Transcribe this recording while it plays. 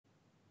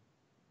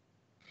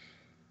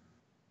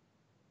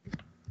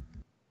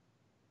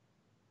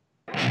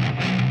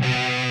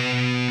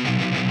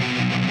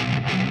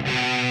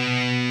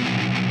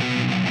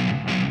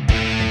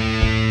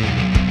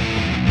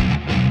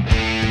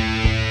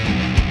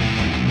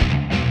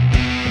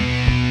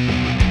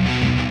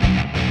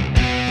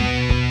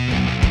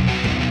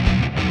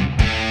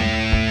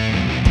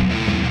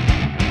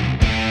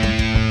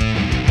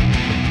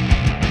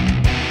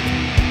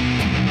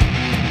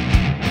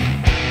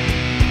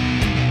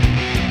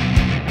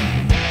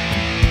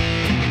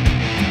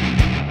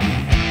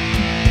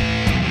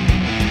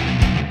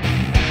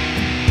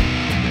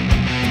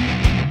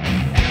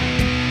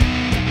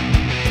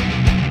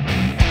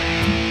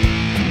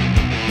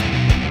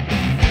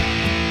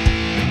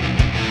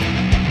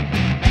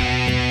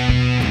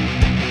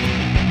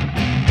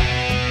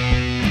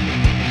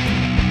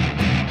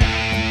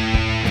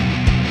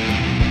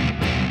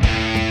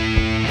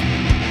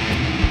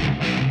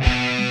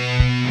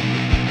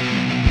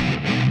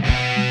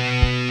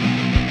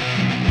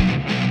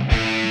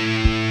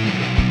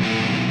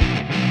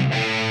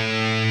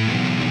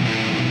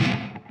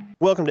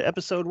Welcome to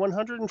episode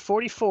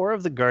 144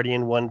 of the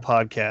Guardian 1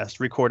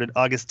 podcast, recorded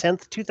August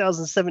 10th,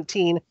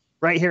 2017,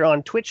 right here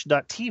on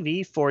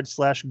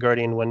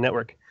twitch.tv/Guardian 1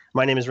 Network.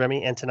 My name is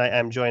Remy, and tonight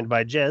I'm joined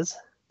by Jez.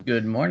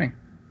 Good morning.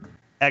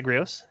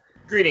 Agrios.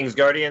 Greetings,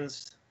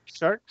 Guardians.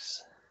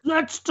 Sharks.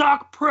 Let's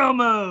talk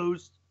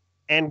promos.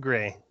 And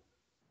Gray.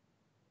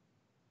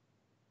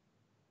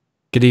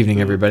 Good evening,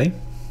 everybody.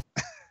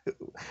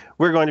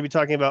 We're going to be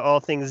talking about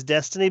all things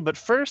Destiny, but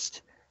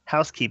first,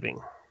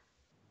 housekeeping.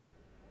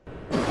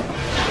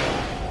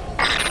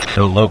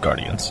 Hello,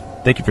 Guardians.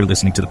 Thank you for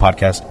listening to the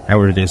podcast,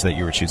 however it is that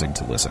you are choosing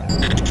to listen.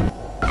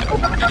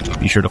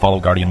 Be sure to follow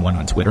Guardian 1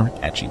 on Twitter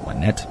at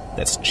G1net.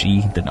 That's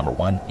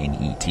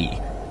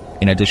G1NET.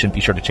 In addition,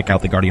 be sure to check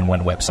out the Guardian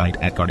 1 website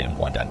at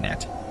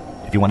guardian1.net.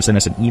 If you want to send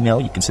us an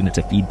email, you can send it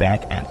to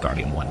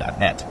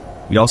feedback@guardian1.net.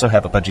 We also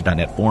have a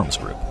Bungie.net forums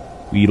group.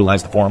 We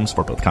utilize the forums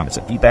for both comments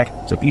and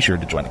feedback, so be sure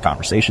to join the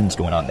conversations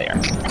going on there.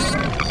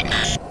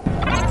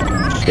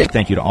 Big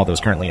thank you to all those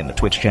currently in the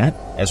Twitch chat.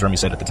 As Remy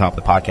said at the top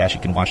of the podcast, you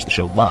can watch the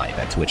show live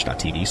at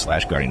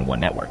twitch.tv/Guardian1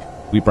 Network.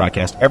 We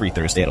broadcast every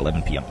Thursday at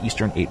 11 p.m.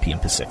 Eastern, 8 p.m.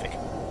 Pacific.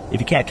 If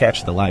you can't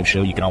catch the live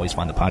show, you can always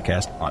find the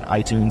podcast on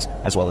iTunes,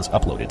 as well as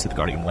upload it to the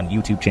Guardian 1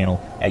 YouTube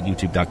channel at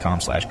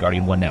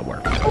youtube.com/Guardian1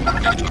 Network.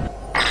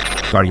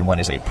 Guardian 1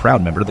 is a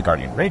proud member of the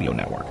Guardian Radio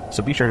Network,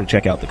 so be sure to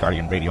check out the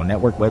Guardian Radio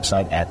Network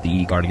website at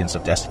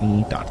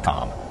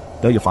theguardiansofdestiny.com.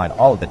 There you'll find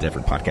all of the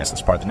different podcasts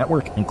as part of the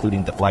network,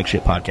 including the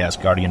flagship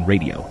podcast Guardian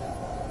Radio.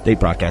 They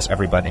broadcast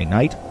every Monday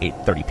night,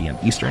 8:30 p.m.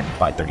 Eastern,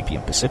 5:30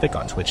 p.m. Pacific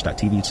on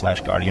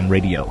twitch.tv/Guardian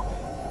Radio.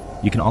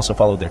 You can also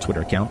follow their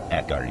Twitter account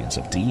at Guardians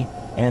of D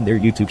and their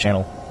YouTube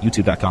channel,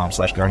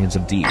 youtube.com/Guardians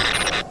of D.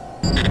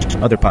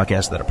 Other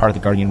podcasts that are part of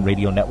the Guardian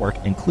Radio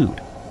Network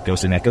include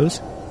Ghosts and Echoes,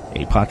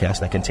 a podcast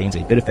that contains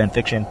a bit of fan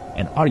fiction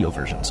and audio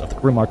versions of the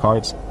Grimoire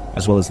cards,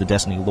 as well as the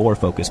Destiny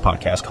lore-focused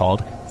podcast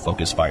called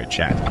Focus Fire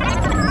Chat.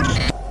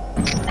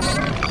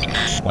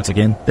 Once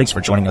again, thanks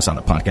for joining us on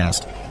the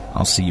podcast.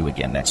 I'll see you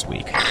again next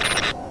week.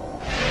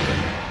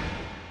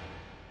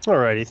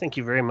 Alrighty, thank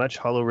you very much,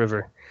 Hollow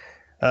River.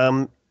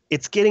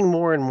 It's getting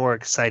more and more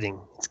exciting.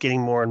 It's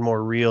getting more and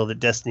more real that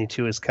Destiny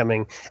 2 is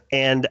coming,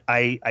 and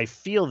I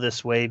feel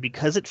this way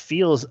because it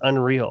feels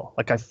unreal.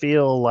 Like, I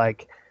feel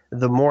like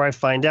the more I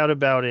find out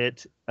about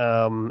it,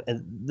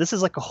 and this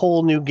is like a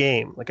whole new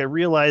game. Like, I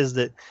realize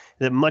that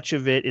much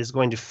of it is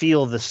going to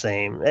feel the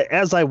same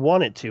as I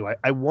want it to.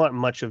 I want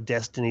much of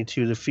Destiny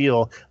 2 to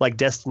feel like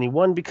Destiny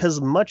 1 because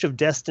much of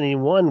Destiny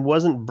 1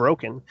 wasn't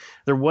broken.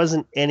 There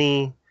wasn't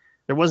any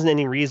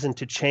reason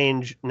to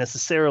change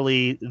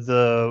necessarily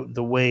the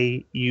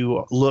way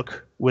you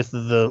look with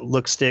the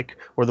look stick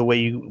or the way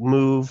you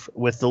move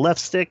with the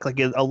left stick. Like,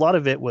 a lot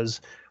of it was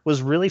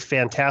really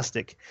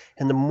fantastic.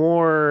 And the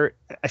more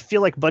I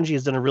feel like Bungie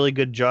has done a really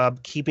good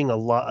job keeping a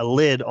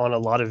lid on a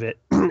lot of it.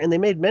 And they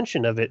made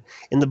mention of it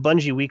in the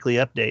Bungie weekly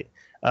update.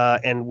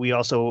 And we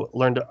also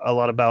learned a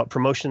lot about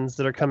promotions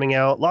that are coming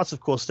out. Lots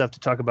of cool stuff to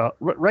talk about.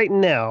 Right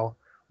now,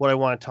 what I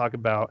want to talk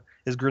about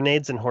is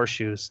grenades and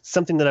horseshoes,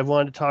 something that I've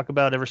wanted to talk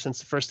about ever since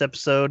the first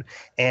episode.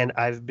 And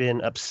I've been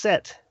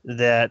upset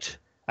that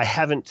I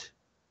haven't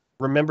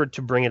remembered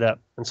to bring it up.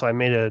 And so I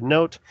made a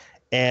note.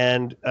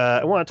 And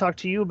I want to talk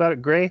to you about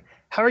it, Gray.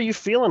 How are you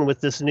feeling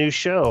with this new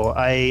show?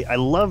 I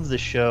love the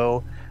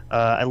show.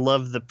 I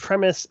love the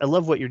premise. I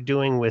love what you're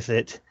doing with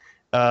it.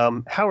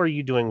 How are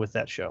you doing with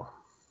that show?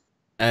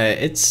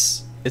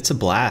 It's a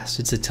blast.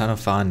 It's a ton of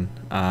fun.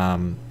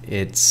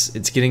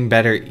 It's getting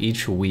better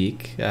each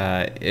week.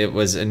 It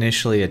was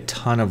initially a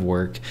ton of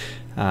work.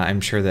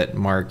 I'm sure that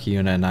Mark,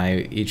 Yuna, and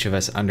I, each of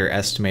us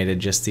underestimated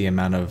just the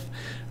amount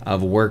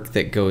of work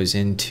that goes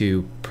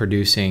into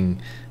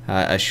producing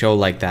a show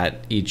like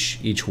that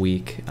each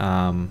week.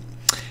 And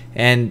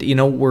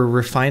we're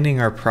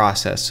refining our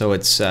process, so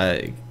it's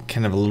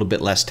kind of a little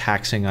bit less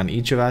taxing on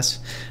each of us,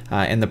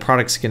 and the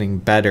product's getting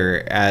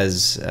better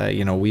as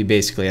we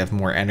basically have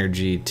more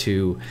energy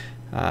to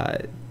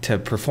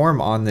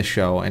perform on the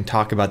show and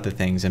talk about the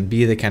things and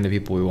be the kind of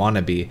people we want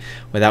to be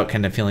without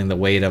kind of feeling the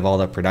weight of all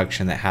the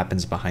production that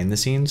happens behind the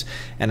scenes.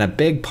 And a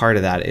big part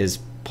of that is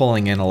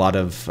pulling in a lot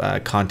of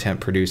content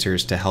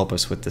producers to help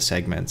us with the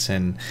segments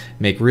and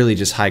make really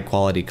just high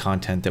quality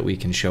content that we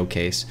can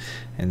showcase.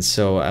 And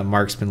so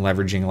Mark's been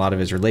leveraging a lot of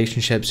his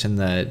relationships in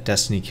the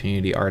Destiny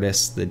community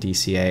artists, the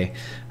DCA.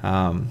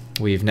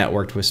 We've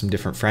networked with some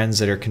different friends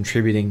that are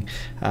contributing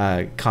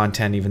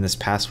content. Even this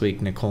past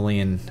week,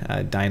 Napoleon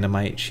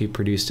Dynamite, she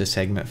produced a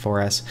segment for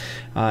us.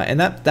 And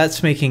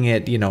that's making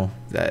it,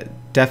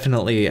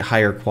 definitely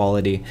higher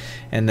quality.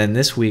 And then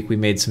this week we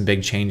made some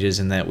big changes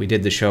in that we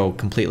did the show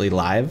completely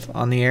live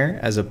on the air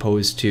as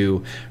opposed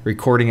to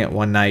recording it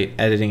one night,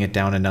 editing it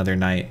down another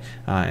night,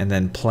 and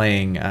then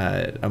playing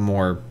a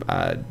more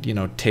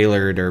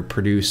tailored or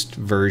produced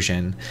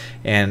version.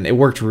 And it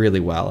worked really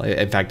well.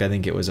 In fact, I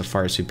think it was a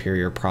far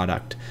superior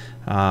product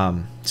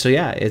So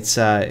yeah,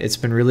 it's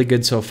been really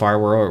good so far.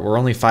 We're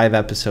only 5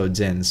 episodes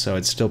in, so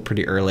it's still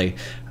pretty early.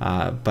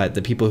 But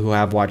the people who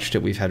have watched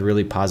it, we've had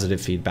really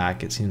positive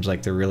feedback. It seems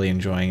like they're really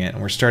enjoying it,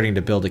 and we're starting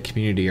to build a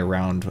community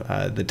around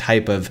the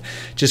type of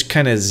just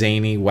kind of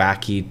zany,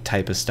 wacky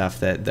type of stuff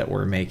that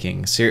we're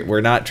making. So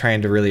we're not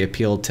trying to really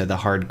appeal to the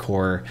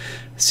hardcore,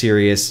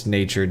 serious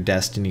natured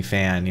Destiny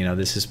fan. You know,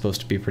 this is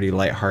supposed to be pretty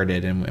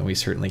lighthearted, and we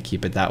certainly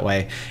keep it that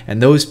way. And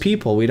those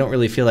people, we don't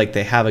really feel like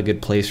they have a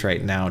good place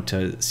right now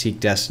to seek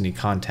Destiny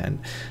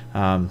content.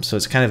 So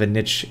it's kind of a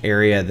niche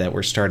area that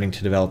we're starting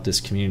to develop this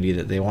community,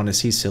 that they want to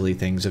see silly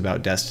things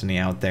about Destiny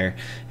out there,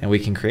 and we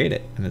can create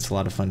it, and it's a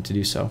lot of fun to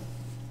do so.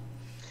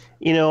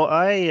 You know,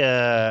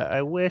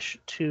 I wish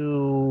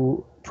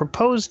to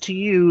propose to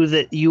you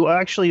that you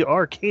actually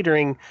are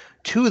catering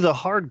to the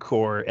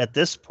hardcore at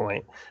this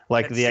point.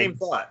 Like the same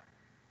thought.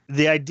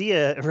 The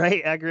idea,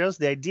 right, Agrios?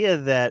 The idea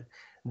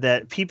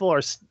that people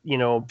are, you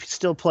know,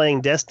 still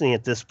playing Destiny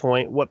at this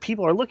point. What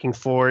people are looking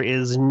for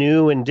is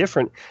new and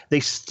different. They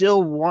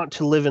still want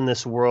to live in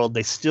this world.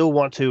 They still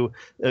want to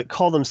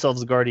call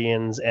themselves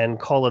guardians and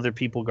call other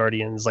people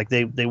guardians. Like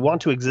they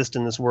want to exist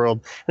in this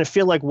world. And I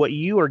feel like what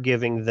you are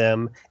giving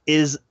them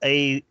is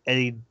a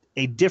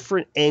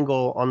different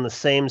angle on the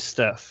same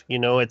stuff. You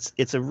know, it's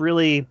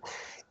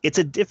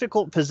a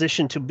difficult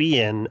position to be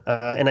in,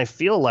 and I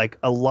feel like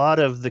a lot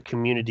of the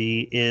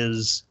community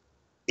is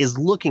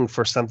looking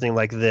for something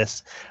like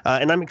this,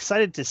 and I'm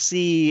excited to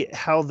see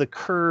how the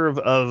curve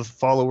of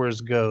followers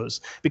goes,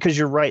 because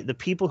you're right, the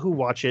people who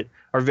watch it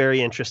are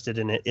very interested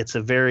in it. It's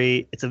a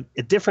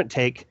different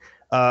take,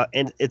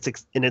 and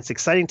it's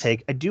exciting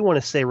take. I do want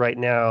to say right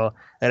now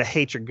that I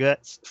hate your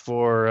guts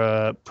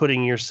for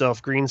putting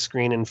yourself green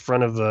screen in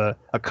front of a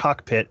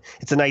cockpit.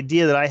 It's an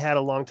idea that I had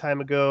a long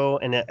time ago,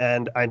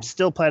 and I'm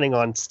still planning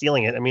on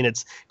stealing it. I mean,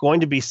 it's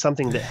going to be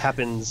something that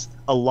happens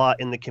a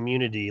lot in the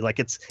community. Like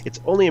it's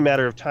only a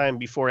matter of time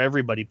before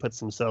everybody puts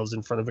themselves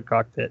in front of a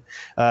cockpit.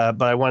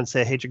 But I want to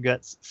say I hate your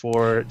guts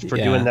for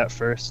doing that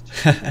first.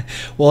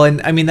 Well, and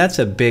I mean, that's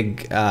a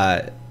big,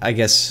 I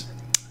guess,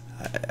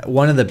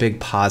 one of the big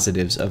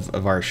positives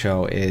of our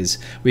show is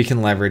we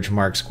can leverage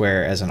Mark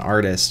Square as an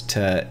artist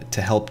to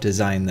help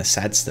design the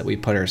sets that we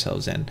put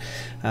ourselves in.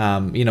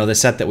 You know, the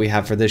set that we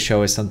have for this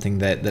show is something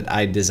that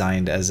I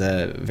designed as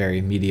a very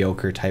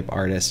mediocre type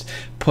artist.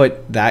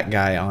 Put that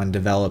guy on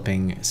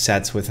developing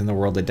sets within the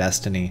world of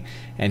Destiny,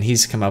 and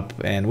he's come up,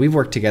 and we've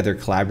worked together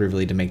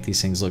collaboratively to make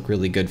these things look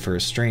really good for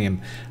a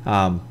stream.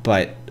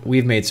 But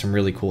we've made some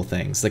really cool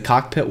things. The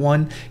cockpit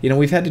one, you know,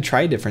 we've had to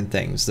try different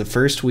things. The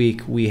first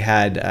week we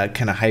had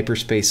kind of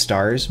hyperspace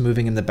stars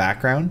moving in the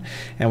background,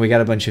 and we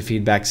got a bunch of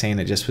feedback saying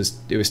it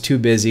was too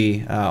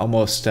busy,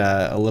 almost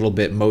a little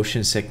bit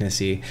motion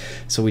sicknessy.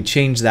 So we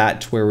changed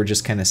that to where we're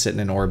just kind of sitting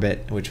in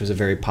orbit, which was a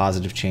very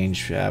positive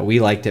change.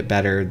 We liked it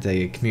better.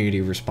 The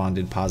community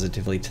responded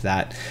positively to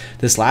that.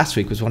 This last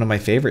week was one of my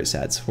favorite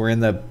sets. We're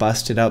in the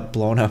busted up,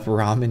 blown up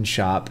ramen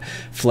shop,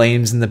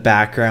 flames in the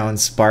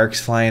background,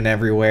 sparks flying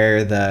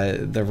everywhere.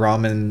 The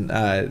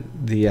ramen,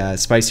 the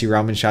spicy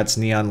ramen shot's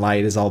neon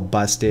light is all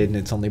busted and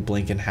it's only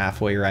blinking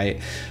halfway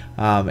right.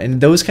 And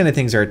those kind of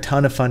things are a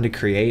ton of fun to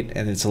create,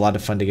 and it's a lot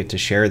of fun to get to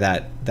share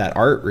that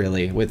art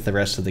really with the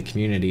rest of the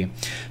community.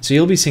 So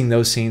you'll be seeing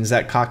those scenes.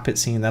 That cockpit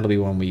scene, that'll be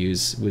one we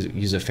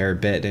use a fair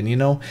bit. And you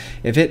know,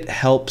 if it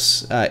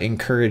helps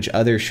encourage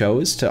other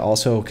shows to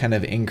also kind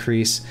of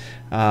increase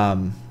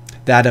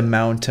that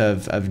amount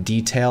of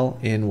detail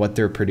in what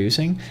they're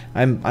producing,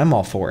 I'm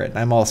all for it.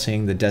 I'm all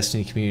seeing the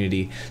Destiny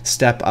community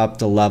step up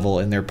the level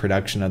in their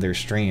production of their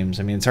streams.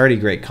 I mean, it's already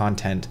great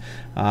content,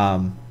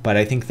 but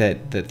I think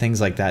that things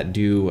like that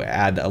do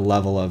add a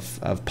level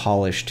of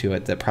polish to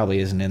it that probably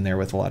isn't in there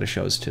with a lot of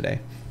shows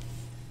today.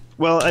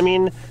 Well, I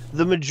mean,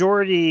 the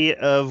majority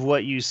of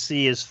what you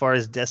see as far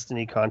as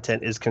Destiny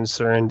content is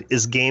concerned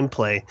is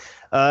gameplay.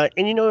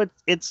 And you know,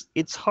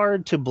 it's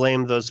hard to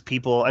blame those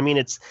people. I mean,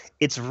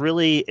 it's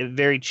really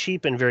very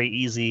cheap and very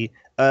easy.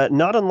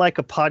 Not unlike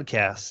a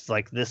podcast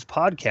like this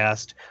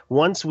podcast.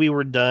 Once we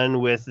were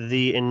done with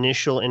the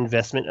initial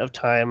investment of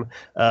time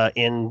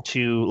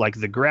into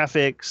like the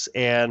graphics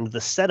and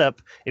the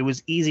setup, it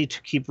was easy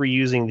to keep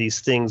reusing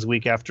these things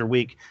week after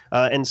week.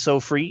 And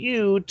so for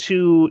you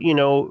to, you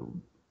know,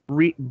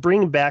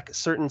 bring back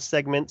certain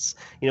segments,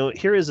 you know,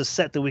 here is a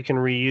set that we can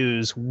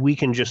reuse, we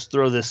can just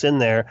throw this in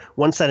there.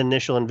 Once that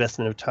initial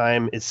investment of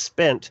time is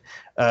spent,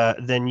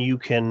 then you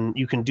can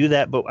do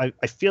that. But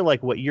I feel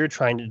like what you're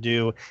trying to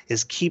do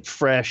is keep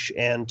fresh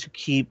and to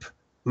keep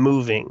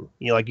moving.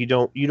 You know, like you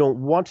don't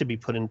want to be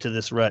put into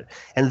this rut.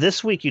 And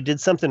this week you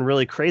did something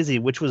really crazy,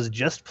 which was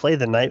just play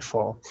the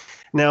Nightfall.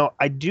 Now,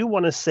 I do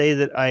want to say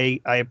that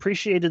I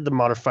appreciated the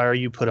modifier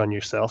you put on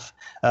yourself,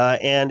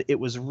 and it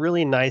was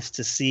really nice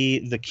to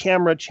see the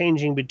camera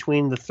changing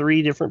between the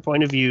 3 different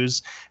point of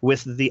views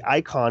with the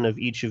icon of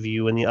each of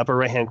you in the upper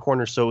right-hand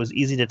corner, so it was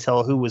easy to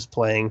tell who was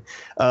playing.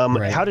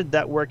 Right. How did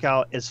that work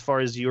out as far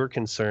as you're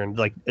concerned?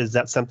 Like, is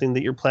that something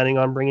that you're planning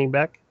on bringing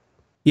back?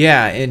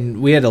 Yeah,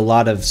 and we had a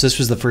lot of. So this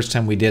was the first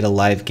time we did a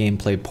live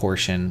gameplay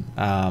portion.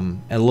 A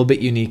little bit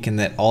unique in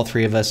that all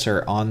three of us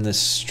are on the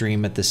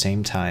stream at the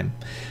same time,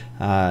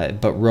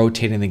 but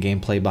rotating the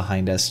gameplay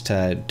behind us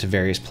to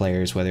various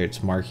players, whether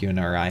it's Mark, you,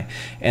 or I.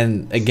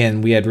 And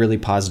again, we had really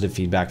positive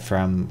feedback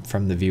from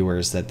the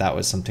viewers that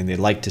was something they'd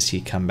like to see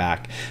come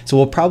back. So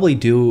we'll probably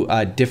do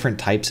different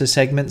types of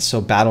segments.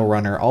 So Battle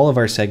Runner, all of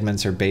our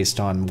segments are based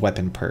on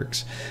weapon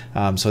perks.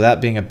 So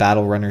that being a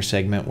Battle Runner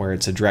segment where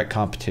it's a direct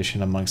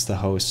competition amongst the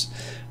hosts.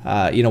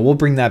 We'll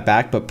bring that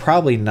back, but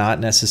probably not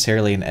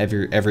necessarily an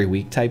every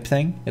week type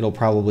thing. It'll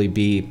probably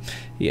be,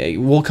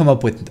 we'll come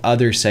up with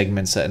other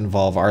segments that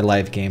involve our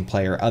live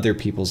gameplay or other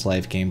people's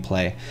live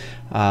gameplay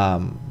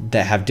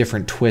that have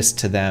different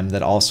twists to them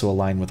that also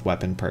align with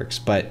weapon perks.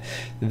 But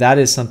that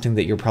is something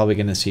that you're probably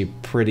going to see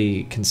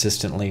pretty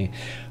consistently.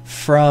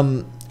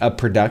 From a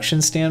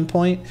production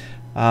standpoint,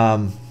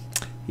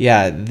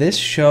 this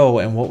show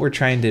and what we're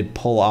trying to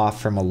pull off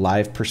from a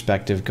live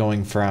perspective,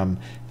 going from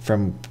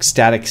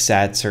static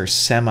sets or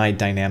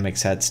semi-dynamic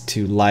sets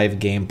to live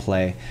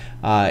gameplay,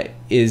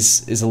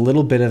 is a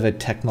little bit of a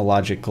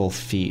technological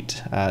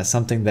feat.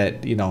 Something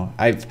that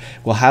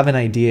will have an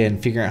idea,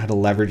 and figuring out how to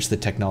leverage the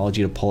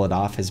technology to pull it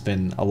off has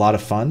been a lot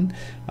of fun.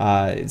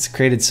 It's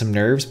created some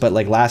nerves, but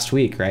like last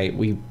week, right?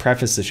 We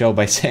prefaced the show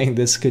by saying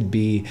this could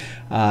be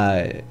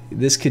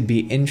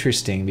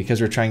interesting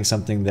because we're trying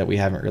something that we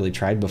haven't really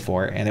tried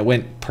before, and it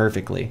went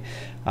perfectly.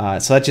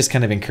 So that just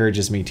kind of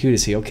encourages me too to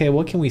see, okay,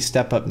 what can we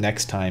step up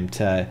next time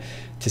to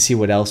see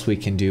what else we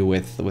can do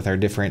with our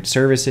different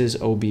services,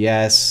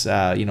 OBS,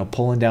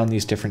 pulling down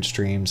these different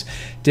streams,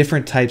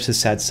 different types of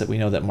sets that we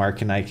know that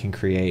Mark and I can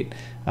create.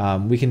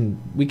 We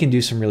can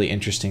do some really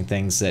interesting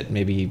things that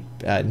maybe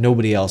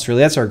nobody else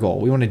really. That's our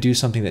goal. We want to do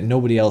something that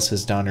nobody else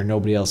has done or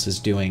nobody else is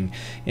doing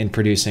in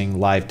producing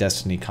live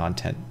Destiny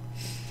content.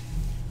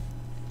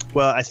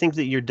 Well, I think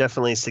that you're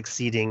definitely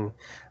succeeding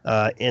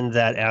in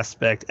that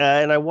aspect.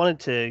 And I wanted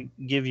to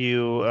give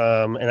you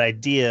an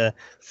idea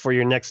for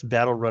your next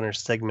Battle Runner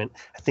segment.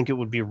 I think it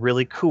would be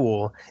really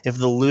cool if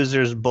the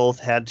losers both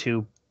had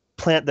to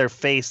plant their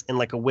face in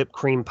like a whipped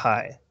cream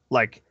pie.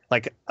 Like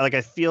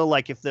I feel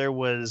like if there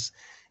was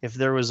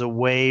a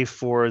way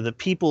for the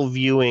people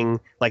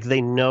viewing, like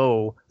they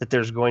know that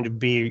there's going to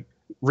be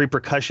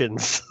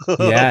repercussions.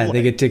 Yeah,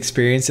 they get to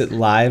experience it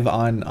live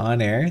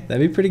on air.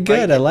 That'd be pretty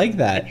good. Right? I like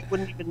that. And you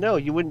wouldn't even know.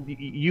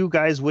 You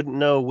guys wouldn't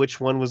know which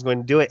one was going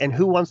to do it, and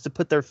who wants to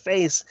put their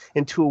face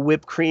into a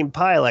whipped cream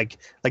pie? Like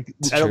I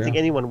don't think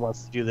anyone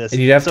wants to do this.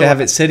 And you'd have to have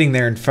it sitting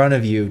there in front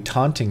of you,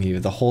 taunting you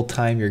the whole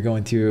time you're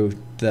going through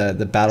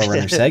the Battle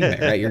Runner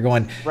segment, right? You're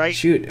going, right.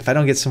 Shoot, if I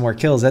don't get some more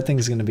kills, that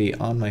thing's going to be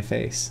on my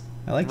face.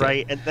 I like it.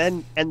 Right,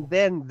 and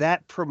then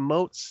that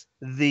promotes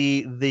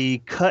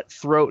the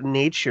cutthroat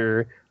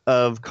nature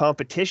of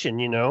competition,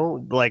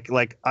 like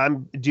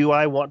do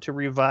I want to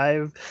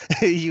revive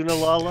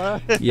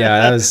Unalala?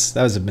 Yeah,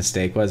 that was a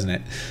mistake,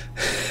 wasn't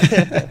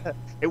it?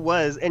 It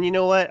was. And you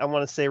know what? I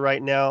want to say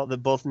right now that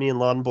both me and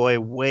Lawn Boy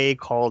way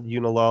called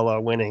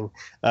Unalala winning.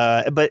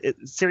 But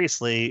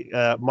seriously,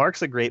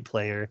 Mark's a great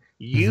player.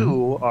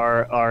 You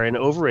are an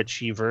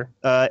overachiever,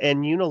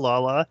 and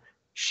Unalala,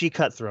 she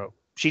cutthroat.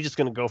 She's just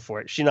going to go for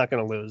it. She's not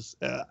going to lose.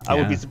 I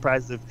would be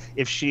surprised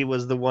if she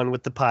was the one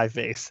with the pie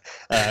face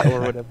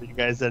or whatever you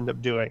guys end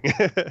up doing.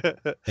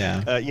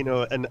 Yeah.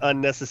 An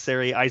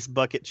unnecessary ice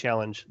bucket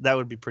challenge. That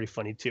would be pretty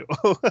funny too.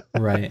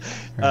 Right.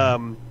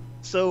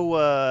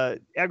 So,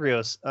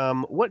 Agrios,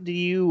 what do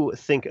you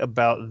think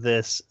about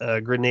this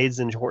grenades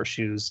and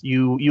horseshoes?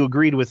 You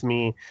agreed with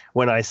me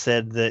when I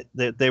said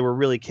that they were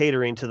really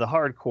catering to the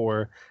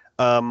hardcore.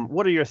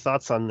 What are your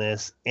thoughts on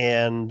this?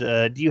 And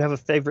do you have a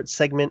favorite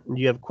segment?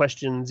 Do you have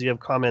questions? Do you have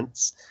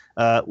comments?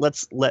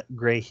 Let's let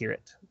Gray hear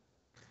it.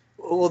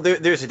 Well,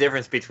 there's a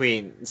difference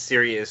between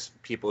serious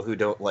people who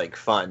don't like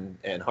fun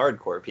and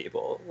hardcore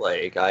people.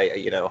 Like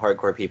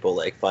hardcore people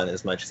like fun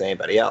as much as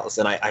anybody else.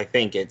 And I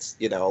think it's,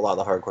 a lot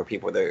of the hardcore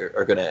people that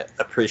are going to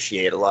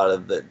appreciate a lot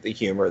of the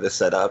humor, the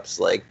setups,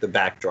 like the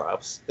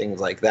backdrops, things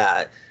like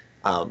that.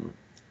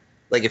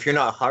 Like if you're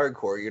not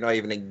hardcore, you're not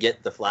even gonna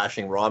get the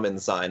flashing ramen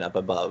sign up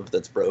above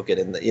that's broken,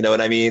 and you know what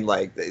I mean.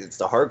 Like it's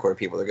the hardcore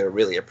people that are gonna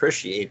really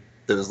appreciate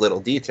those little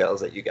details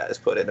that you guys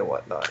put in and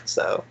whatnot.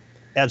 So,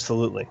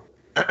 absolutely,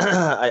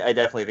 I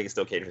definitely think it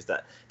still caters to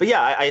that. But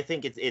yeah, I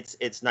think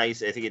it's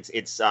nice. I think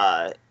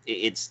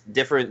it's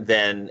different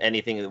than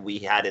anything that we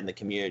had in the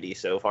community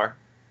so far,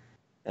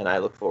 and I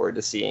look forward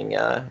to seeing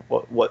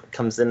what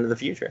comes into the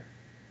future.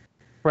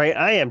 Right,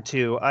 I am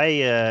too.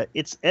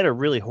 It's at a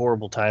really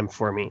horrible time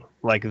for me.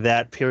 Like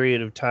that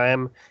period of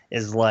time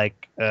is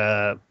like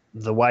the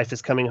wife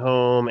is coming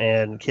home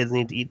and kids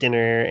need to eat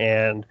dinner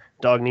and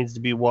dog needs to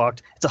be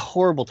walked. It's a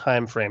horrible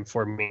time frame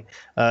for me.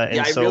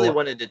 I really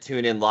wanted to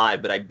tune in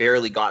live, but I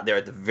barely got there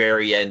at the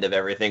very end of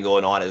everything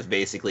going on. It was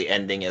basically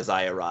ending as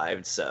I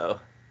arrived. So,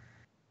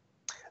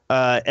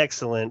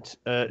 excellent.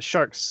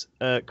 Sharks,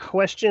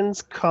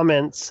 questions,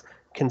 comments,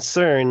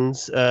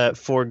 concerns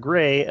for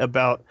Gray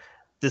about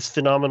this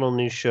phenomenal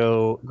new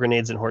show,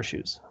 Grenades and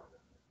Horseshoes?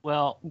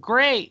 Well,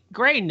 Gray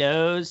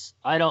knows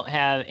I don't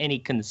have any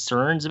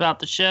concerns about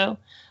the show.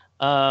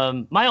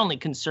 My only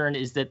concern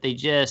is that they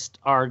just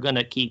are going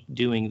to keep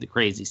doing the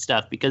crazy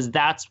stuff, because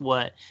that's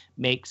what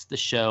makes the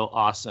show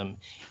awesome.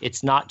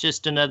 It's not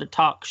just another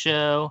talk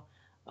show.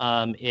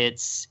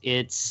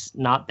 It's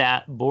not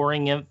that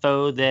boring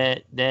info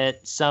that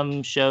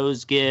some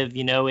shows give.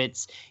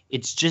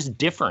 It's just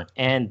different,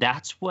 and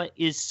that's what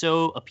is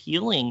so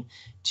appealing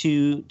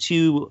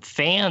to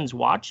fans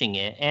watching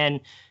it.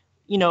 And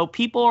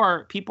people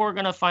are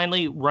going to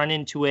finally run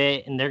into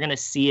it, and they're going to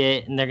see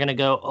it, and they're going to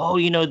go, oh,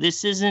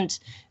 this isn't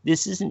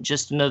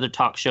just another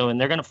talk show, and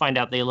they're going to find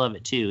out they love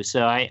it too.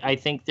 So I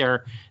think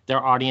their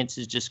audience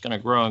is just going to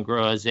grow and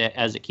grow as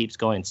it keeps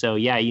going. So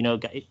yeah,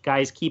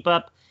 guys, keep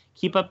up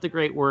the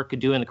great work of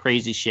doing the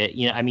crazy shit.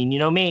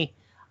 Me,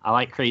 I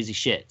like crazy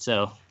shit.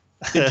 So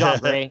good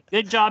job, Ray.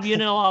 Good job,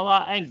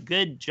 Unilala, and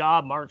good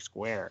job, Mark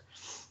Square.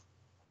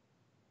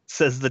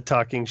 Says the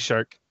talking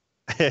shark.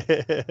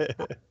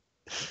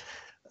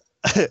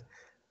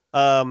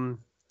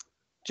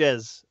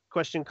 Jez,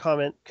 question,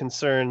 comment,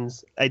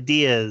 concerns,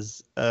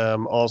 ideas,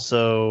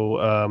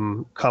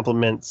 also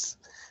compliments,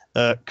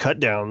 cut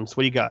downs.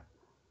 What do you got?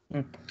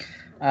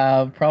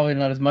 Probably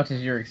not as much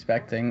as you're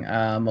expecting.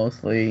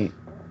 Mostly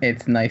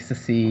it's nice to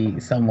see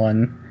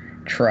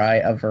someone try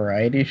a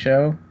variety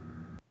show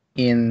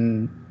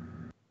in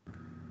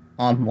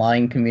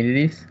online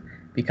communities,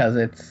 because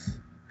it's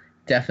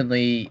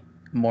definitely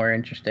more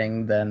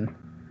interesting than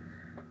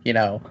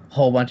a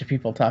whole bunch of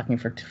people talking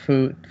for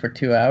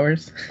 2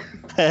 hours.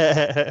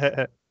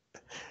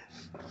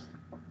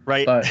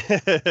 Right. But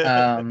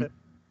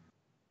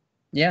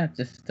yeah,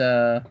 just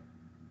I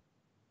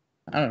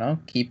don't know,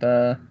 keep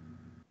a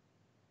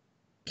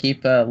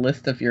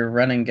list of your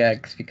running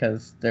gags,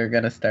 because they're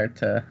gonna start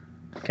to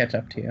catch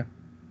up to you.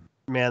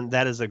 Man,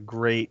 that is a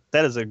great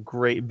bit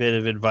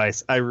of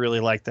advice. I really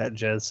like that,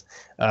 Jez.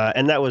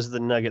 And that was the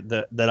nugget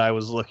that I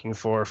was looking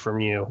for from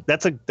you.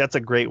 That's a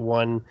great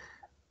one.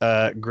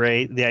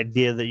 Great. The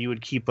idea that you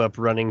would keep up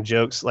running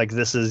jokes, like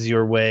this is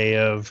your way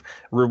of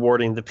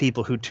rewarding the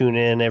people who tune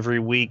in every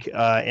week,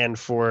 and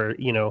for,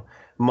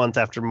 month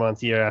after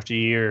month, year after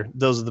year,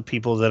 those are the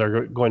people that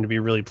are going to be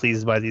really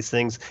pleased by these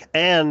things.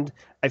 And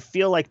I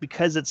feel like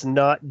because it's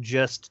not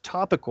just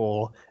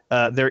topical,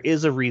 there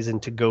is a reason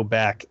to go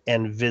back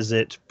and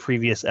visit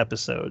previous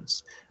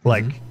episodes. Mm-hmm.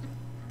 Like,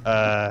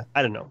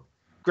 I don't know.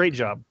 Great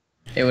job.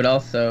 It would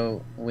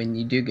also, when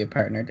you do get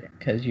partnered,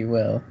 because you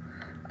will,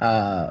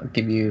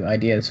 give you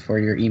ideas for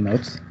your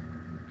emotes.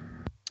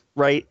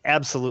 Right,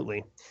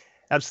 absolutely.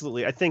 I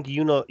think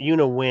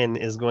win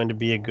is going to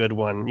be a good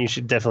one. You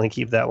should definitely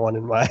keep that one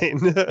in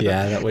mind.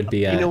 Yeah, that would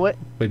be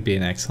would be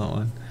an excellent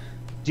one.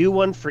 Do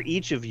one for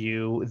each of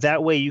you.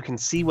 That way you can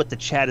see what the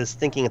chat is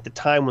thinking at the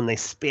time when they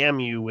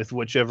spam you with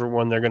whichever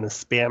one they're going to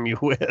spam you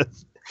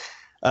with.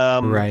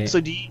 Right. So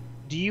do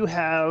you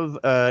have,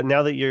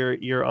 now that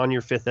you're on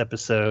your 5th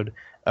episode,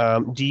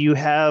 do you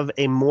have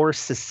a more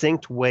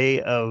succinct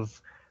way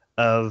of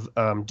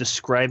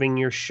describing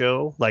your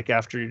show? Like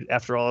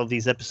after all of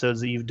these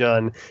episodes that you've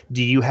done,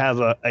 do you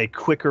have a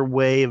quicker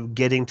way of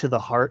getting to the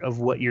heart of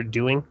what you're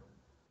doing?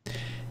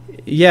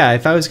 Yeah,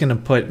 if I was going to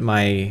put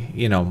my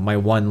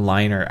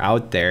one-liner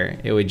out there,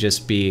 it would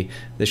just be,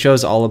 the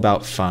show's all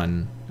about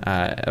fun.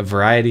 A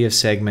variety of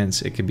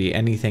segments. It could be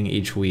anything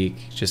each week,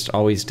 just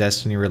always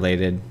Destiny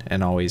related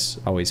and always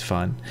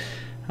fun.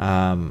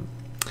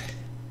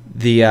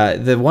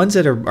 The ones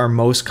that are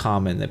most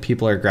common that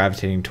people are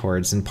gravitating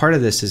towards, and part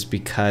of this is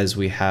because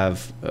we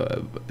have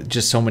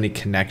just so many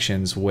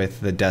connections with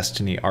the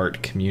Destiny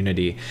art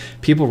community.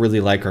 People really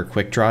like our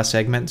quick draw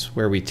segments,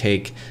 where we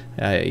take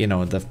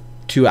the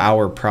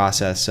 2-hour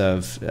process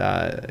of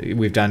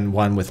we've done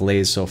one with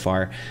Lays so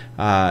far,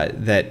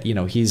 that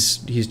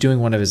he's doing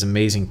one of his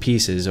amazing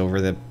pieces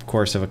over the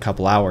course of a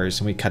couple hours,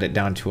 and we cut it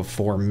down to a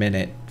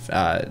 4-minute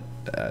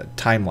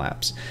time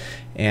lapse.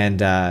 And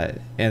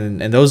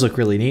those look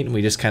really neat, and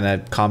we just kind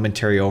of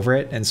commentary over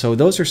it. And so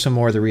those are some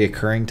more of the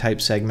reoccurring type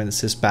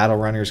segments. This battle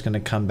runner is going to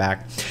come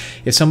back.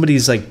 If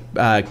somebody's like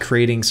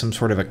creating some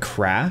sort of a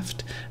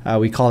craft,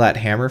 we call that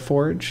hammer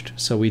forged.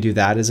 So we do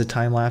that as a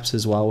time lapse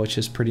as well, which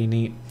is pretty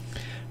neat.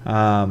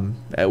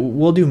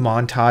 We'll do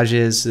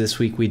montages. This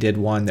week we did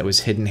one that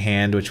was Hidden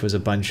Hand, which was a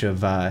bunch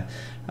of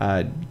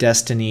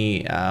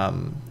Destiny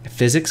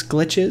physics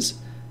glitches.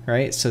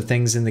 Right, so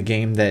things in the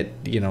game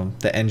that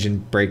the engine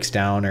breaks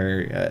down,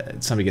 or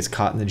somebody gets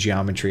caught in the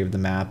geometry of the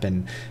map,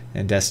 and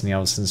Destiny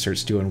all of a sudden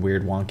starts doing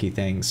weird wonky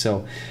things.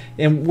 So,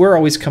 and we're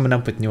always coming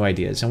up with new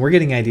ideas, and we're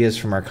getting ideas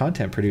from our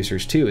content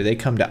producers too. They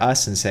come to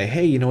us and say,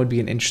 hey, it'd be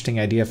an interesting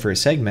idea for a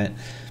segment,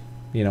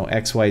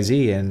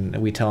 XYZ, and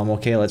we tell them,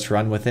 okay, let's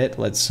run with it,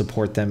 let's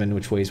support them in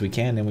which ways we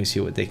can, and we see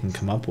what they can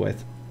come up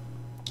with.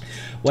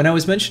 When I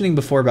was mentioning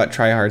before about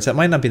tryhards, that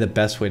might not be the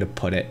best way to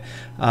put it.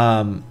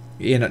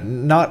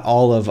 Not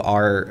all of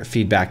our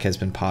feedback has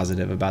been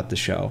positive about the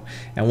show.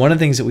 And one of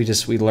the things that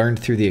we learned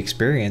through the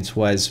experience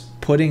was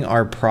putting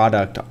our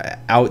product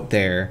out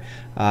there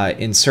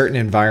in certain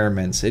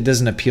environments, it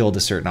doesn't appeal to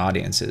certain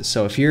audiences.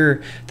 So if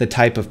you're the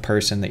type of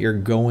person that you're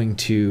going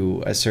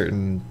to a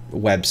certain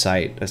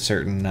website, a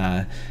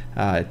certain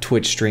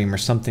Twitch stream or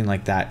something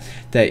like that,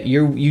 that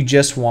you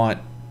just want,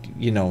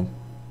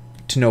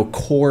 to know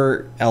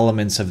core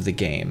elements of the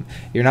game.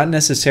 You're not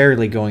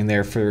necessarily going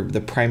there for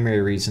the primary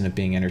reason of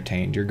being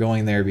entertained. You're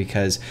going there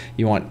because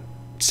you want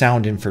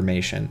sound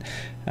information.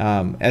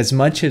 As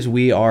much as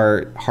we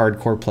are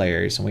hardcore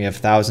players and we have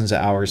thousands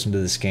of hours into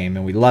this game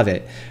and we love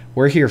it,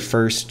 we're here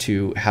first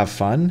to have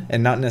fun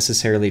and not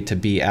necessarily to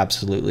be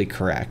absolutely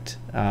correct.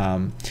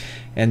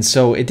 And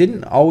so it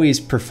didn't always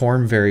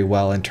perform very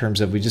well in terms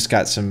of, we just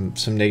got some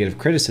negative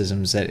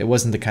criticisms that it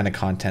wasn't the kind of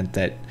content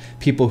that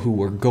people who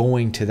were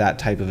going to that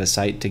type of a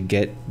site to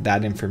get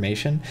that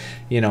information,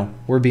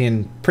 we're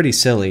being pretty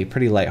silly,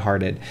 pretty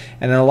lighthearted.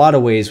 And in a lot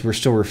of ways, we're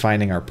still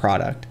refining our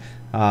product.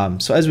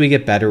 So as we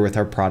get better with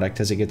our product,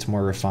 as it gets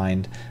more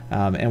refined,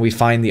 and we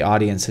find the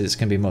audience that it's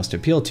going to be most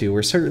appealed to,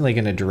 we're certainly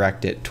going to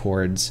direct it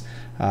towards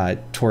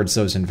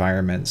those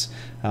environments.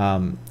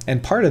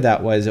 And part of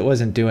that was, it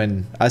wasn't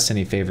doing us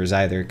any favors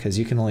either, because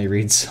you can only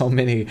read so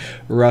many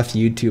rough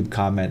YouTube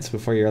comments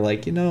before you're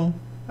like,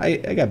 I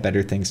got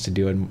better things to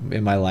do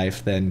in my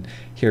life than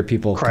hear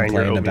people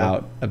complain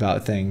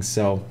about things.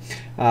 So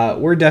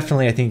we're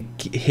definitely, I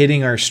think,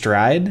 hitting our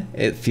stride.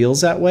 It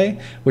feels that way,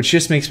 which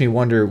just makes me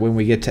wonder when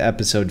we get to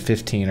episode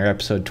 15 or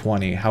episode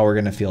 20, how we're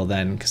going to feel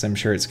then, because I'm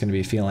sure it's going to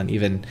be feeling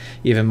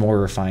even more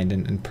refined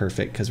and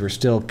perfect, because we're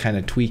still kind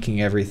of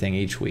tweaking everything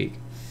each week.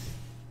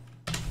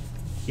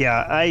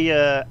 Yeah,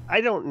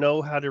 I don't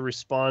know how to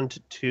respond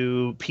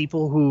to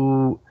people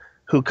who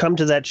come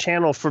to that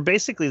channel for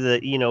basically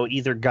the,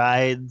 either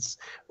guides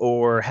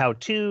or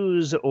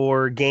how-tos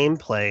or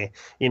gameplay.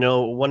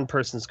 One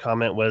person's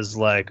comment was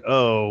like,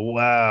 oh,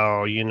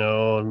 wow,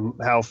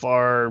 how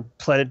far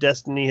Planet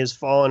Destiny has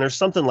fallen or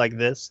something like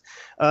this.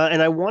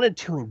 And I wanted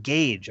to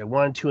engage. I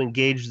wanted to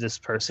engage this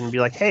person and be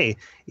like, hey,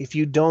 if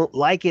you don't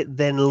like it,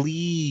 then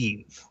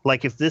leave.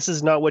 Like, if this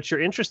is not what you're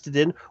interested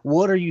in,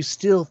 what are you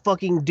still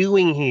fucking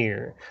doing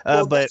here?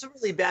 But that's a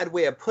really bad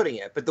way of putting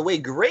it. But the way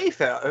Gray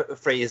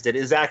phrased it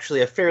is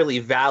actually a fairly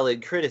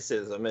valid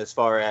criticism, as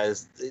far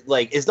as,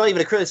 like, it's not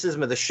even a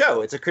criticism of the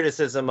show. It's a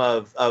criticism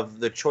of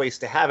the choice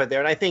to have it there.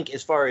 And I think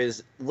as far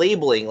as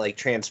labeling, like,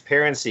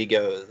 transparency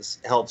goes,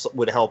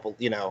 would help,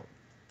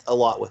 a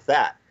lot with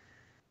that.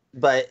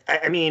 But,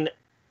 I mean,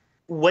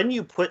 when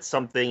you put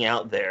something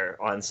out there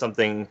on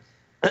something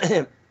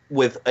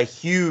with a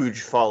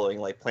huge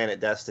following like Planet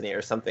Destiny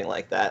or something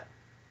like that,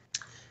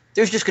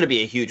 there's just going to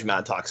be a huge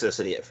amount of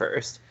toxicity at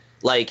first.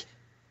 Like,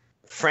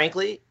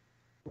 frankly,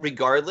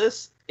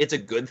 regardless, it's a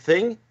good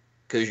thing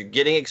because you're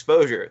getting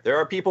exposure. There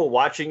are people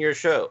watching your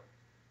show.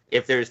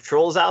 If there's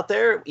trolls out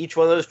there, each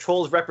one of those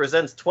trolls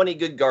represents 20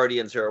 good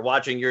Guardians who are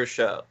watching your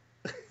show.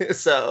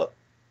 So...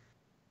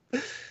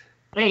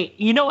 Hey,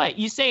 you know what?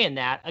 You saying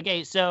that.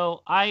 Okay,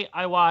 so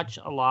I watch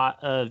a lot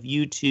of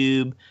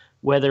YouTube,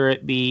 whether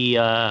it be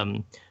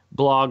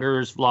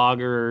bloggers,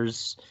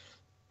 vloggers,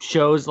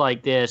 shows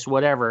like this,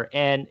 whatever.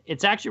 And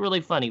it's actually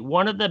really funny.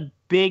 One of the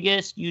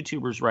biggest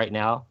YouTubers right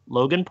now,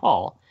 Logan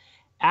Paul,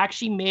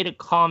 actually made a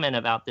comment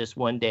about this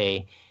one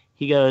day.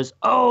 He goes,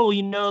 oh,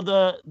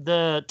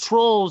 the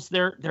trolls,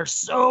 they're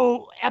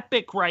so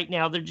epic right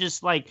now. They're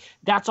just like,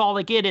 that's all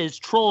they get is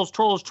trolls,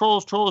 trolls,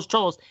 trolls, trolls,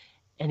 trolls.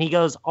 And he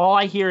goes, all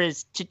I hear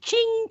is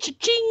cha-ching,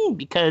 cha-ching,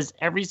 because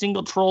every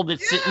single troll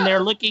that's sitting there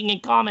looking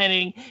and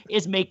commenting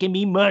is making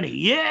me money.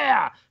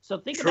 Yeah. So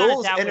think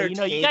Trolls about it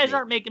that way. You guys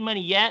aren't making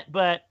money yet,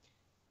 but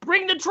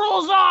bring the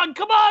trolls on.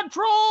 Come on,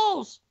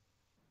 trolls.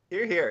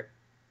 Hear, hear.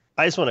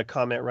 I just want to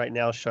comment right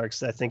now,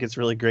 Sharks. I think it's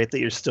really great that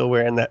you're still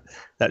wearing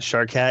that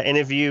shark hat. And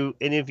if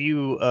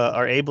you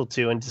are able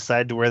to and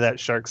decide to wear that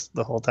Sharks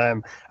the whole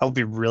time, I will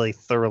be really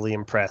thoroughly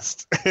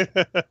impressed.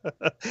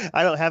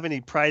 I don't have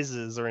any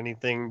prizes or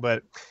anything,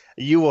 but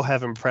you will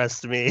have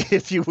impressed me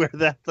if you wear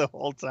that the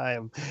whole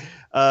time.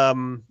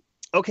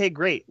 Okay,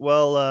 great.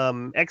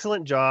 Well,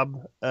 excellent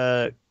job.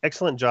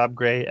 Excellent job,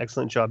 Gray.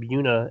 Excellent job,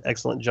 Yuna.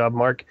 Excellent job,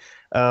 Mark.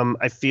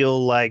 I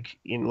feel like,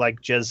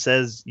 like Jez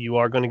says, you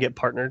are going to get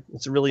partnered.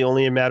 It's really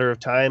only a matter of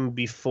time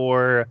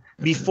before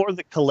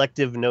the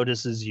collective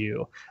notices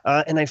you.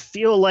 And I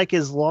feel like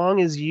as long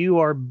as you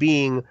are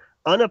being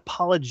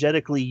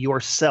unapologetically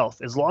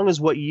yourself, as long as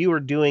what you are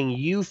doing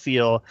you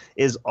feel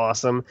is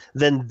awesome,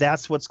 then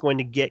that's what's going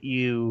to get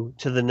you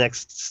to the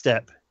next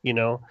step.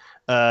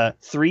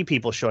 3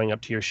 people showing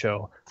up to your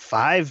show,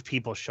 5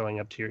 people showing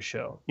up to your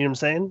show. You know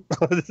what I'm saying?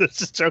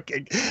 Just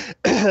joking.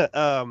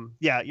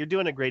 Yeah, you're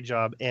doing a great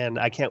job, and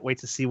I can't wait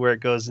to see where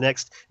it goes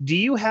next. Do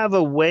you have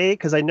a way?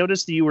 Because I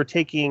noticed that you were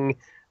taking,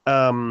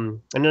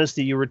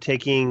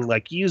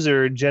 like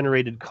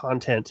user-generated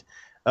content.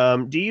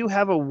 Do you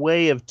have a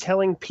way of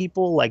telling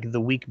people like the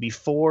week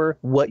before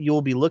what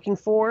you'll be looking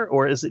for,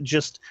 or is it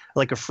just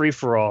like a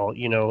free-for-all?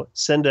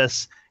 Send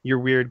us your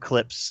weird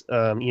clips.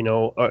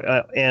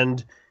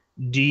 And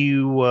do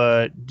you?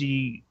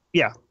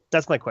 Yeah,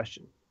 that's my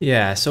question.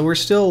 Yeah, so we're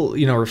still,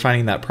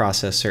 refining that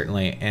process,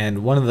 certainly.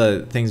 And one of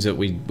the things that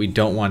we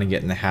don't want to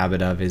get in the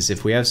habit of is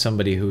if we have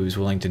somebody who's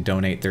willing to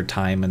donate their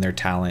time and their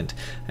talent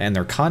and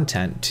their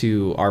content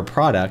to our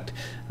product,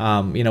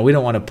 we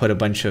don't want to put a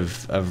bunch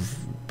of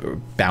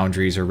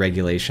boundaries or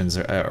regulations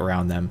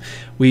around them.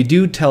 We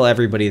do tell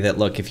everybody that,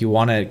 look, if you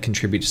want to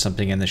contribute to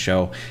something in the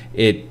show,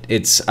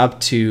 it's up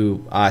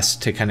to us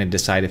to kind of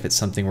decide if it's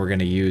something we're going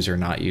to use or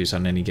not use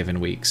on any given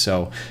week.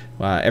 So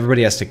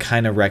everybody has to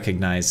kind of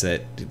recognize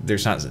that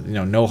there's not,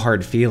 no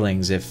hard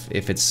feelings if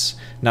it's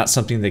not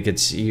something that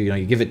gets,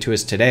 you give it to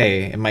us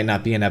today, it might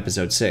not be in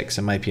episode 6,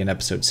 it might be in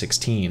episode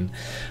 16.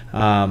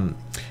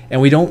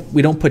 And we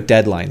don't put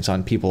deadlines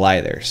on people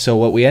either. So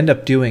what we end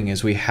up doing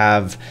is we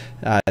have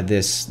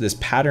this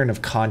pattern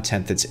of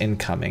content that's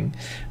incoming.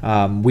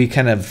 We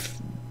kind of,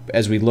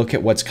 as we look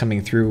at what's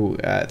coming through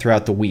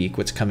throughout the week,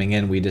 what's coming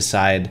in, we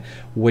decide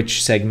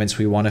which segments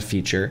we want to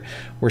feature.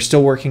 We're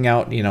still working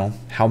out,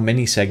 how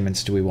many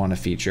segments do we want to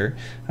feature.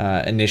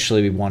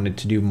 Initially, we wanted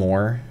to do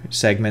more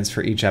segments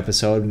for each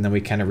episode, and then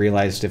we kind of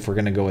realized if we're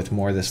going to go with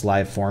more of this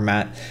live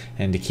format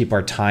and to keep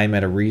our time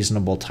at a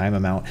reasonable time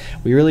amount,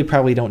 we really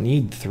probably don't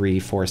need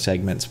 3-4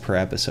 segments per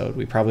episode.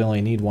 We probably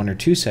only need 1 or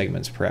 2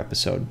 segments per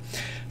episode.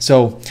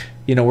 So,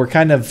 we're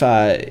kind of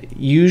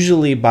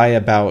usually by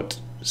about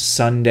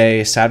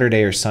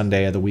Saturday or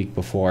Sunday of the week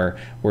before,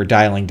 we're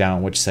dialing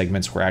down which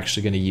segments we're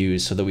actually going to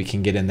use so that we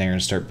can get in there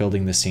and start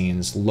building the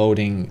scenes,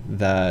 loading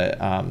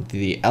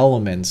the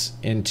elements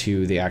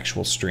into the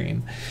actual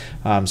stream,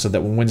 so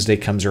that when Wednesday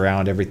comes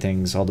around,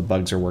 all the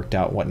bugs are worked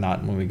out, whatnot,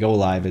 and when we go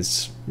live,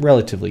 it's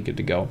relatively good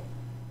to go.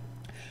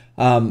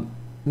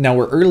 Now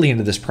we're early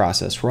into this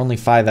process. We're only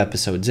 5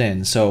 episodes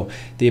in, so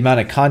the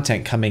amount of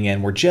content coming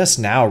in, we're just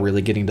now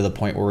really getting to the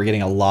point where we're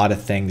getting a lot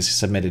of things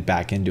submitted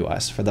back into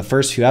us. For the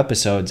first few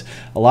episodes,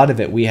 a lot of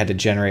it we had to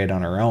generate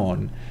on our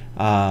own.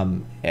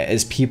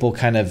 As people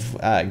kind of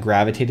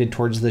gravitated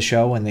towards the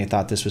show and they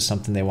thought this was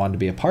something they wanted to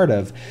be a part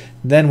of,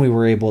 then we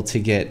were able to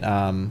get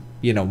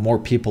more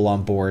people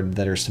on board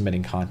that are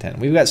submitting content.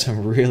 We've got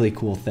some really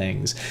cool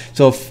things.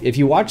 So if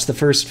you watch the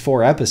first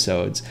 4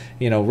 episodes,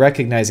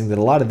 recognizing that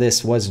a lot of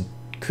this was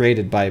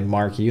created by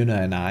Mark, Una,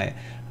 and I,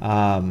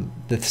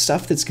 the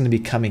stuff that's going to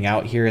be coming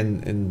out here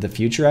in the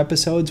future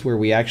episodes, where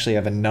we actually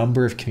have a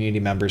number of community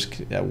members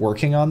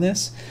working on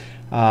this,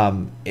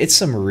 it's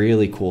some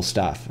really cool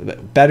stuff,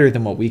 better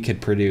than what we could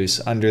produce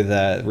under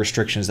the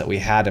restrictions that we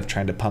had of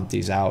trying to pump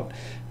these out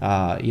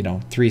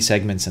 3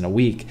 segments in a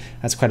week.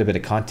 That's quite a bit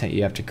of content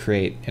you have to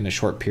create in a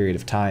short period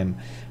of time.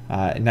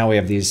 Now we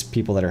have these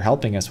people that are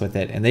helping us with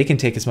it, and they can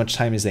take as much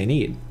time as they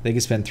need. They can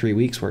spend 3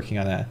 weeks working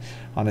on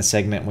a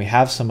segment. We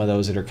have some of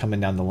those that are coming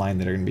down the line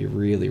that are going to be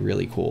really,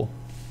 really cool.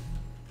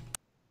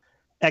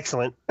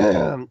 Excellent.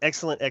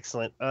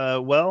 Excellent.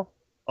 Well,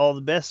 all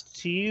the best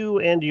to you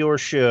and your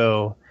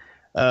show.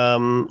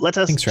 Let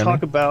us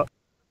talk about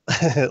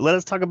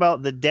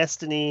the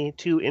Destiny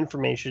 2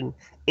 information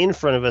in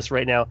front of us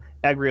right now.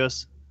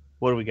 Agrios,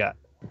 what do we got?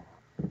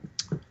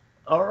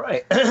 All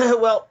right.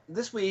 Well,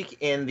 this week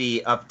in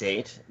the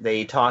update,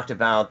 they talked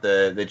about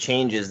the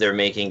changes they're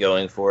making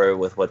going forward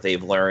with what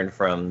they've learned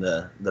from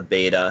the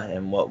beta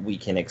and what we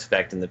can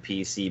expect in the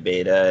PC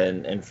beta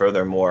and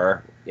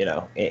furthermore,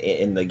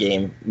 in the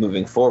game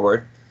moving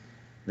forward.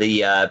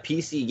 The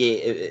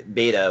PC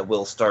beta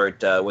will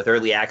start with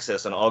early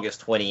access on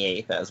August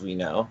 28th, as we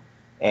know.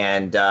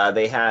 And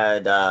they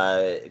had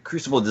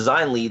Crucible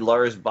design lead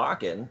Lars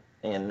Bakken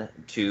in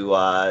to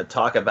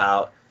talk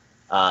about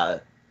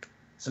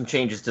some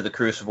changes to the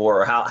Crucible,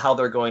 or how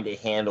they're going to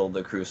handle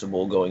the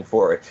Crucible going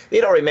forward.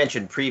 They'd already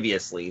mentioned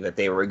previously that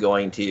they were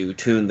going to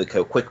tune the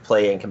quick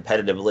play and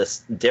competitive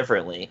lists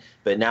differently,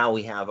 but now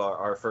we have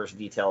our first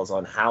details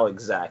on how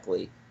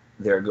exactly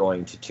they're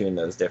going to tune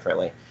those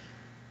differently.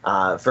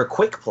 For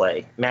quick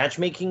play,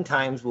 matchmaking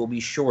times will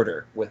be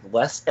shorter with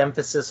less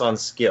emphasis on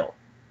skill.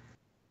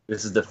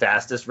 This is the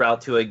fastest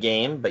route to a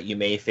game, but you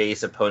may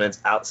face opponents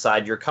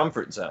outside your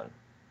comfort zone.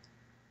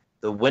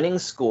 The winning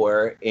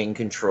score in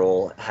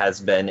Control has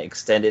been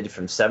extended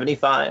from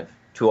 75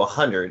 to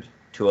 100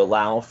 to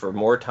allow for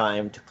more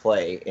time to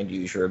play and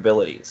use your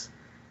abilities.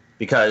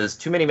 Because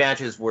too many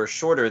matches were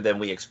shorter than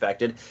we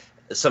expected,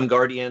 some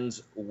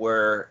Guardians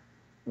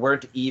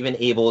weren't even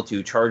able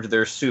to charge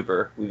their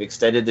super. We've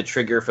extended the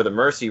trigger for the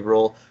Mercy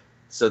rule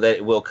so that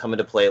it will come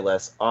into play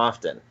less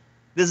often.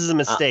 This is a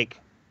mistake.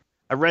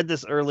 I read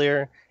this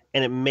earlier,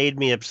 and it made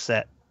me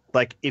upset.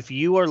 Like, if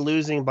you are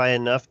losing by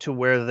enough to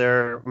where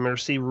their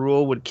Mercy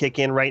rule would kick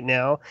in right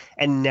now,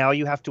 and now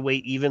you have to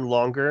wait even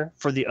longer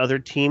for the other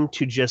team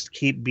to just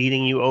keep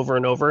beating you over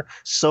and over,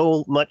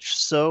 so much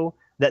so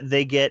that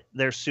they get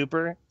their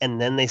super,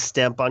 and then they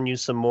stamp on you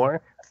some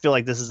more, I feel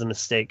like this is a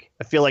mistake.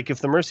 I feel like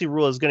if the Mercy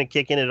rule is going to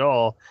kick in at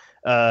all,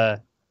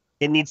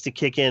 it needs to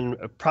kick in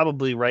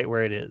probably right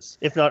where it is,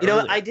 if not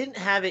earlier. I didn't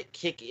have it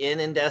kick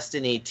in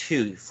Destiny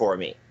 2 for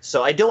me,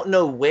 so I don't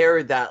know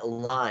where that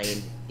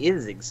line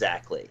is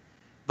exactly.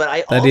 But I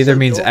that also either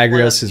means don't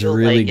Agrios is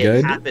really like good.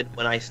 It happened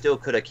when I still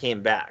could have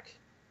came back.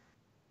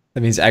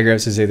 That means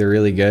Agrios is either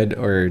really good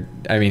or,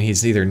 I mean,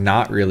 he's either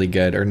not really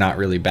good or not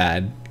really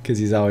bad, because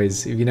he's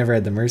always, if you never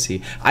had the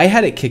mercy. I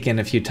had it kick in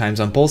a few times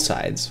on both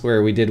sides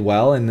where we did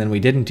well and then we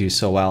didn't do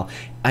so well.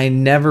 I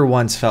never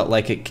once felt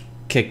like it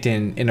kicked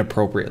in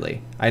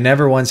inappropriately. I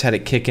never once had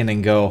it kick in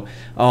and go,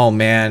 oh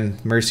man,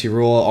 mercy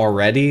rule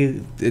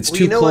already? It's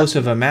too close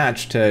of a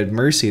match to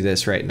mercy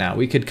this right now.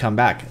 We could come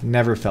back.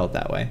 Never felt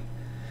that way.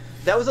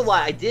 That was a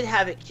lie. I did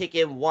have it kick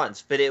in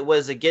once, but it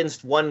was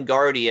against one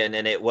Guardian,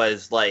 and it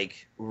was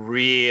like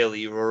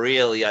really,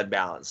 really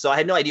unbalanced. So I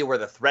had no idea where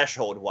the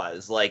threshold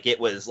was. Like it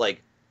was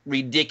like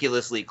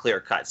ridiculously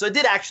clear cut. So it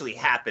did actually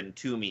happen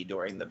to me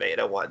during the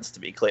beta once, to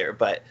be clear,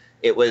 but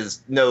it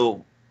was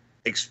no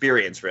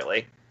experience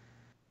really.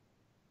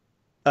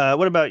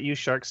 What about you,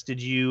 Sharks? Did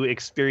you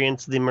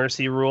experience the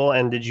mercy rule,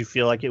 and did you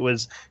feel like it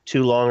was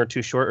too long or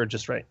too short or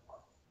just right?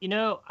 You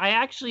know, I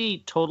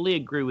actually totally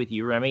agree with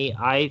you, Remy.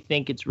 I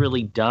think it's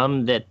really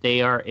dumb that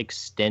they are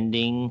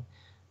extending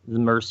the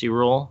mercy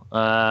rule.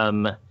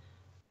 I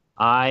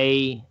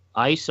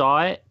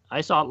saw it.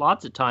 I saw it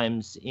lots of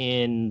times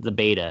in the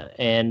beta,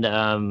 and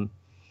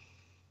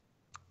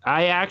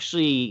I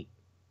actually,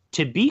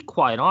 to be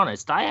quite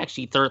honest, I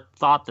actually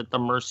thought that the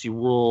mercy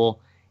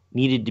rule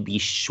needed to be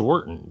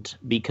shortened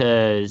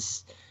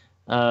because,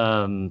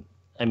 I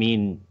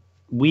mean,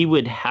 we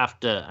would have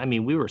to, I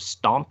mean, we were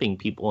stomping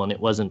people and it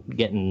wasn't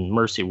getting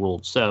mercy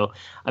ruled. So,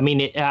 I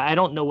mean, I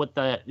don't know what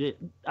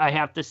I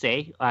have to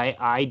say,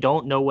 I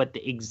don't know what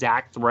the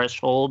exact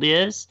threshold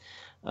is,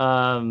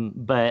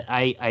 but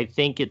I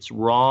think it's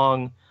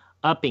wrong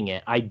upping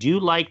it. I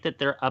do like that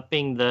they're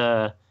upping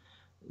the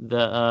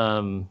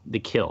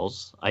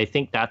kills. I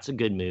think that's a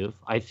good move.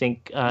 I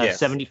think Yes.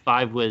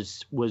 75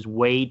 was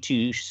way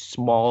too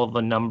small of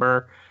a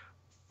number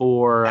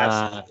for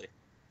Absolutely.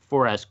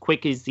 for as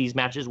quick as these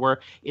matches were.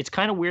 It's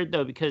kind of weird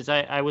though, because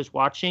I was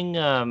watching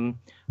Ali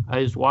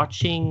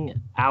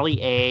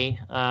A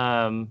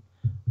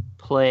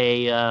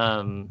play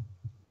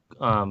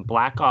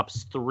Black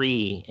Ops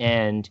 3,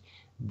 and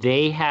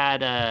they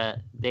had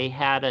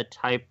a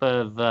type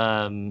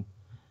of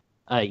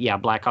yeah,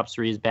 Black Ops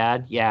 3 is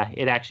bad. Yeah,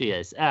 it actually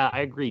is.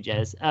 I agree,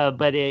 Jez.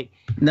 But it.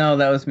 No,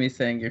 that was me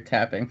saying you're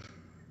tapping.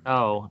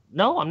 Oh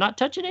no, I'm not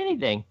touching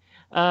anything.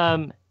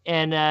 And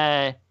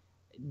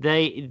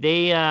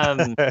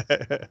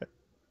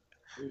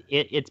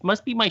it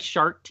must be my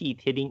shark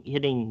teeth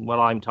hitting while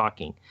I'm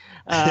talking.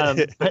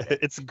 But,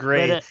 it's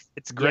great. but,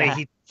 It's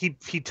great. yeah.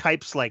 He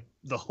types like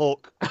the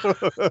Hulk.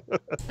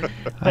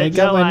 I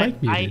got my mic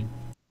muted.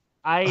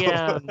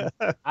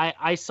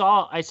 I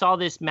saw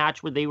this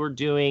match where they were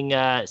doing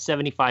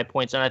 75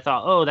 points, and I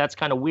thought, oh, that's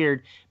kind of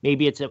weird.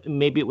 Maybe it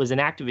was an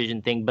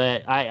Activision thing,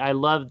 but I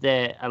love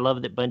that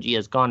Bungie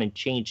has gone and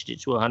changed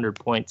it to 100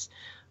 points.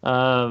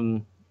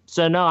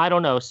 So no, I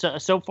don't know.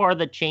 So far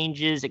the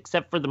changes,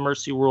 except for the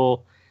mercy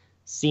rule,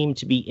 seem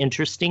to be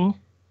interesting.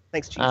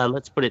 Thanks, Chief.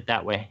 Let's put it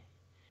that way.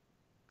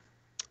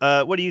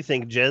 What do you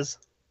think, Jez?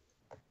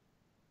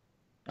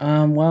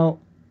 Well,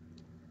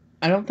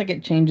 I don't think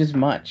it changes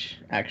much,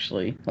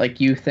 actually. Like,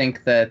 you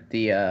think that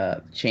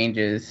the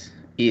changes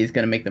is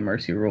going to make the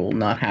mercy rule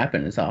not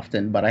happen as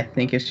often, but I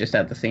think it's just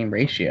at the same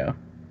ratio.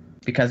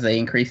 Because they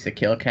increase the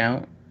kill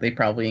count, they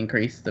probably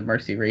increase the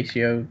mercy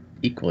ratio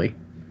equally.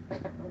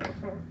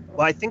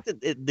 Well, I think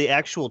that the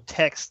actual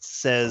text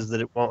says that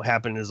it won't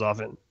happen as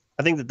often.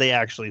 I think that they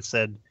actually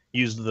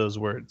used those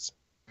words.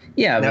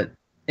 Yeah, Now, but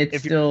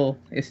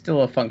it's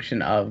still a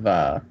function of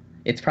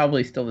it's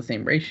probably still the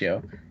same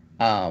ratio,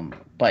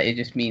 but it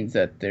just means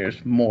that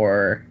there's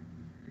more.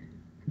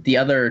 The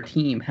other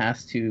team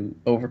has to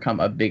overcome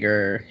a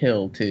bigger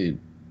hill to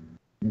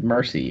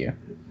mercy you.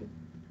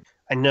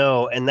 I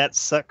know, and that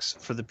sucks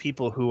for the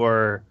people who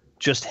are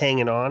just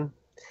hanging on.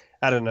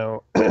 I don't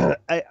know.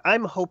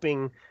 I'm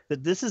hoping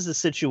that this is a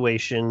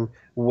situation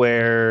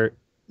where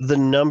the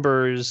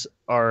numbers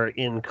are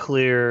in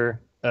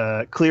clear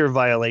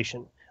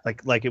violation.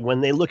 Like when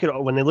they look at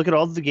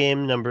all the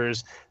game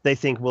numbers, they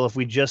think, well, if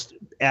we just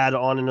add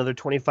on another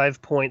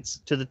 25 points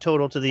to the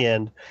total to the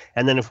end,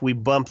 and then if we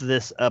bump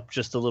this up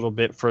just a little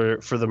bit for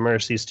the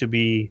mercies to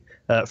be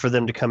for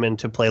them to come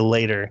into play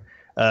later.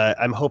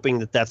 I'm hoping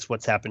that that's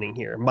what's happening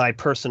here. My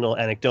personal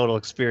anecdotal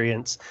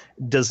experience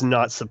does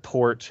not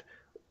support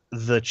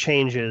the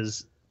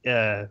changes.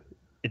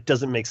 It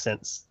doesn't make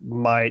sense.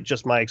 My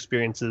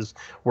experiences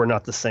were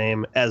not the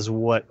same as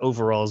what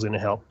overall is going to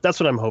help. That's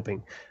what I'm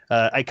hoping.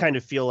 I kind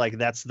of feel like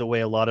that's the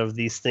way a lot of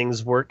these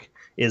things work,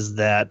 is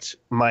that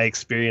my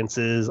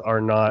experiences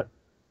are not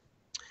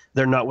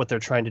what they're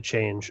trying to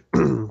change.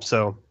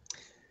 So,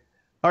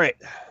 all right,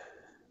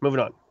 moving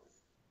on.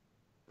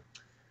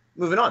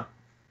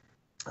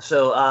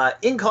 So,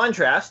 in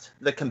contrast,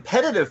 the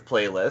competitive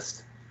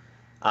playlist,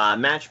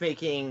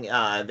 matchmaking,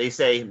 they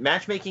say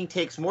matchmaking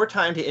takes more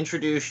time to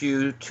introduce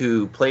you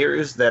to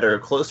players that are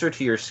closer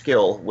to your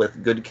skill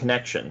with good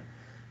connection.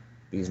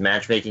 These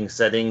matchmaking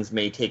settings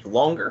may take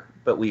longer,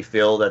 but we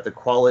feel that the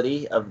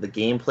quality of the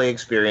gameplay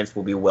experience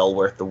will be well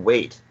worth the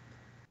wait.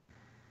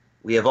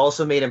 We have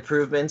also made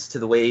improvements to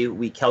the way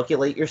we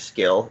calculate your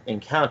skill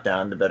and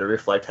countdown to better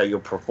reflect how you'll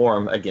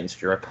perform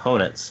against your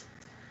opponents.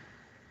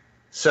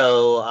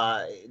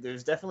 So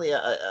there's definitely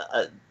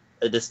a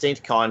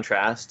distinct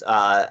contrast.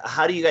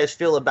 How do you guys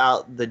feel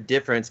about the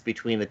difference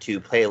between the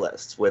two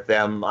playlists, with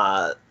them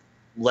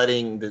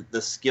letting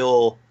the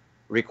skill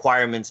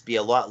requirements be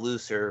a lot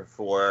looser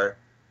for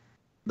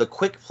the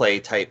quick play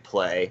type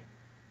play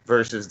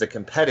versus the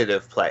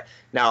competitive play?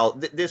 Now,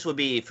 this would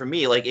be, for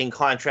me, like in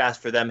contrast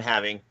for them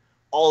having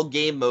all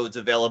game modes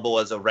available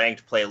as a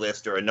ranked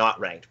playlist or a not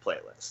ranked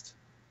playlist.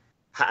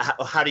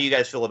 How do you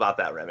guys feel about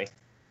that, Remy?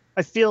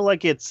 I feel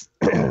like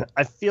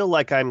I feel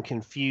like I'm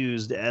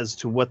confused as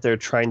to what they're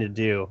trying to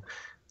do.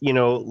 You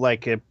know,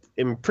 like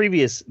in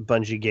previous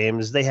Bungie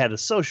games, they had a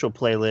social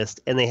playlist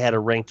and they had a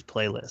ranked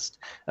playlist.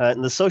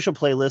 In the social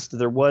playlist,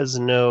 there was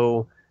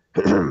no,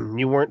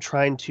 you weren't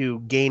trying to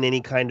gain any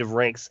kind of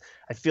ranks.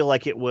 I feel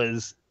like it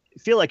was a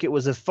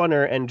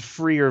funner and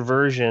freer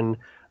version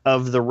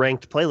of the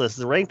ranked playlist.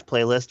 The ranked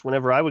playlist,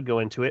 whenever I would go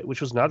into it,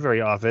 which was not very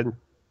often,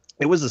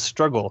 it was a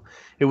struggle.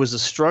 It was a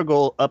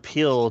struggle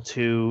uphill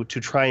to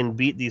try and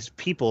beat these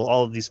people,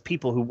 all of these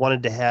people who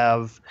wanted to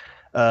have,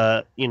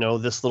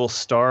 this little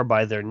star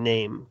by their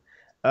name.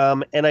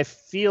 And I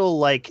feel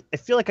like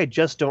I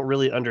just don't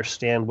really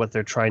understand what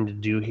they're trying to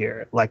do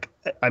here. Like,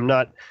 I'm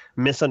not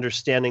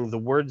misunderstanding the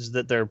words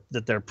that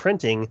they're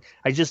printing.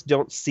 I just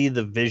don't see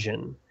the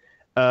vision.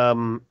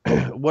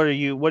 What are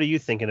you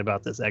thinking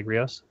about this,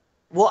 Agrios?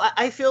 Well,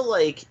 I feel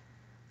like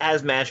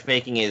as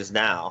matchmaking is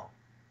now,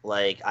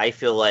 like, I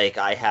feel like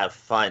I have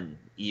fun,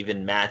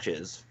 even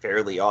matches,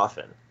 fairly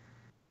often.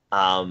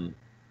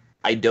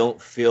 I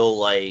don't feel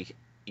like,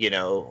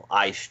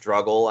 I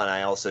struggle, and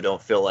I also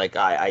don't feel like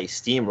I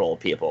steamroll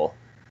people.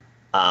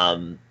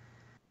 I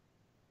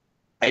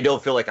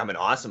don't feel like I'm an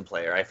awesome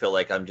player. I feel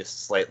like I'm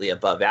just slightly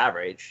above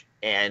average.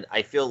 And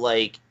I feel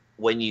like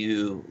when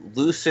you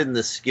loosen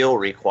the skill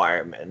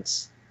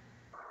requirements,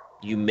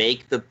 you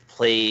make the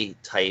play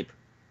type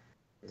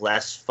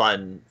less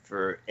fun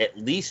for at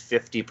least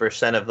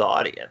 50% of the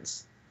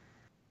audience.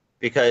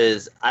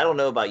 Because I don't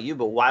know about you,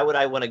 but why would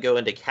I want to go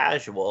into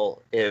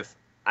casual if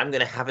I'm going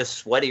to have a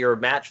sweatier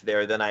match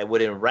there than I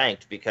would in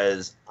ranked,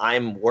 because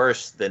I'm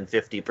worse than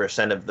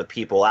 50% of the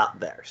people out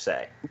there,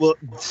 say? Well,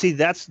 see,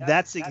 that's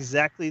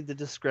exactly the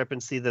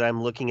discrepancy that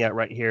I'm looking at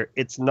right here.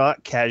 It's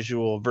not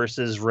casual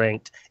versus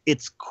ranked.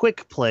 It's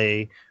quick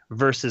play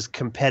versus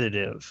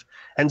competitive.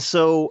 And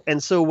so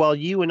while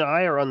you and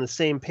I are on the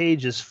same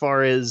page as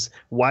far as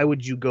why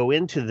would you go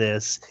into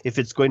this if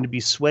it's going to be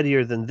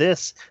sweatier than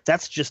this,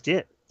 that's just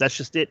it. That's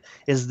just it.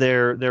 Is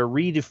they're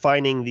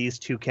redefining these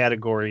two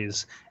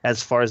categories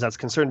as far as that's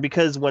concerned.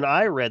 Because when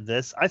I read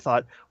this, I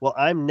thought, well,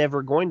 I'm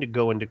never going to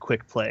go into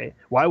quick play.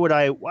 Why would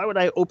I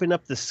open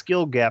up the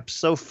skill gap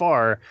so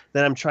far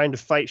that I'm trying to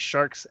fight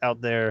sharks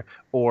out there,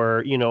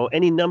 or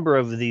any number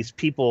of these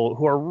people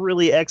who are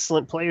really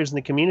excellent players in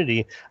the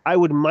community? I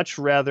would much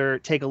rather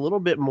take a little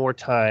bit more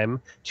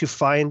time to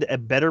find a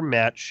better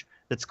match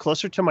that's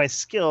closer to my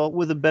skill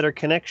with a better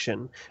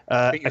connection.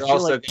 But you're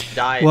also going to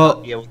die and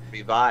not be able to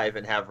revive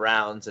and have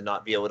rounds and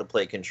not be able to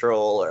play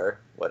control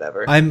or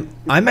whatever. I'm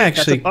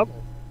actually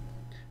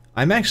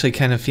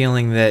kind of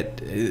feeling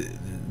that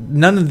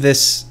none of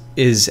this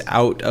is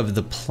out of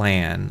the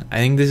plan. I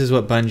think this is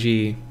what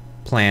Bungie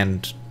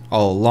planned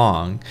all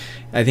along.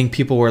 I think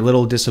people were a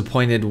little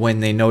disappointed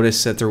when they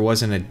noticed that there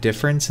wasn't a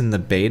difference in the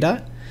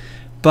beta.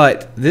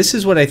 But this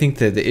is what I think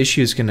that the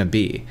issue is going to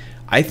be.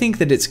 I think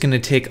that it's going to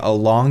take a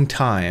long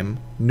time,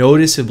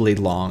 noticeably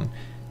long,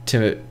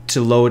 to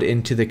load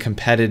into the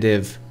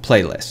competitive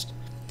playlist.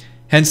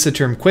 Hence the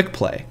term quick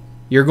play.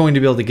 You're going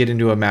to be able to get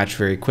into a match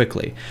very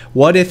quickly.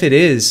 What if it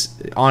is,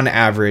 on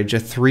average, a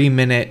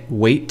 3-minute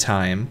wait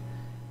time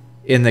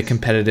in the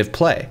competitive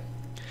play?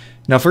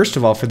 Now, first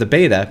of all, for the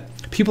beta,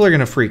 people are going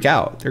to freak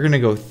out. They're going to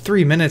go,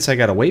 3 minutes, I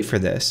got to wait for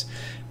this.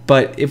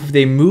 But if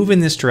they move in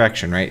this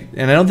direction, right,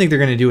 and I don't think they're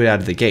going to do it out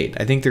of the gate.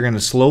 I think they're going to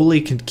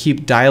slowly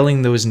keep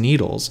dialing those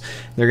needles.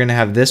 They're going to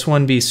have this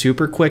one be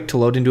super quick to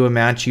load into a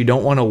match. You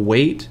don't want to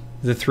wait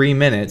the 3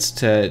 minutes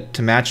to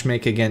match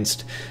make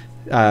against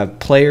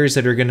players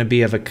that are going to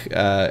be of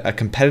a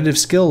competitive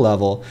skill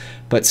level,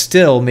 but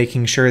still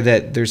making sure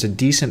that there's a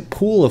decent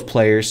pool of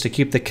players to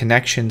keep the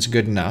connections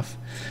good enough.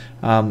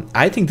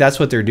 I think that's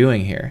what they're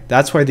doing here.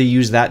 That's why they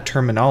use that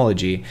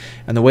terminology.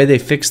 And the way they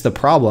fix the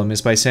problem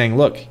is by saying,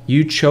 look,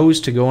 you chose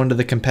to go into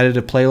the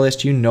competitive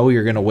playlist. You know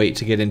you're going to wait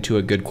to get into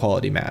a good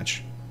quality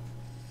match.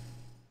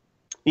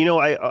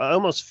 I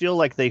almost feel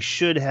like they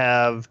should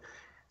have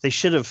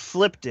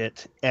flipped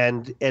it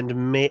and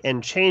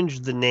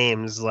changed the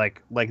names,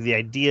 like the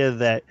idea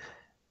that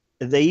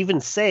they even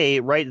say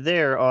right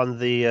there on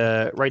the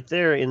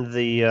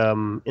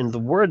in the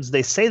words,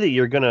 they say that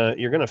you're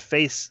gonna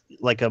face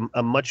like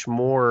a much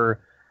more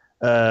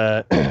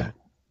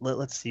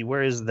let's see,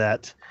 where is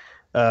that?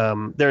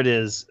 There it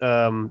is.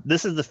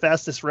 This is the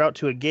fastest route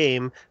to a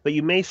game, but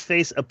you may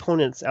face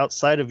opponents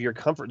outside of your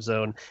comfort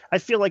zone. I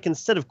feel like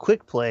instead of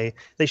quick play,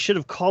 they should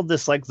have called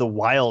this like the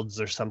wilds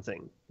or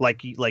something.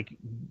 Like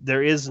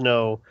there is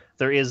no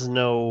There is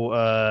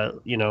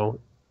no,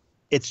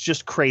 it's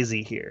just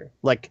crazy here.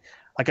 Like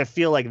I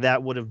feel like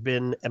that would have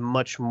been a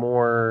much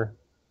more,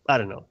 I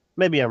don't know,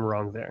 maybe I'm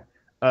wrong there.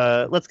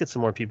 Let's get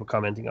some more people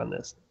commenting on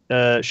this.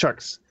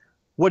 Sharks,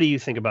 what do you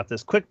think about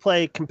this? Quick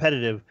play,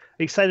 competitive. Are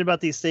you excited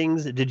about these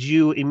things? Did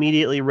you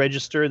immediately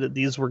register that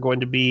these were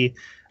going to be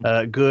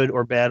good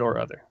or bad or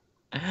other?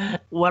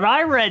 What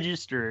I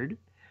registered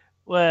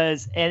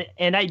was,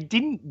 and I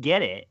didn't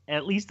get it,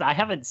 at least I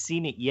haven't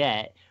seen it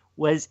yet,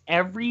 was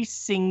every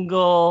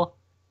single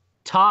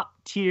top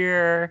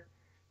tier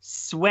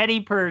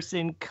sweaty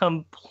person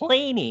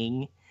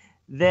complaining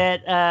that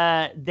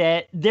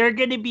that they're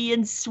going to be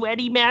in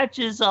sweaty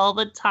matches all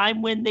the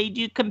time when they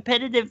do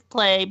competitive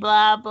play,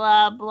 blah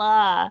blah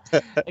blah.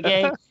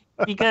 Okay,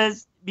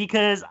 because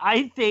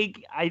I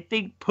think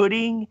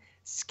putting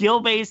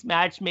skill-based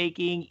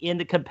matchmaking in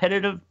the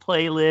competitive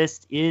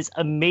playlist is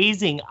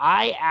amazing.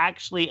 I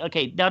actually,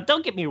 okay, now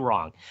don't get me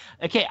wrong.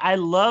 Okay, I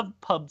love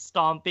pub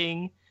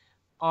stomping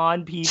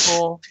on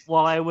people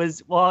while I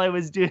was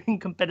doing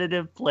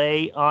competitive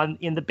play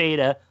in the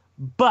beta,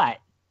 but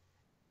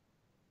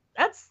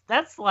that's boo.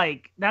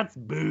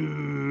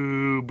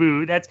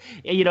 That's,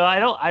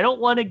 I don't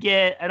want to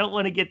get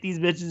these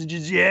bitches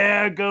just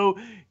go,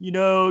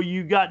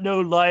 you got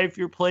no life,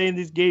 you're playing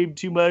this game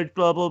too much,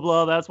 blah blah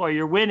blah, that's why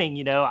you're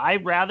winning.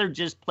 I'd rather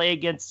just play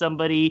against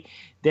somebody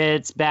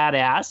that's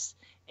badass,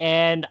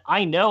 and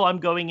I know I'm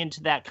going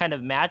into that kind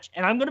of match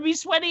and I'm going to be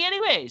sweaty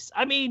anyways.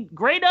 I mean,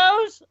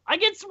 Grados, I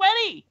get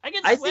sweaty.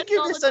 I think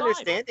you're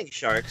misunderstanding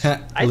Sharks.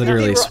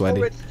 Literally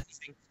sweaty.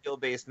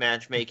 Skill-based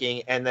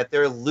matchmaking, and that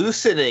they're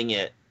loosening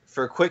it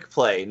for quick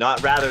play, not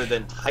rather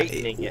than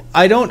tightening it.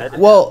 I don't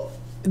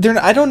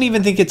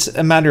even think it's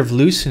a matter of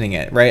loosening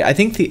it, right? I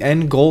think the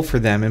end goal for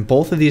them in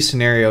both of these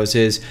scenarios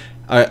is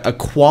a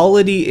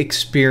quality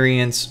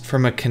experience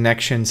from a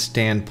connection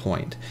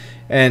standpoint.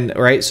 And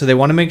right, so they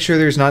want to make sure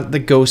there's not the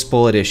ghost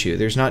bullet issue.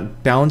 There's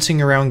not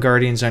bouncing around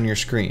guardians on your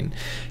screen.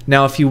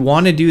 Now, if you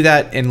want to do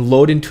that and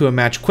load into a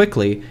match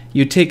quickly,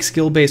 you take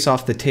skill base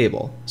off the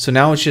table. So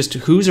now it's just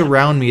who's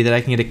around me that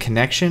I can get a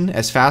connection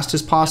as fast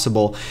as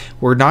possible.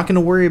 We're not going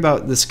to worry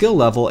about the skill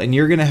level, and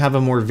you're going to have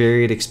a more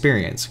varied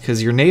experience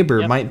because your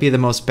neighbor might be the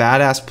most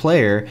badass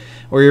player,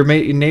 or your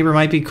neighbor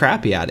might be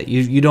crappy at it.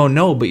 You don't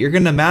know, but you're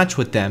going to match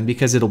with them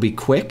because it'll be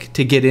quick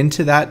to get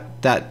into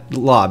that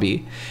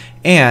lobby,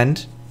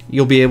 and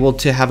you'll be able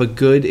to have a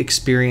good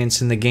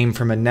experience in the game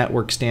from a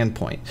network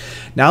standpoint.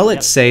 Now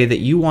let's say that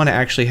you want to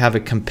actually have a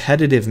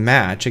competitive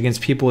match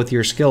against people with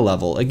your skill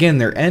level. Again,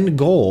 their end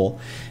goal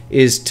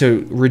is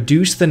to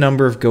reduce the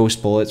number of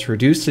ghost bullets,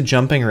 reduce the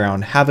jumping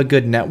around, have a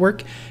good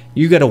network.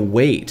 You got to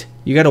wait.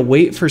 You got to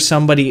wait for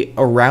somebody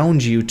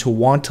around you to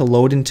want to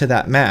load into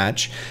that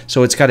match,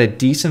 so it's got a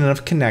decent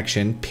enough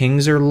connection,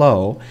 pings are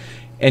low.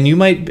 And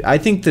I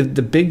think the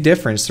big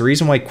difference, the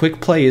reason why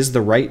quick play is the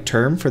right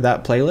term for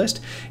that playlist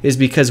is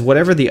because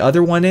whatever the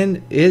other one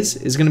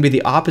is going to be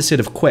the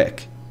opposite of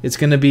quick. It's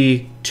going to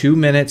be 2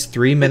 minutes,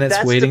 3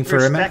 minutes waiting for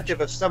a match. That's the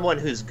perspective of someone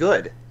who's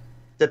good.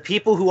 The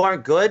people who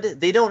aren't good,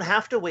 they don't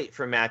have to wait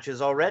for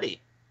matches already.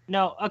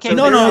 No, okay. So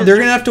no, they're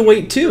going to have to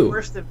wait too.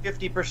 Worse than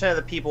 50% of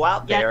the people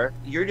out there,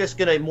 you're just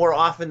going to more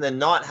often than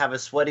not have a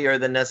sweatier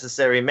than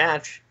necessary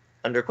match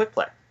under quick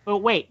play. But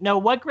wait, no,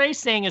 what Gray's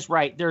saying is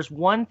right. There's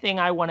one thing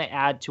I want to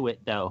add to it,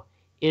 though,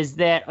 is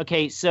that,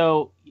 okay,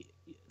 so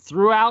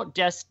throughout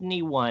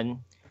Destiny 1,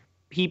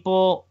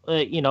 people,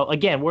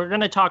 again, we're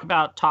going to talk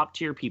about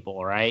top-tier people,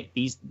 all right?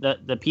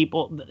 The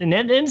people, and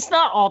it's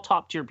not all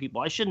top-tier people.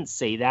 I shouldn't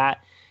say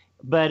that,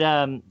 but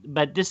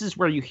this is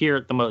where you hear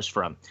it the most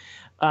from.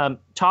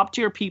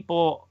 Top-tier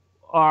people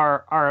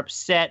are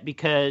upset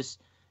because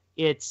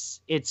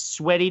it's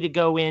sweaty to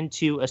go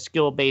into a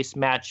skill-based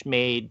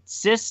match-made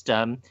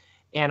system,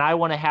 and I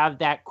want to have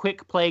that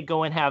quick play,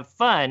 go and have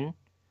fun,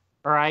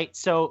 all right?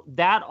 So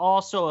that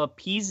also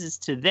appeases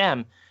to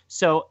them.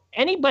 So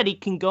anybody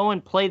can go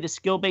and play the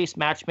skill-based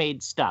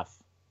match-made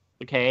stuff,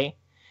 okay?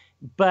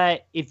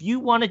 But if you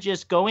want to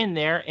just go in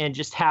there and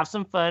just have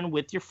some fun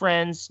with your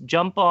friends,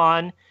 jump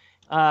on,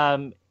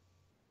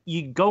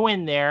 you go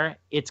in there,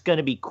 it's going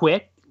to be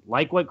quick,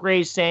 like what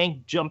Gray's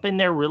saying, jump in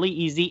there really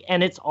easy,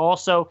 and it's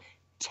also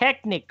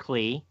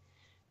technically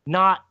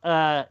not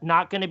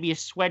going to be a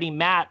sweaty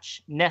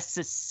match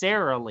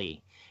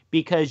necessarily,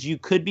 because you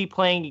could be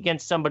playing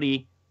against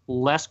somebody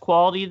less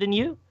quality than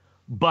you,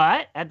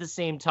 but at the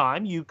same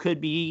time you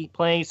could be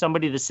playing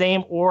somebody the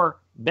same or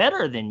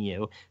better than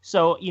you.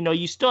 So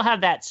you still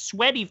have that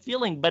sweaty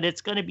feeling, but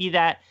it's going to be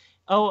that,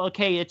 oh,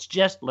 okay, it's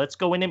just let's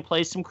go in and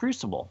play some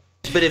Crucible.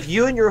 But if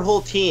you and your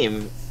whole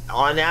team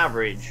on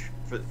average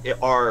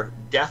are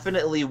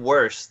definitely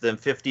worse than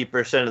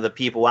 50% of the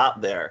people out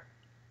there,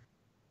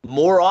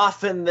 more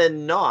often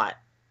than not,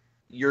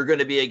 you're going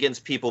to be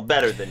against people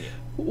better than you.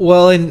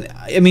 Well, and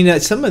I mean,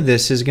 some of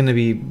this is going to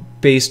be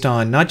based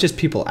on not just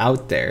people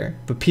out there,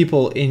 but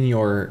people in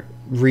your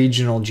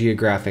regional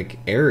geographic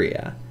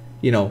area.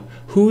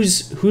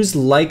 Who's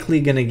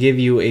likely going to give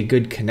you a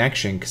good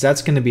connection, because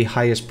that's going to be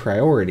highest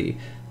priority,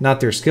 not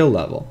their skill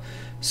level.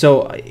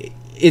 So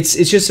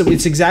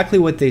it's exactly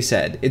what they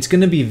said. It's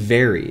going to be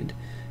varied.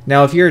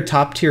 Now, if you're a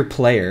top tier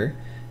player,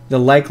 the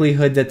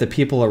likelihood that the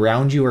people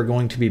around you are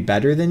going to be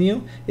better than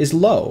you is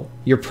low.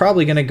 You're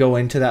probably going to go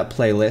into that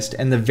playlist,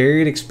 and the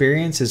varied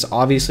experience is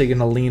obviously going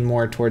to lean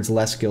more towards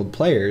less skilled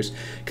players,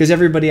 because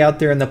everybody out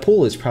there in the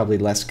pool is probably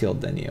less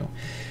skilled than you.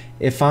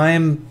 If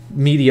I'm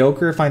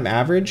mediocre, if I'm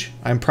average,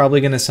 I'm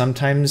probably going to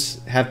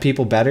sometimes have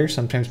people better,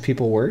 sometimes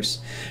people worse.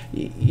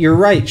 You're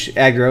right,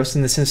 Agrios,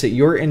 in the sense that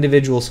your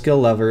individual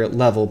skill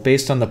level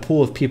based on the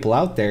pool of people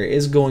out there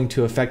is going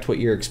to affect what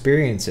your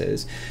experience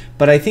is.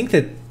 But I think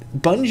that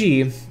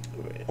Bungie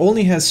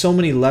only has so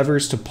many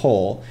levers to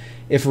pull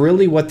if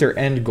really what their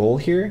end goal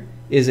here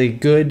is a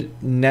good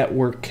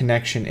network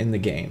connection in the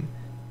game.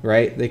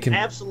 Right? They can. I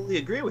absolutely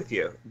agree with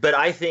you. But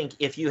I think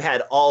if you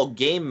had all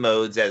game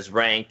modes as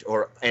ranked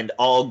and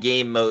all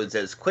game modes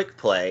as quick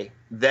play,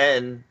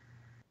 then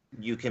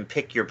you can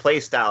pick your play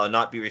style and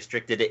not be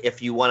restricted.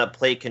 If you want to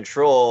play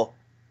control,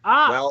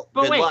 good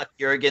luck.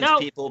 You're against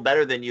people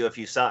better than you if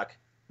you suck.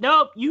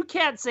 Nope, you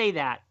can't say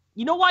that.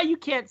 You know why you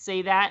can't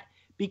say that?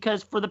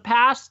 Because for the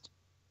past,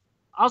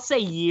 I'll say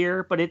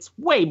year, but it's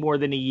way more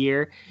than a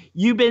year,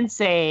 you've been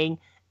saying,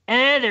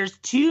 there's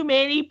too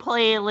many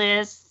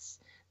playlists.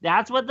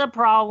 That's what the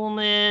problem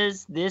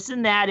is, this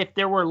and that. If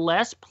there were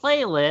less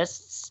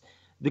playlists,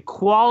 the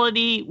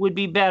quality would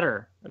be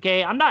better.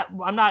 Okay, I'm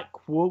not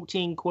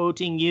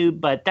quoting you,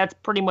 but that's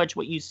pretty much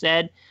what you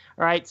said.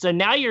 All right, so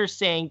now you're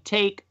saying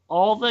take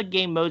all the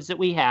game modes that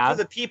we have.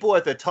 For the people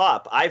at the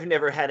top, I've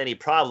never had any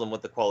problem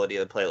with the quality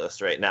of the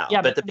playlist right now.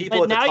 Yeah, but the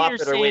people at the top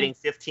that are waiting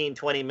 15,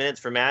 20 minutes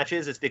for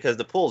matches, it's because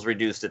the pool's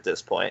reduced at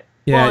this point.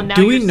 Yeah, well,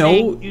 do we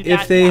know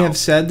if they have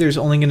said there's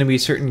only going to be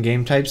certain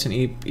game types in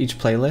each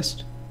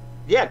playlist?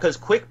 Yeah, because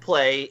quick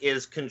play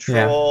is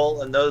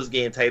control and those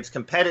game types.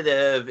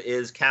 Competitive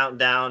is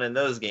countdown and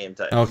those game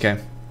types.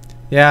 Okay.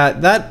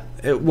 Yeah,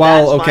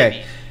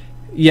 okay.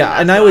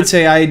 Yeah, and I would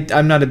say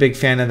I'm not a big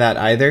fan of that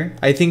either.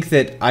 I think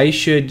that I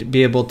should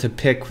be able to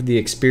pick the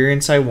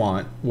experience I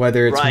want,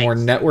 whether it's more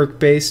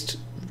network-based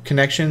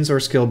connections or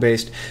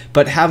skill-based,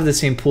 but have the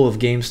same pool of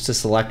games to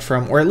select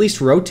from, or at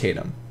least rotate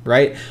them.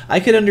 Right?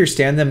 I could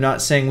understand them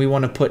not saying we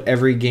want to put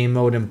every game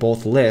mode in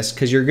both lists,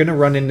 because you're going to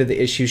run into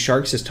the issue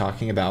Sharks is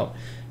talking about,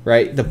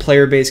 right? The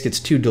player base gets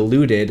too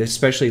diluted,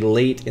 especially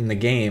late in the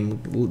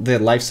game, the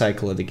life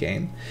cycle of the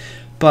game.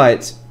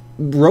 But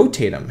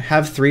rotate them.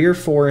 Have 3 or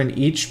 4 in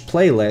each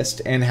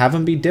playlist and have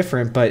them be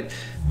different, but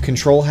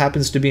control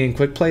happens to be in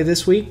quick play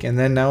this week, and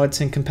then now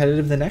it's in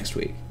competitive the next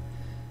week.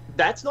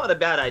 That's not a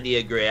bad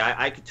idea, Gray.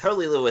 I could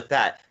totally live with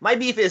that. My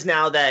beef is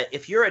now that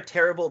if you're a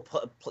terrible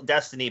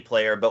Destiny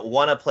player but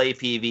want to play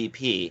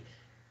PvP,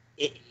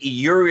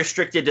 you're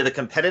restricted to the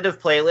competitive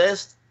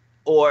playlist,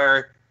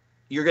 or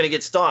you're going to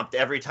get stomped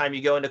every time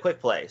you go into quick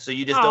play. So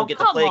you just don't get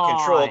to play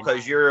control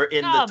because you're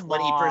in the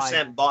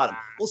 20% bottom.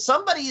 Well,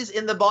 somebody's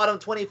in the bottom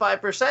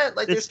 25%.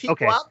 Like, there's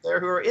people out there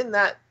who are in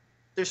that.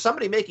 There's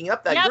somebody making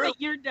up that group.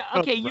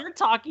 But you're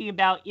talking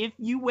about if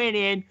you went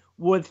in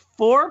with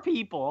 4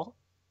 people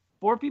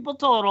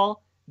total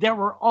that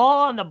were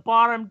all on the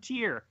bottom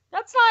tier.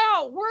 That's not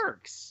how it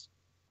works.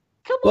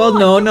 Come on.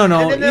 Well, no.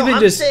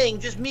 I'm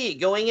saying just me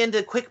going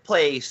into quick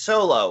play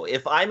solo.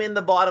 If I'm in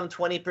the bottom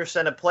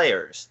 20% of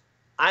players,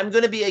 I'm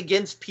going to be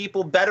against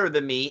people better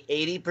than me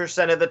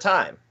 80% of the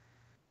time.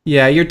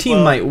 Yeah, your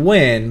team might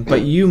win,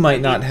 but you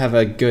might not have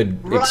a good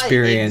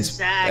experience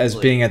as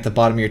being at the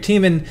bottom of your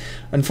team. And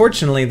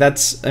unfortunately,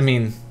 that's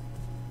kind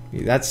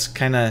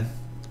of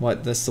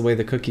that's the way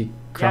the cookie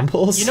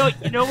crumbles. Yeah.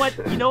 You know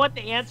what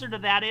the answer to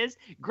that is?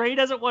 Gray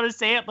doesn't want to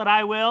say it, but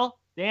I will.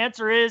 The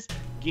answer is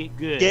get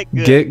good.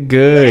 Get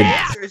good. The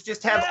answer is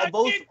just have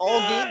all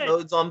game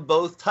modes on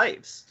both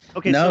types.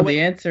 Okay. No, the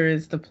answer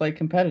is to play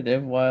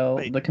competitive while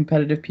the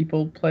competitive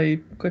people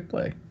play quick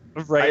play.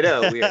 Right. I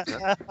know.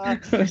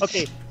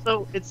 Okay,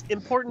 so it's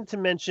important to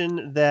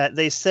mention that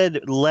they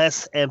said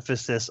less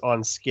emphasis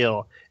on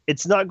skill.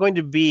 It's not going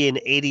to be an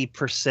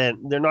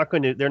 80%. They're not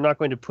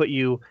going to put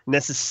you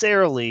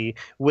necessarily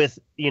with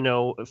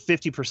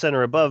 50%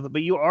 or above.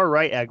 But you are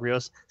right,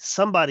 Agrios.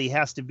 Somebody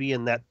has to be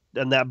in that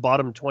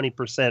bottom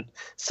 20%.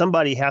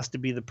 Somebody has to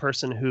be the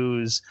person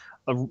who's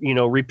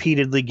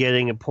repeatedly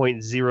getting a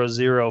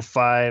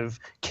 .005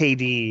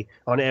 KD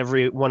on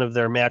every one of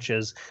their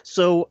matches.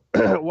 So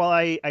while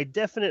I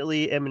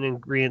definitely am in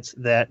agreement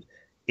that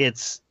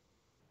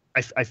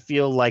I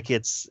feel like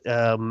it's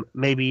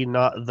maybe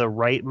not the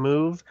right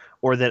move,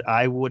 or that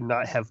I would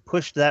not have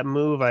pushed that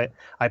move, I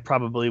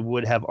probably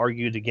would have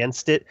argued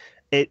against it.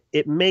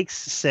 It makes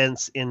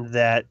sense in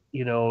that,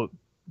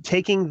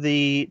 taking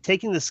the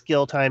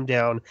skill time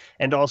down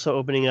and also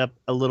opening up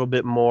a little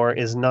bit more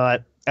is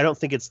not, I don't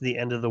think it's the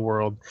end of the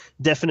world.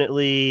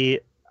 Definitely,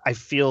 I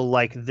feel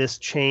like this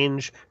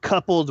change,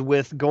 coupled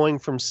with going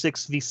from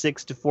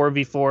 6v6 to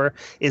 4v4,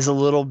 is a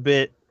little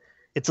bit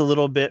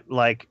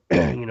like,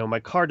 my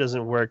car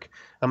doesn't work.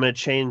 I'm going to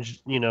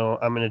change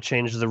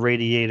the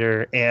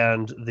radiator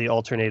and the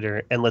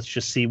alternator, and let's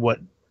just see what,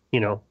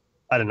 I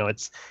don't know.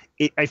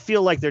 I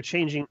feel like they're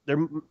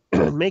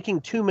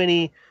making too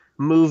many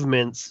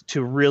movements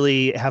to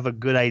really have a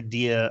good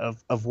idea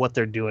of what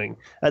they're doing.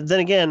 Then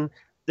again,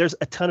 there's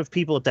a ton of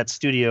people at that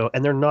studio,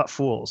 and they're not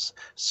fools.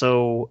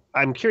 So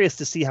I'm curious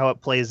to see how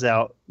it plays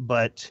out,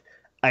 but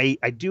I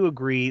do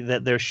agree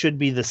that there should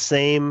be the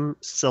same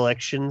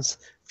selections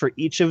for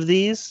each of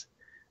these.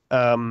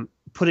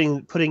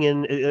 Putting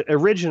in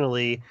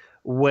originally,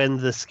 when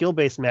the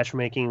skill-based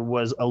matchmaking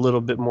was a little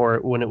bit more,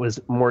 when it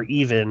was more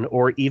even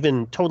or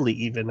even totally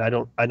even, I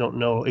don't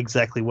know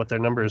exactly what their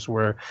numbers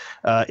were.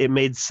 It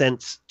made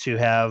sense to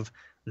have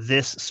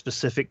this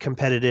specific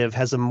competitive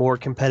has a more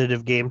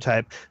competitive game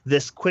type.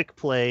 This quick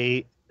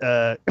play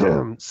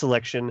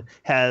selection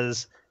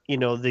has,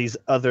 these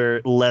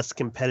other less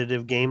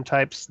competitive game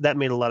types. That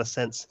made a lot of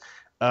sense.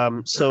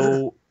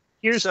 So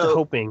here's to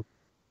hoping.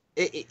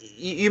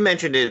 You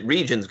mentioned it.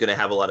 Region's going to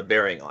have a lot of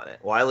bearing on it.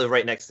 Well, I live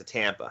right next to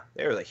Tampa.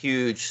 There's a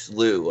huge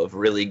slew of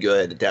really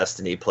good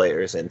Destiny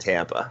players in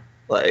Tampa,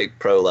 like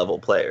pro level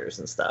players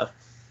and stuff.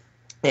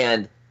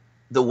 And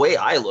the way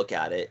I look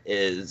at it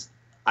is,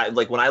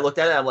 when I looked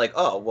at it, I'm like,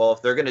 oh, well,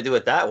 if they're going to do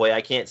it that way,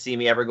 I can't see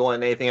me ever going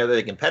to anything other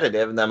than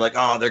competitive. And then I'm like,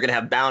 oh, they're going to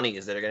have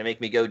bounties that are going to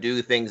make me go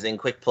do things in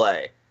quick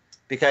play.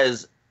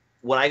 Because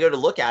when I go to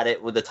look at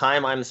it, with the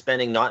time I'm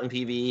spending not in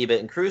PvE but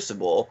in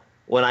Crucible,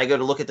 when I go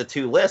to look at the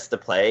two lists to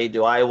play,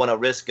 do I want to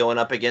risk going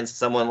up against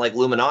someone like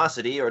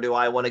Luminosity, or do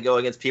I want to go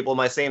against people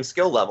my same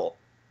skill level?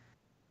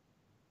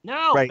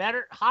 No, right.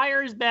 Better.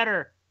 Higher is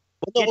better.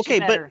 Well,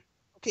 okay,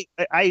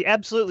 I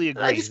absolutely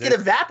agree. I just get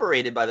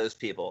evaporated by those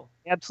people.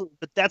 Absolutely,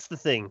 but that's the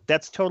thing.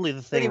 That's totally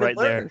the thing right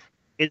there.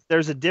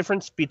 There's a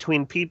difference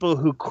between people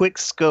who quick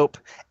scope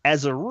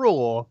as a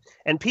rule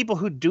and people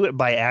who do it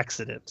by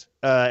accident.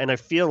 And I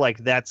feel like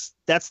that's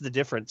the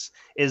difference.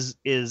 Is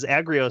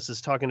Agrios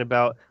is talking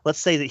about, let's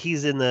say that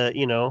he's in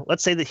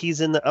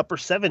the upper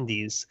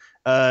 70s.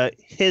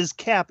 His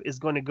cap is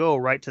going to go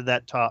right to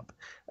that top.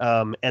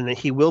 And that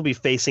he will be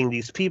facing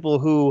these people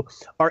who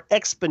are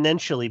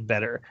exponentially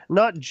better,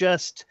 not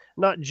just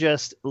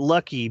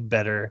lucky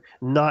better,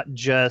 not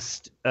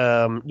just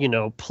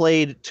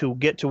played to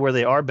get to where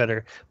they are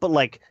better, but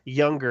like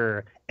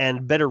younger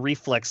and better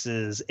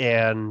reflexes,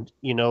 and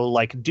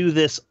like do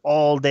this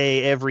all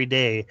day every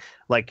day.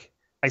 Like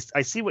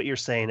I see what you're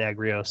saying,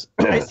 Agrios.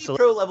 I see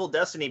pro level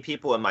Destiny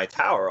people in my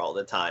tower all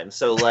the time.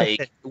 So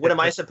like, what am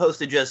I supposed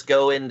to just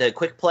go into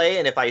quick play,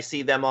 and if I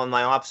see them on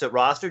my opposite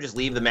roster, just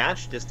leave the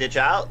match, just ditch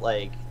out?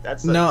 Like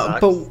no.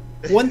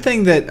 But one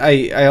thing that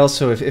I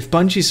also, if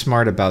Bungie's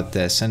smart about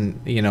this, and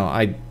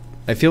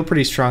I feel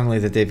pretty strongly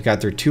that they've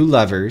got their two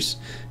levers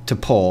to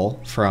pull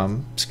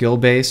from, skill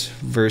base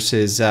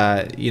versus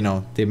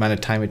the amount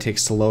of time it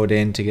takes to load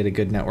in to get a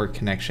good network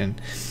connection.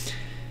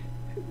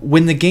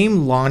 When the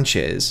game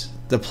launches,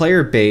 the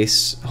player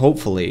base,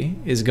 hopefully,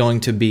 is going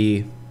to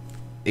be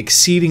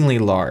exceedingly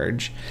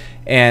large,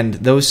 and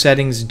those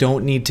settings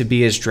don't need to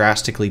be as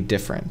drastically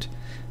different.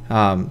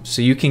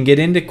 So you can get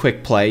into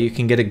quick play, you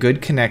can get a good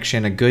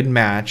connection, a good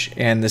match,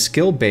 and the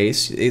skill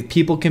base,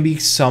 people can be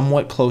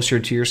somewhat closer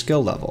to your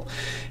skill level.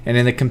 And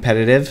in the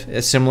competitive,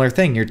 a similar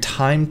thing. Your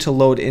time to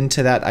load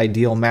into that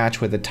ideal match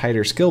with a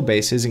tighter skill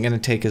base isn't going to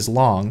take as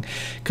long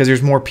because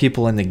there's more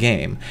people in the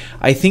game.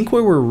 I think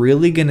where we're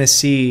really going to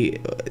see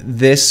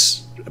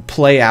this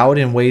play out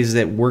in ways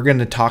that we're going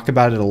to talk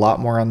about it a lot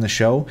more on the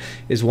show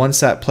is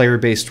once that player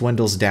base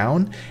dwindles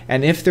down,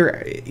 and if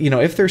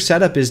their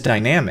setup is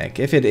dynamic,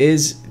 if it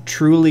is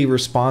truly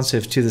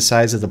responsive to the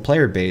size of the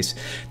player base,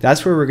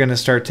 that's where we're going to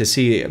start to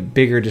see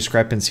bigger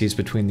discrepancies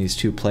between these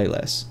two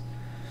playlists.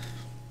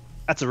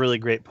 That's a really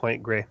great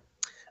point, Gray.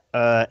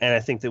 And I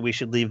think that we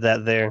should leave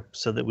that there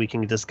so that we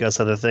can discuss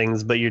other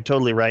things. But you're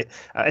totally right.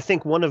 I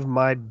think one of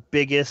my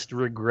biggest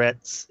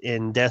regrets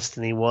in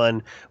Destiny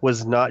 1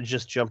 was not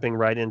just jumping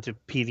right into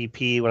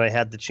PvP when I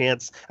had the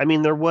chance. I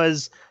mean, there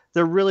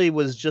really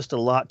was just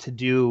a lot to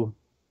do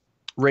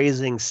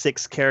raising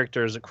 6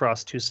 characters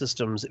across 2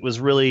 systems. There was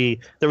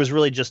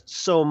really just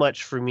so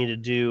much for me to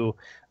do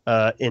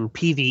in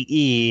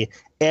PvE.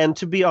 And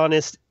to be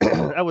honest,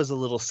 I was a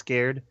little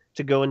scared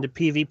to go into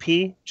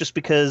PvP just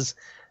because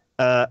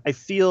I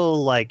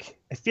feel like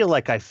I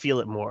feel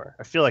it more.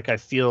 I feel like I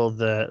feel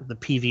the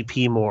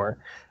PvP more.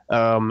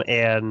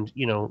 And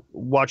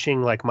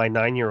watching my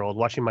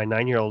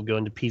 9-year-old go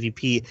into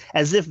PvP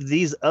as if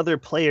these other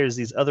players,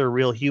 these other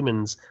real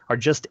humans, are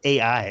just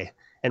AI,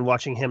 and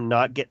watching him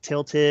not get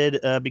tilted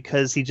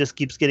because he just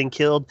keeps getting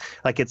killed.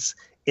 Like it's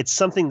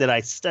something that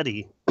I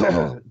study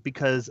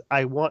because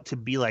I want to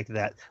be like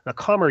that. The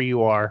calmer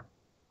you are,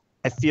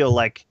 I feel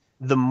like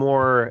the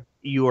more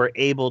you are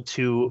able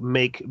to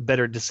make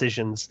better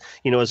decisions,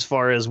 as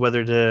far as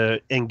whether to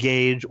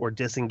engage or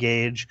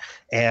disengage,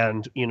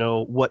 and,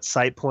 what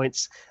site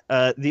points.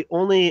 The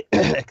only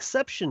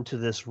exception to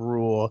this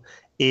rule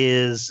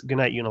is, good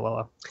night,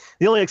 Unilala.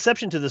 The only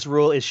exception to this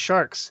rule is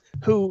Sharks,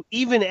 who,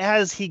 even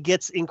as he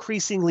gets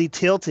increasingly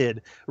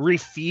tilted,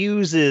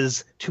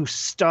 refuses to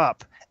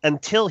stop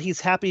until he's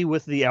happy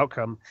with the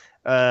outcome.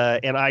 Or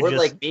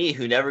like me,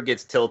 who never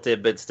gets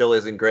tilted but still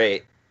isn't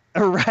great.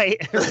 Right.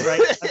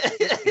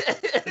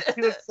 The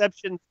two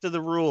exceptions to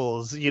the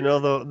rules. You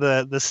know,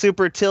 the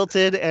super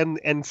tilted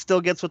and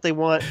still gets what they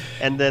want,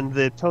 and then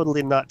the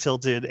totally not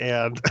tilted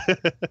and.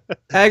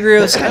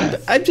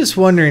 Agrios, I'm just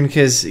wondering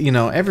because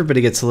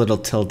everybody gets a little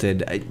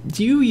tilted.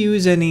 Do you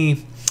use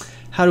any?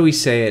 How do we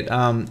say it?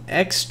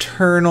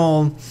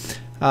 External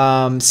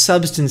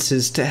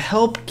substances to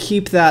help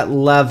keep that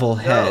level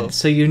head,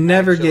 so you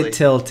never get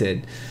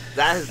tilted.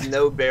 That has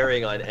no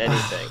bearing on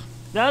anything.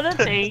 The other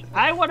thing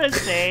I want to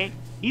say,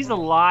 he's a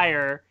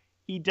liar.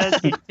 He does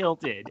get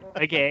tilted.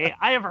 Okay,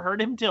 I have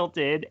heard him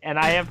tilted, and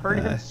I have heard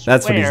him swear.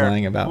 That's what he's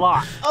lying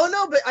about. Oh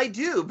no, but I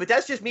do. But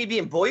that's just me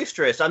being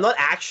boisterous. I'm not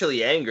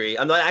actually angry.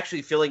 I'm not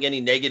actually feeling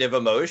any negative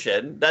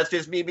emotion. That's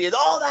just me being,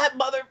 oh, that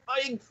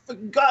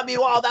motherfucking got me.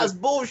 Wow, that's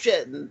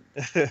bullshit.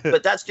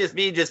 But that's just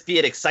me just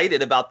being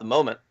excited about the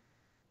moment.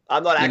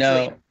 I'm not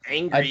actually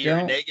angry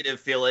or negative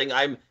feeling.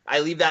 I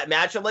leave that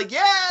match. I'm like,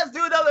 yeah, let's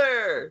do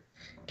another.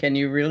 Can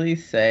you really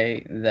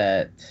say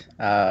that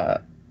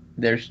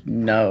there's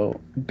no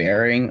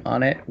bearing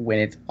on it when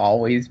it's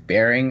always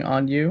bearing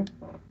on you?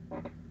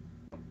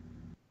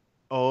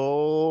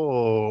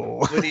 Oh.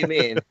 What do you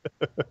mean?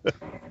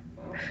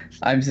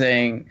 I'm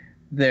saying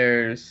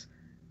there's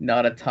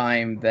not a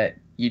time that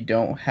you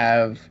don't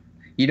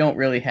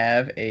really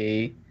have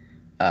a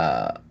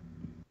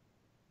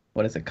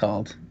what is it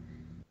called?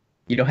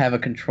 You don't have a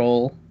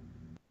control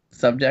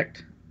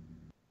subject.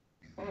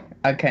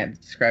 I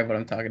can't describe what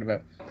I'm talking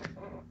about.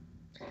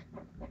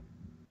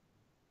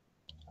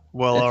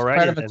 Well, it's all right.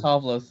 Part of a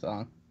Tavlo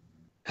song.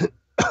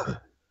 All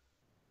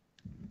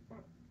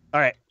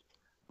right.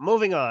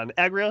 Moving on.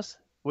 Agrios,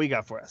 what you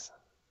got for us?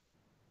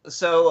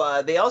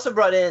 So they also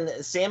brought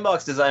in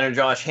Sandbox designer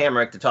Josh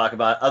Hamrick to talk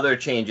about other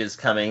changes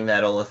coming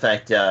that'll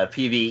affect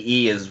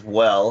PvE as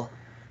well.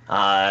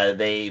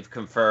 They've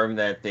confirmed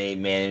that they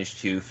managed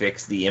to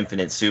fix the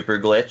Infinite Super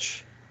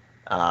glitch,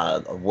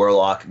 a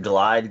Warlock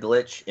Glide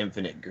glitch,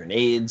 Infinite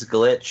Grenades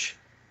glitch.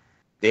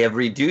 They have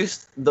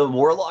reduced the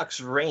Warlock's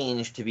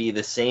range to be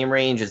the same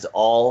range as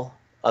all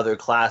other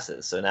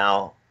classes. So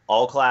now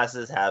all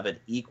classes have an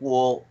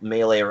equal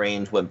melee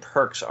range when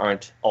perks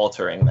aren't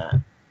altering that.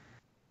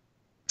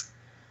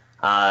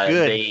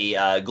 They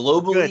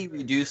globally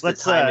reduced the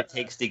time it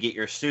takes to get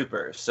your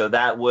super. So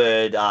that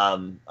would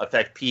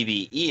affect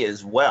PvE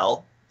as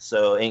well.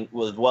 So as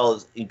well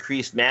as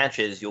increased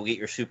matches, you'll get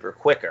your super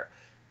quicker.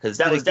 Because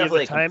that was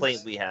definitely a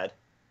complaint we had.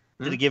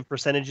 Did it give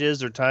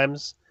percentages or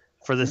times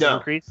for this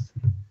increase?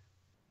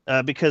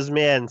 Because,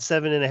 man,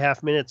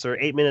 7.5 minutes or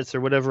 8 minutes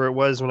or whatever it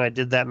was when I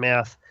did that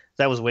math,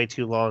 that was way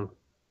too long.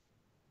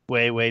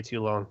 Way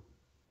too long.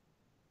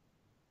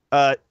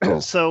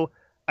 So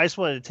I just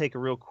wanted to take a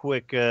real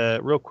quick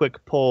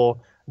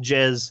poll.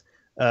 Jez,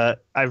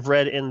 I've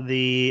read in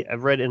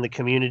the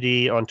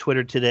community on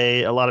Twitter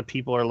today, a lot of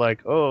people are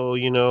like, oh,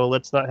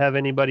 let's not have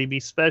anybody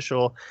be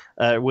special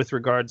with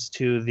regards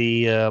to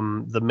the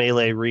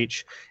melee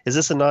reach. Is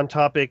this a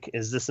non-topic?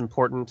 Is this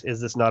important?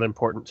 Is this not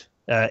important?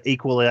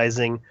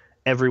 Equalizing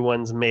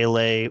everyone's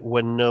melee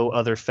when no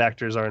other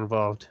factors are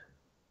involved.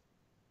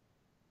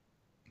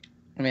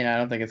 I mean, I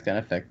don't think it's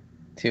going to affect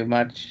too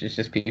much. It's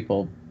just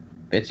people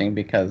bitching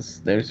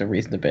because there's a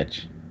reason to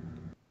bitch.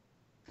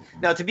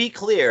 Now, to be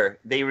clear,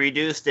 they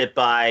reduced it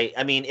by,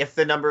 if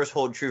the numbers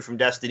hold true from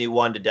Destiny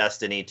 1 to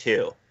Destiny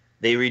 2,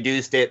 they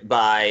reduced it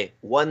by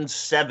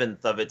 1/7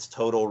 of its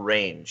total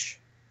range.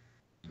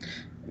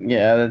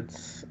 Yeah,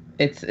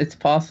 it's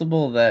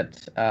possible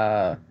that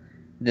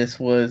this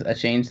was a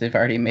change they've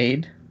already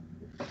made,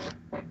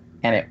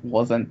 and it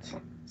wasn't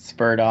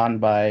spurred on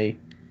by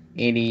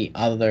any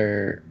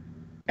other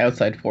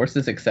outside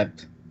forces,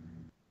 except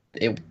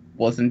it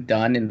wasn't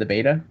done in the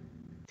beta.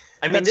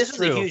 This was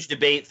a huge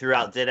debate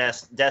throughout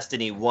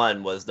Destiny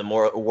 1 was the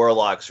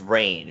Warlock's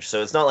range.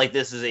 So it's not like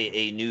this is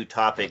a new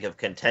topic of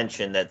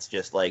contention that's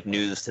just like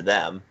news to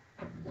them.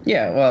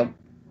 Yeah, well,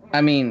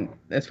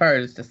 as far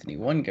as Destiny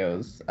 1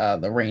 goes,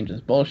 the range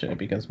is bullshit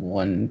because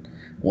one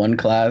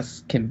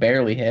class can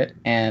barely hit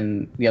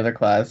and the other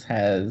class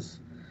has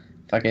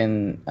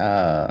fucking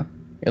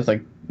it was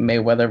like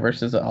Mayweather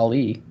versus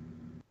Ali.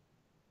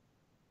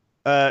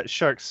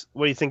 Sharks,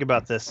 what do you think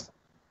about this?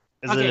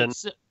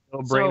 Is it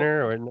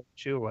no-brainer or no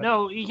issue? What?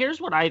 No, here's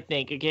what I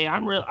think. Okay,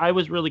 I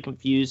was really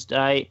confused.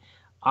 I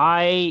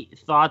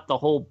thought the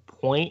whole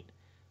point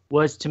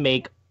was to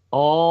make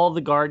all the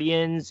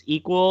Guardians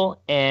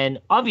equal, and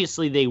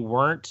obviously they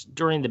weren't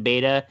during the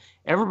beta.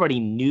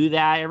 Everybody knew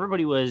that.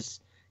 Everybody was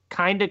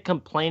kind of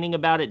complaining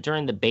about it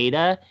during the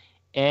beta,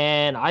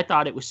 and I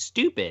thought it was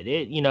stupid.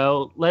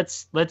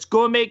 Let's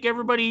go and make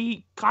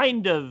everybody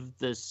kind of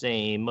the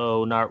same.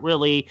 Oh, not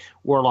really.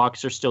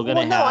 Warlocks are still going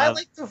to have... No, I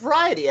like the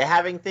variety of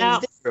having things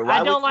different.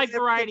 I don't like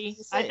variety.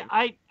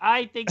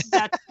 I think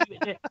that's...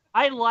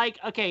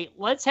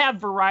 let's have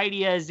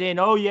variety as in,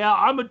 oh yeah,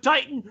 I'm a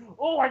Titan.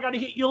 Oh, I got to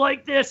hit you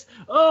like this.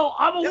 Oh,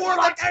 I'm a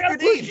Warlock. I got to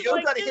push you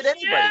like this. Hit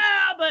anybody.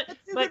 Yeah,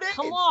 but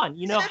come on.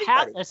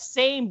 Have the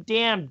same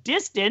damn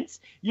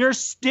distance. You're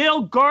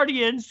still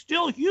Guardians,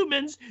 still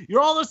humans. You're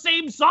all the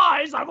same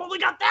size. I've only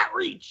got that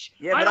reach.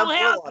 Yeah, I don't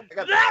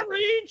have that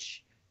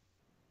reach.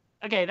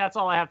 Okay, that's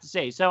all I have to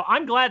say. So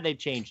I'm glad they've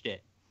changed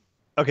it.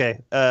 Okay,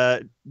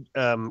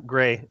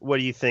 Gray, what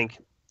do you think?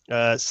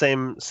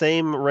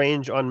 Same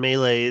range on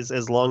melees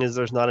as long as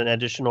there's not an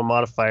additional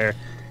modifier.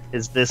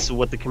 Is this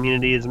what the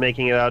community is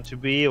making it out to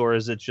be, or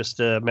is it just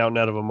a mountain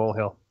out of a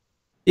molehill?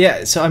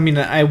 Yeah, so I mean,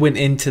 I went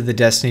into the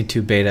Destiny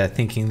 2 beta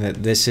thinking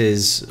that this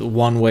is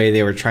one way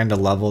they were trying to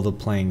level the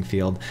playing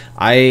field.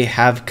 I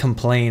have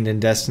complained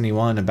in Destiny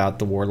 1 about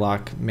the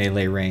Warlock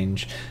melee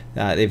range.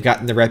 They've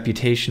gotten the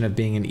reputation of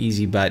being an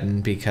easy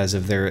button because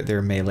of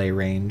their melee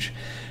range,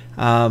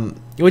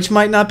 which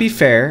might not be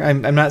fair.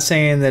 I'm not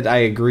saying that I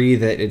agree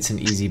that it's an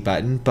easy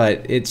button,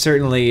 but it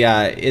certainly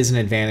is an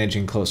advantage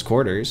in close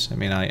quarters. I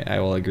mean, I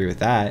will agree with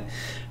that.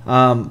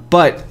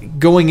 But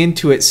going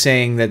into it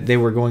saying that they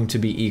were going to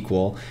be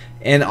equal,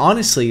 and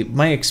honestly,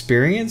 my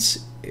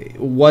experience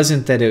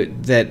wasn't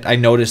that I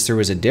noticed there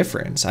was a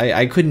difference.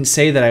 I couldn't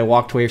say that I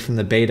walked away from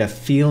the beta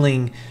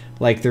feeling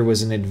like there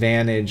was an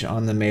advantage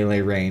on the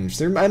melee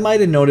range. I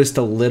might have noticed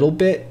a little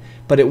bit,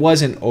 but it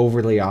wasn't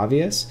overly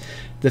obvious.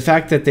 The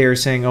fact that they are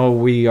saying, oh,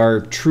 we are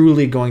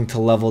truly going to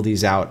level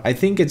these out, I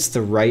think it's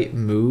the right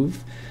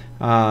move.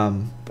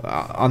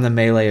 On the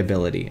melee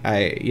ability,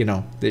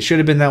 it should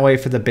have been that way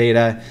for the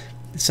beta.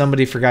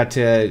 Somebody forgot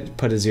to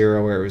put a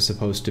 0 where it was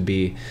supposed to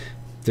be.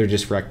 They're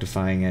just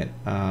rectifying it.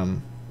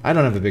 I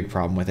don't have a big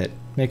problem with it.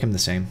 Make them the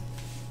same.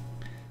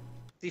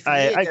 See, for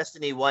me, in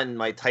Destiny 1,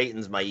 my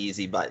Titan's my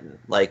easy button.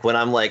 Like, when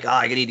I'm like,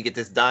 I need to get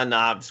this done,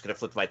 I'm just going to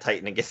flip my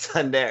Titan and get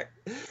done there.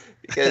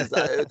 Because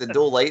the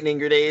dual lightning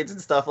grenades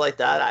and stuff like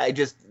that,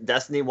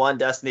 Destiny 1,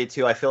 Destiny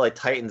 2, I feel like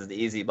Titan's the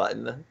easy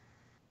button.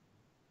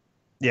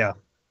 Yeah.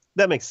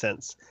 That makes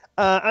sense.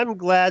 I'm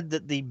glad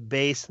that the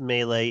base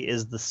melee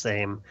is the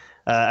same.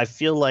 I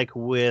feel like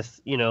with,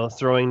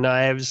 throwing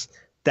knives,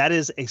 that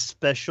is a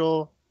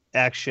special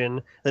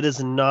action that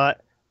is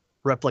not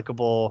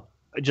replicable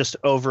just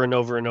over and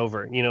over and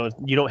over. You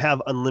don't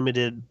have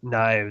unlimited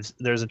knives.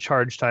 There's a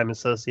charge time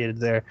associated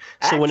there.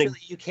 So Actually,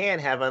 you can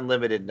have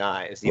unlimited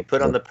knives. You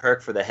put on the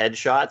perk for the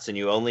headshots, and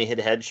you only hit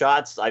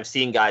headshots. I've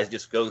seen guys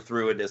just go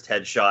through and just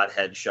headshot.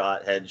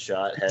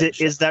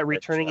 Is that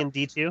returning in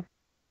D2?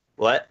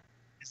 What?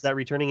 Is that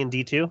returning in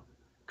D2?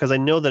 Because I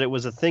know that it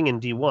was a thing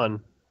in D1.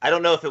 I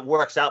don't know if it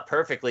works out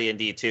perfectly in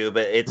D2,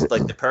 but it's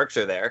like the perks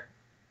are there.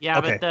 Yeah,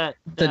 okay. But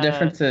the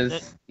difference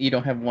is you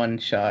don't have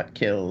one-shot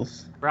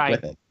kills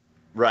with it.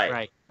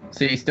 Right.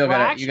 So you still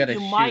you gotta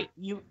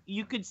shoot.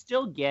 You could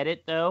still get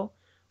it though.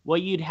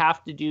 What you'd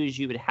have to do is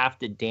you would have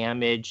to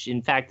damage.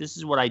 In fact, this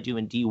is what I do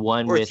in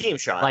D1 with team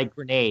shot. Like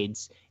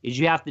grenades. Is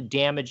you have to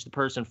damage the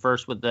person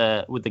first with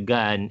the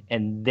gun,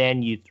 and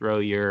then you throw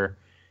your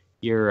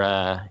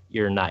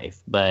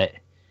knife, but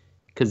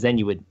because then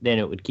it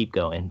would keep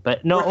going.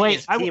 But no,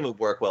 wait, team would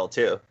work well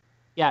too.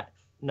 Yeah,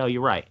 no,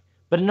 you're right.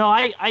 But no,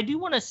 I do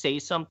want to say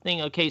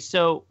something. Okay,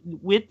 so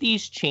with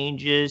these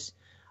changes,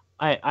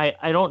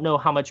 I don't know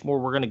how much more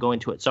we're going to go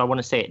into it, so I want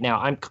to say it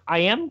now. I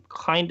am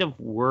kind of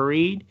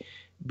worried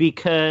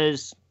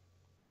because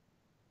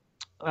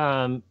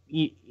they're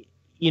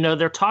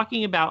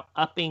talking about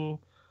upping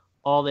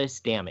all this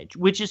damage,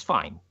 which is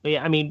fine.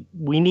 I mean,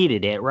 we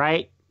needed it,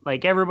 right?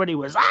 Like, everybody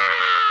was,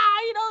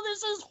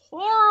 this is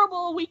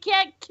horrible. We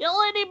can't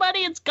kill anybody.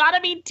 It's got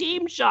to be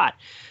team shot.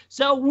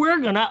 So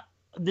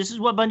this is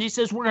what Bungie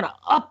says, we're going to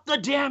up the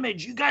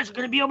damage. You guys are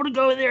going to be able to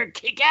go in there and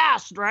kick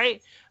ass,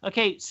 right?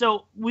 Okay,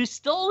 so we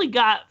still only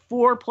got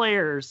 4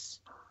 players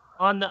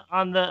on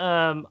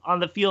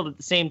the field at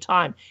the same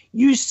time.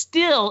 You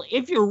still,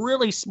 if you're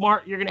really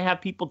smart, you're going to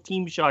have people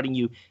team shotting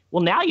you.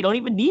 Well, now you don't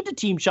even need to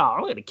team shot.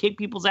 I'm going to kick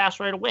people's ass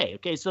right away.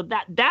 Okay, so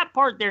that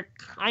part there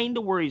kind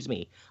of worries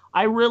me.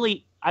 I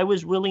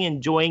was really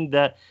enjoying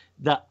the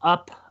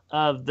up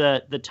of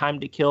the time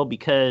to kill,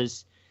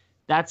 because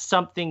that's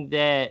something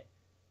that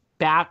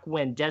back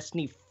when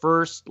Destiny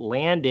first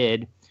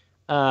landed,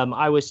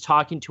 I was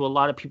talking to a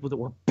lot of people that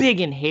were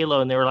big in Halo,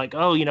 and they were like,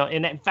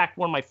 and in fact,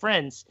 one of my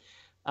friends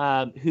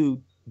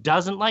who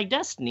doesn't like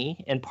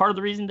Destiny, and part of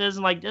the reason he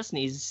doesn't like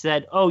Destiny is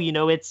said,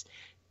 it's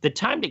the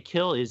time to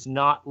kill is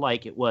not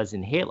like it was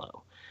in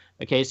Halo.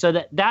 Okay, so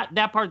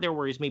that part there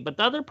worries me. But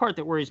the other part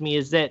that worries me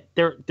is that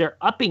they're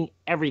upping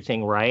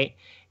everything, right?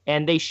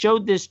 And they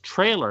showed this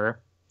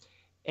trailer,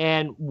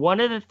 and one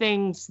of the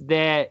things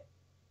that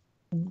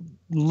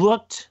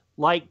looked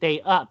like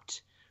they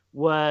upped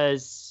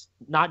was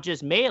not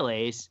just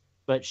melees,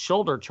 but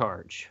shoulder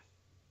charge.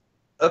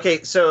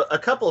 Okay, so a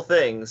couple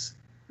things.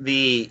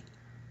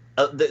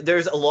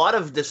 There's a lot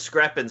of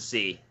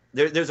discrepancy.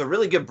 There's a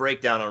really good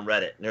breakdown on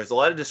Reddit. There's a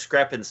lot of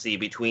discrepancy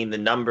between the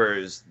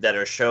numbers that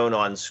are shown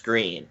on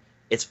screen.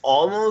 It's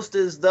almost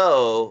as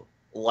though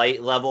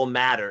light level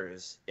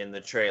matters in the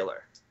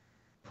trailer.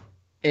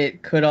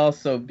 It could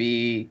also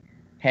be,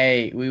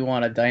 hey, we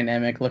want a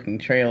dynamic looking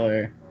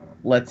trailer.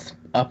 Let's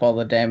up all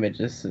the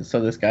damages so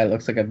this guy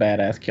looks like a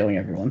badass killing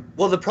everyone.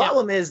 Well, the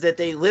problem is that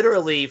they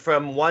literally,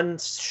 from one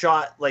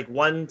shot, like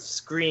one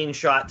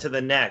screenshot to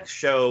the next,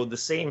 show the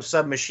same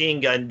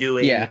submachine gun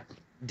doing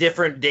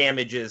different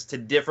damages to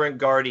different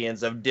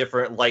guardians of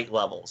different light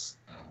levels.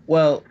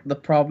 Well, the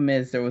problem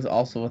is there was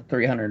also a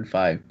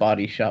 305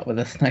 body shot with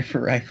a sniper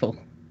rifle.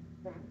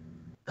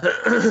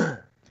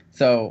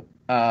 So,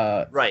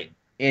 Right.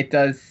 it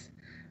does.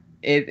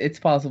 It's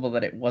possible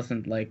that it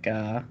wasn't like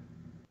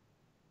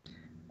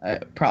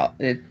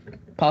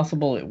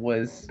possible it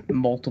was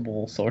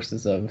multiple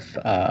sources of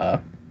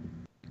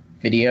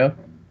video,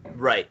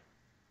 Right.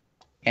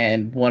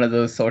 and one of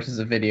those sources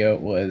of video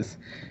was,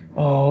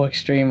 oh,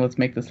 extreme, let's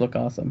make this look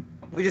awesome.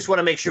 We just want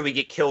to make sure we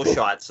get kill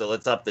shots, so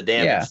let's up the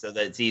damage so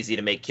that it's easy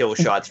to make kill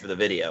shots for the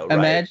video.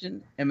 Right?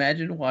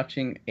 Imagine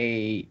watching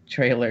a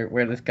trailer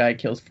where this guy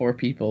kills 4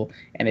 people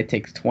and it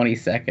takes 20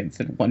 seconds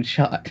in one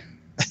shot.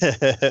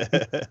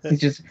 It's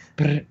just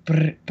brr,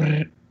 brr,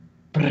 brr,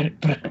 brr,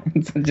 brr.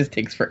 It just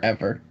takes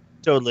forever.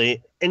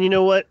 Totally. And you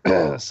know what?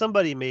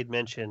 Somebody made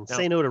mention,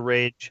 Say No to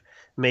Rage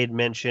made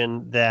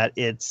mention that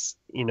it's,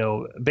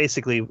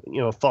 basically,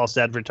 false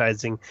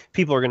advertising.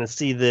 People are going to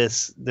see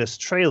this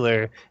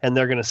trailer and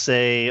they're going to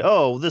say,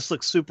 oh, this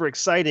looks super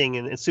exciting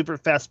and it's super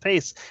fast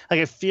paced. Like,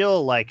 I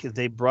feel like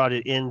they brought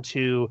it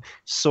into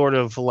sort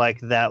of like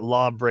that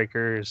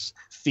Lawbreakers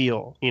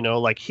feel,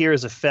 like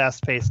here's a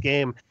fast paced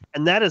game.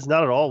 And that is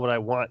not at all what I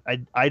want.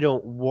 I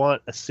don't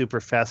want a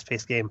super fast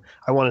paced game.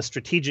 I want a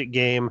strategic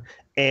game.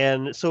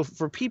 And so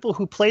for people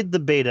who played the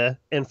beta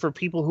and for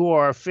people who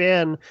are a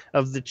fan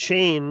of the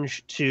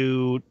change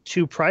to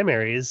 2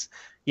 primaries,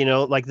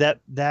 like that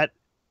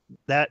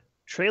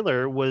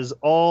trailer was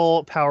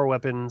all power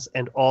weapons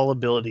and all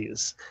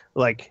abilities.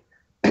 Like,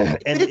 and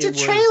it's a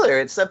trailer.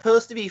 It's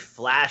supposed to be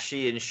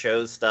flashy and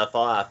show stuff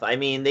off. I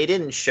mean, they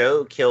didn't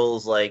show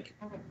kills like,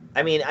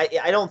 I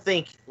don't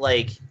think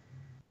like,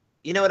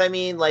 you know what I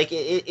mean? Like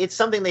it's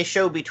something they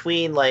show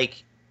between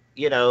like,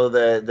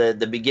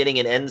 the beginning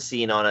and end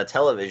scene on a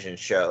television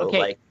show. Okay,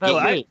 like, but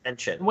wait,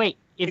 attention. Wait,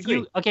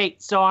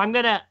 so I'm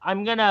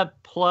gonna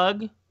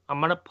plug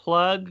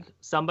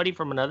somebody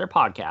from another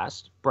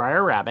podcast,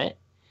 Briar Rabbit.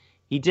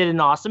 He did an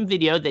awesome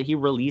video that he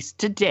released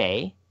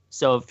today.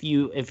 So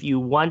if you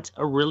want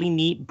a really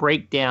neat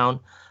breakdown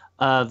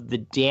of the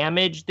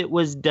damage that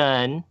was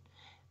done,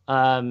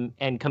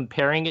 and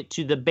comparing it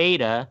to the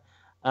beta,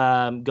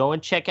 go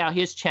and check out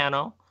his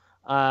channel.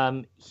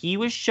 He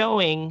was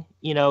showing,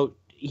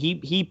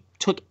 he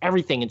took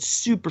everything and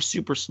super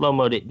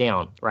slow-moed it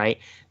down, right?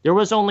 There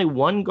was only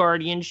one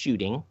Guardian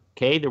shooting,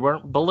 okay? There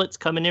weren't bullets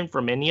coming in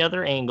from any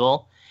other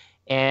angle.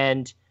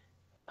 And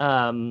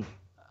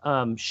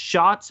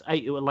shots,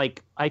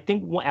 I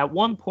think at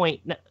one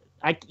point,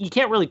 you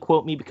can't really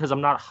quote me because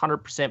I'm not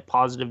 100%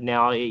 positive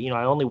now.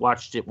 I only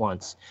watched it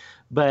once.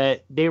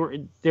 But there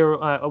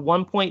at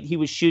one point he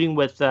was shooting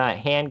with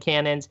hand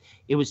cannons.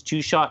 It was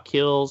 2-shot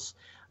kills.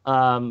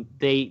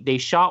 They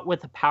shot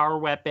with a power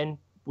weapon,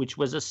 which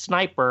was a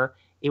sniper.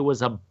 It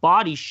was a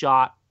body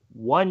shot,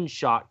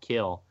 1-shot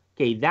kill.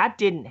 Okay, that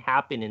didn't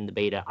happen in the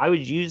beta. I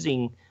was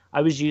using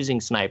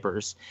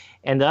snipers,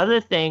 and the other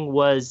thing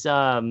was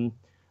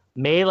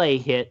melee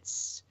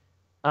hits,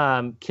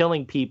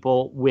 killing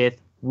people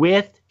with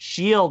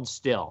shield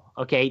still.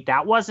 Okay,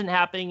 that wasn't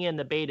happening in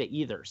the beta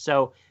either.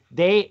 So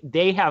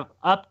they have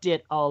upped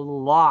it a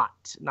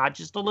lot, not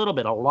just a little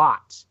bit, a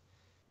lot.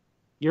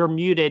 You're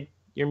muted.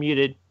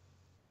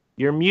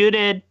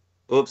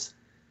 Oops.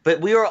 But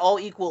we are all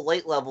equal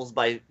light levels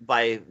by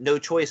no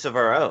choice of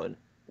our own.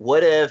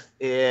 What if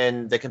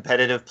in the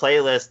competitive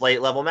playlist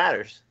light level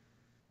matters?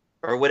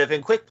 Or what if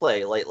in quick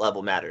play light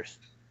level matters?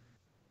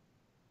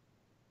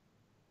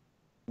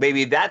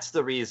 Maybe that's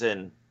the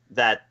reason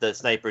that the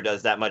sniper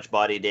does that much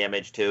body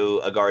damage to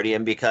a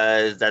Guardian,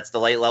 because that's the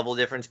light level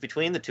difference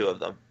between the two of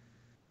them.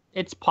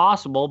 It's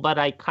possible, but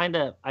I kind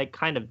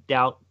of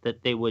doubt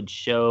that they would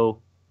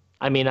show.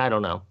 I mean, I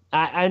don't know.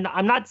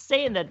 I'm not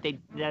saying that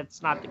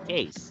that's not the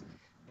case.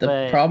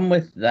 The problem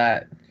with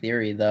that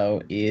theory,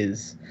 though,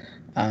 is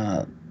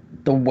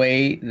the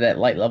way that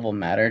light level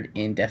mattered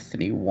in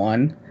Destiny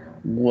 1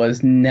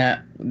 was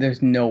not.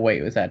 There's no way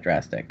it was that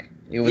drastic.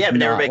 It was but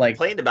not everybody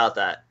complained about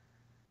that.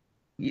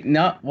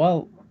 Not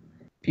well.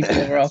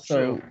 People were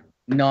also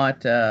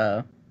not.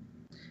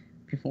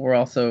 People were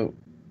also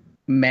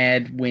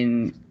mad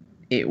when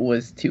it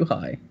was too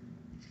high.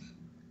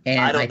 And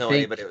I don't know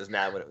anybody that was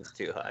mad when it was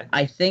too high.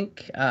 I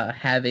think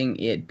having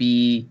it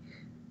be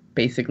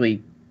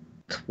basically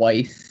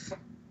twice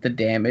the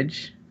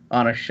damage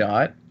on a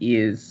shot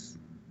is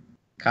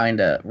kind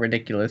of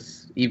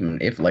ridiculous,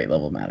 even if light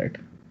level mattered.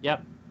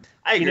 Yep,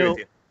 I agree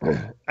with you.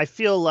 I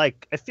feel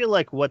like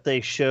what they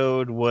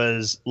showed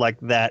was like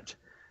that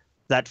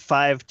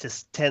 5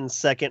 to 10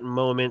 second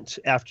moment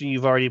after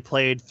you've already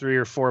played 3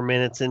 or 4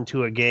 minutes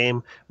into a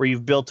game where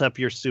you've built up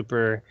your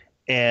super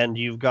and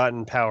you've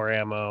gotten power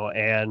ammo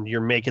and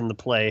you're making the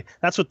play.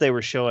 That's what they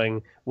were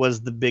showing,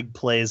 was the big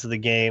plays of the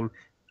game.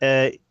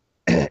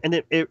 And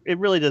it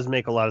really does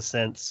make a lot of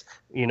sense,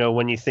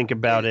 when you think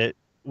about it.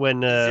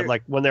 When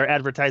when they're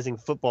advertising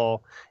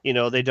football,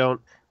 they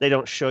don't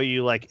show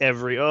you like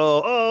every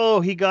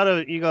he got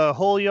a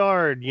whole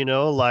yard,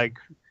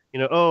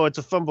 oh, it's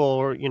a fumble,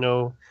 or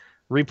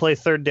replay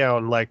third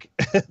down. Like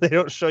they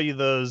don't show you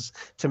those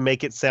to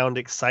make it sound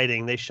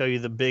exciting. They show you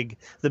the big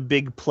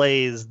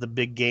plays, the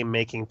big game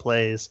making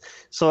plays.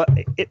 So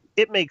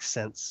it makes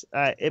sense.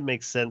 It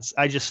makes sense.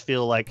 I just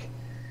feel like,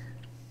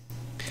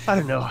 I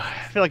don't know.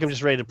 I feel like I'm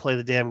just ready to play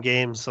the damn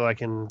game so I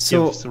can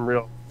give some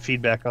real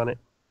feedback on it.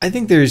 I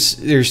think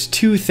there's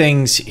two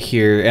things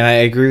here, and I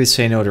agree with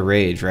Say No to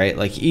Rage, right?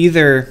 Like,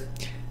 either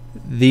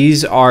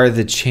these are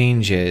the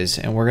changes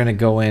and we're going to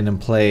go in and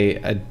play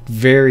a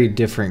very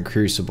different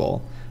Crucible,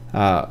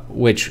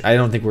 which I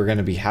don't think we're going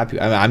to be happy.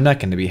 I'm not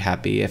going to be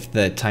happy if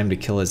the time to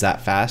kill is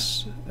that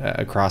fast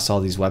across all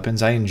these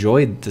weapons. I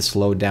enjoyed the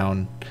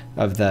slowdown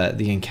of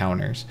the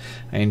encounters.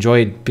 I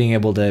enjoyed being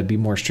able to be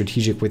more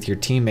strategic with your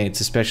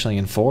teammates, especially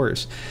in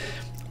 4s.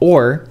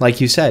 Or,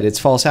 like you said, it's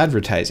false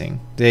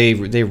advertising. They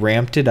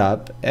ramped it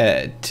up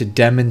to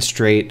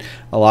demonstrate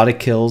a lot of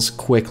kills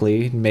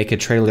quickly, make a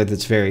trailer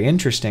that's very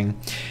interesting.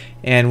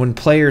 And when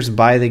players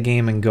buy the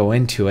game and go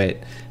into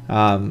it,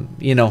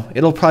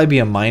 it'll probably be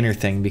a minor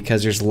thing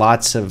because there's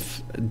lots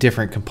of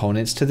different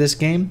components to this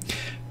game.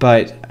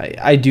 But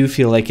I do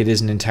feel like it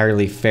isn't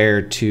entirely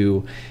fair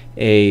to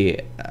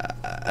a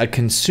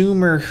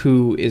consumer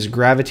who is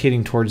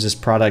gravitating towards this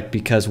product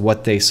because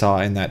what they saw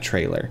in that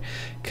trailer.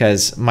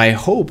 Because my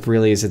hope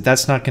really is that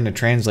that's not going to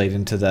translate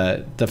into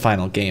the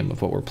final game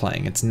of what we're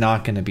playing. It's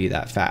not going to be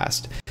that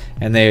fast.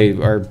 And they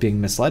are being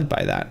misled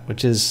by that,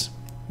 which is,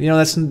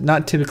 that's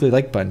not typically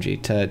like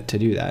Bungie to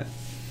do that.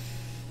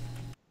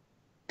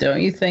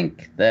 Don't you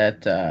think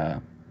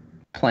that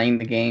playing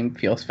the game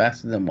feels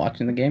faster than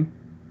watching the game?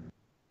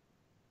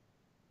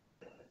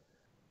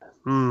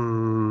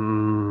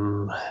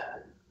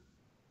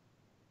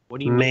 What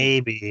do you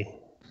Maybe. mean?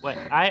 What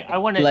I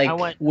want to like I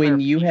want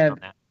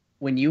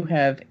when you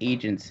have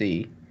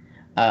agency,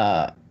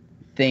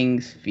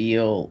 things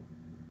feel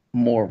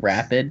more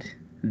rapid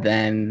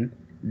than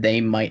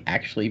they might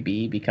actually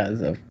be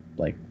because of,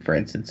 like, for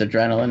instance,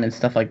 adrenaline and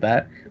stuff like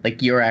that.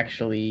 Like, you're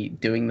actually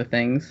doing the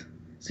things,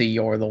 so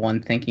you're the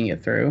one thinking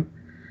it through,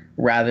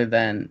 rather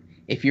than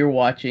if you're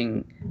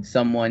watching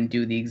someone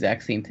do the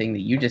exact same thing that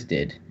you just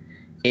did,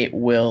 it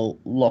will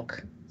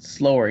look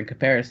slower in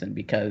comparison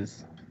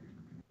because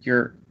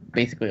you're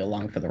basically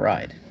along for the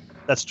ride.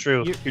 That's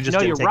true.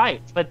 You're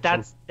right, but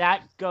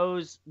that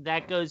goes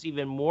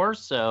even more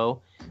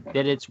so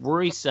that it's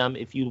worrisome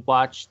if you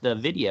watch the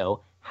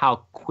video how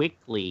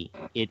quickly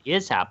it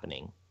is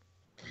happening.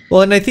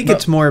 Well, and I think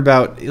it's more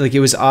about, like, it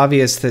was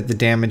obvious that the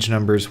damage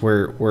numbers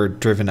were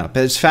driven up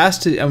as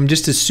fast. I'm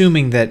just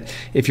assuming that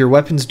if your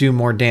weapons do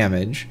more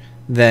damage,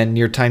 then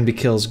your time to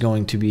kill is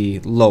going to be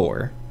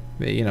lower.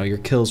 Your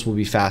kills will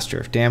be faster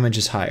if damage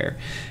is higher.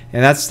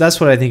 And that's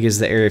what I think is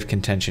the area of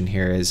contention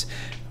here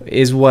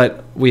is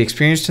what we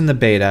experienced in the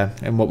beta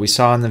and what we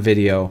saw in the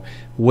video.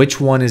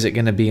 Which one is it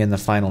going to be in the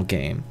final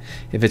game?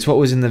 If it's what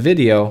was in the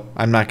video,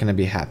 I'm not going to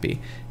be happy.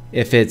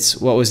 If it's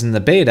what was in the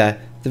beta,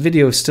 the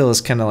video still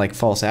is kind of like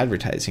false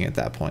advertising at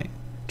that point,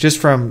 just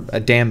from a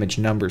damage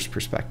numbers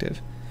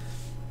perspective.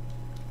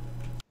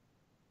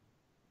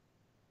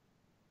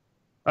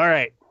 All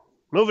right,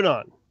 moving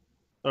on.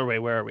 Or wait,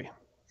 where are we?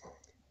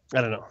 I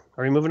don't know.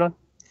 Are we moving on?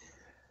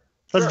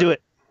 Let's do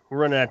it. We're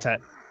running out of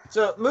time.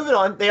 So, moving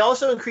on, they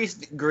also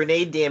increased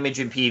grenade damage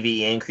in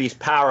PvE and increased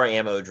power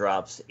ammo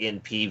drops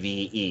in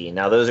PvE.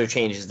 Now, those are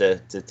changes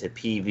to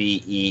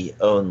PvE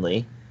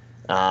only.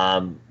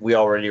 We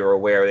already were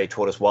aware, they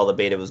told us while the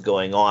beta was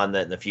going on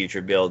that in the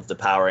future builds, the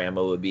power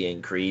ammo would be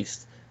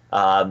increased.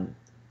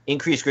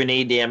 Increased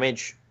grenade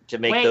damage to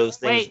make those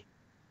things...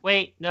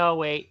 Wait.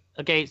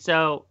 Okay,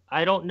 so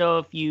I don't know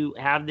if you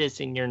have this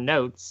in your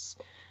notes.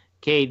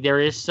 Okay, there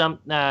is some...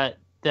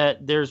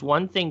 there's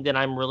one thing that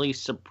I'm really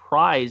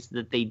surprised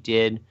that they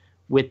did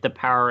with the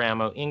power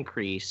ammo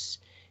increase,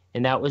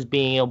 and that was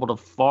being able to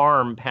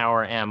farm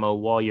power ammo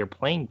while you're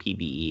playing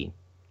PvE.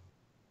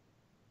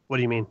 What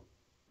do you mean?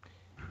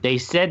 They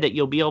said that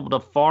you'll be able to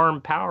farm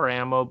power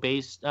ammo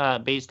based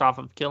off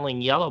of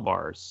killing yellow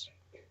bars.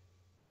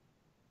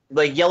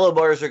 Like, yellow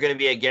bars are going to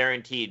be a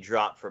guaranteed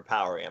drop for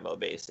power ammo,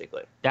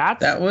 basically.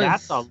 That's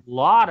a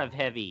lot of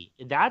heavy.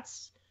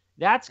 That's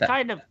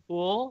kind of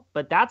cool,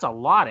 but that's a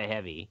lot of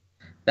heavy.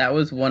 That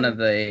was one of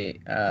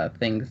the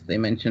things they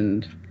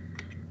mentioned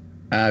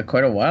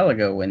quite a while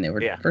ago when they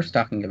were first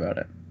talking about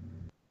it.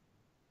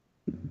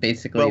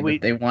 Basically,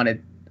 they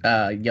wanted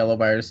yellow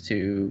bars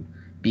to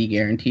be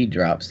guaranteed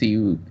drops, so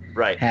you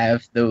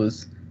have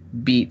those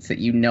beats that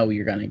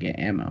you're going to get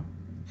ammo.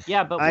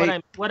 Yeah, but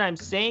what I'm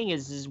saying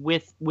is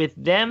with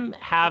them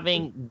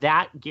having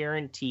that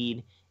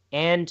guaranteed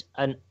and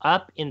an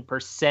up in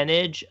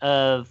percentage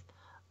of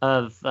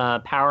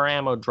power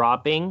ammo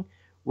dropping,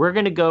 we're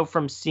going to go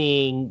from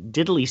seeing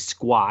diddly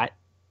squat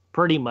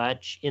pretty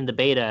much in the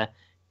beta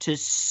to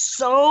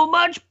so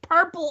much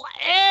purple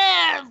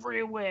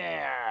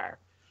everywhere.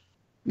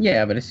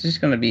 Yeah, but it's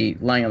just going to be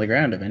lying on the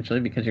ground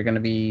eventually because you're going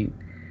to be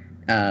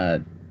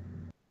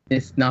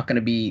it's not going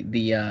to be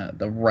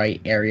the right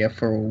area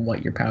for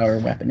what your power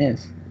weapon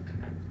is.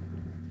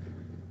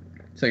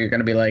 So you're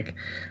going to be like,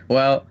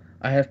 well,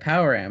 I have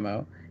power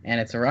ammo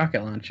and it's a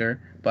rocket launcher,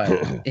 but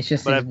it's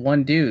just But these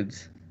one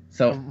dudes.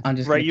 So I'm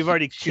just right. gonna You've keep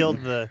already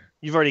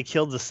shooting.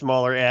 killed the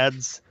smaller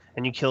ads,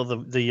 and you kill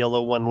the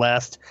yellow one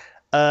last.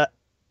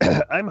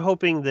 I'm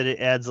hoping that it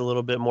adds a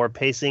little bit more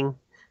pacing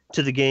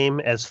to the game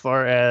as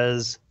far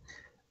as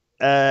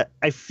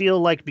I feel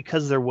like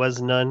because there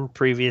was none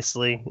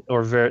previously,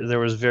 or there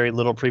was very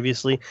little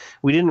previously,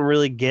 we didn't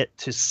really get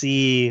to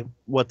see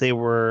what they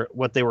were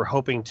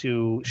hoping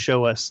to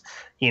show us.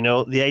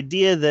 The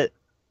idea that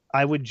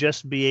I would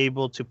just be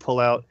able to pull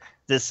out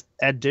this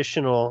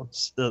additional,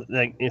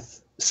 like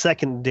if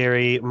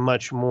secondary,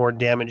 much more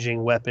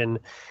damaging weapon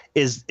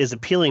is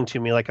appealing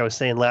to me. Like I was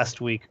saying last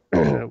week,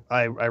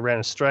 I ran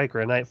a strike or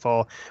a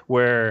nightfall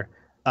where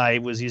I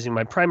was using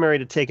my primary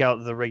to take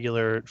out the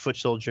regular foot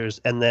soldiers,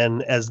 and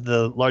then as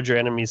the larger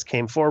enemies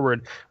came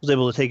forward, I was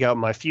able to take out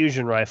my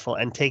fusion rifle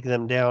and take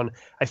them down.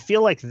 I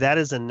feel like that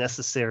is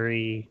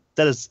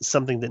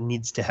something that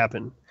needs to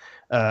happen.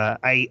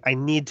 I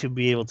need to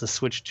be able to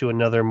switch to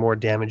another more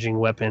damaging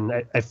weapon.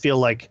 I feel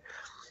like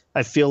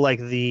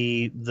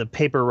the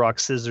paper rock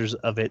scissors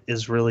of it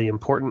is really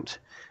important.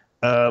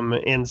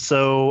 And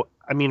so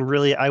I mean,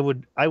 really, I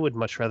would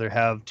much rather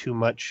have too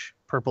much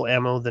purple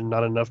ammo than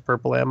not enough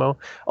purple ammo.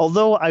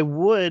 Although I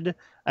would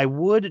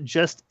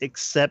just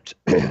accept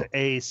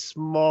a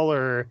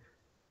smaller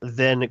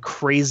than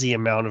crazy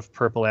amount of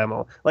purple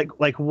ammo.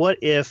 Like what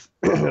if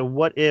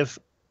what if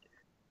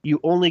you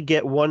only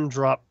get one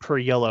drop per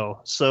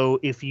yellow? So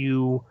if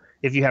you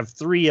have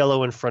 3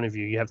 yellow in front of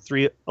you, you have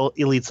 3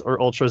 elites or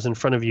ultras in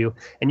front of you,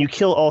 and you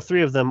kill all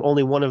 3 of them,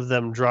 only one of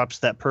them drops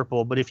that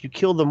purple. But if you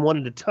kill them one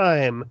at a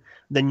time,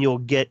 then you'll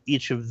get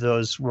each of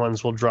those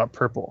ones will drop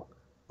purple.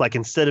 Like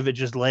instead of it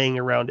just laying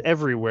around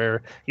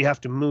everywhere, you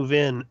have to move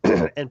in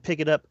and pick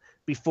it up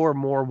before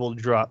more will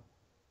drop.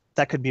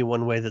 That could be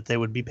one way that they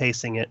would be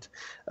pacing it.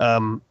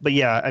 But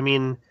yeah, I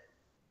mean,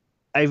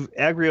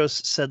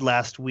 Agrios said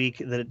last week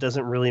that it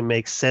doesn't really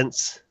make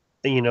sense.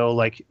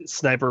 Like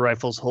sniper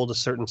rifles hold a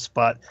certain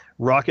spot,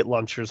 rocket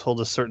launchers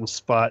hold a certain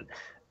spot.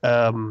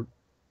 You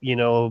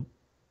know,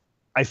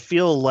 I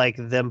feel like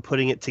them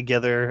putting it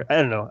together. I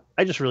don't know.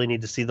 I just really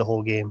need to see the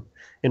whole game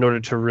in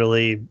order to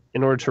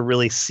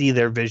really see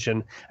their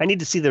vision. I need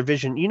to see their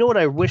vision. You know what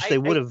I wish they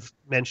would have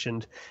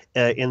mentioned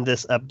in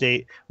this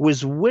update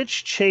was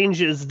which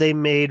changes they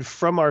made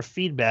from our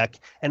feedback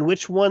and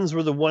which ones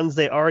were the ones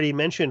they already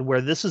mentioned where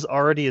this is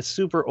already a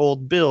super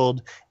old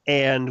build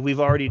and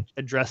we've already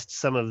addressed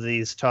some of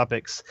these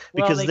topics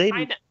because they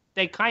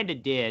kind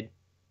of did.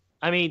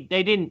 I mean,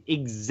 they didn't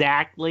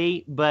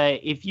exactly, but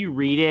if you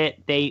read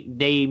it,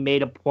 they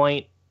made a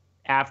point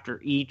after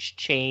each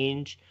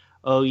change.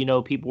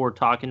 Oh, people were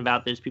talking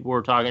about this. People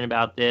were talking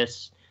about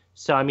this.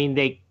 So I mean,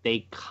 they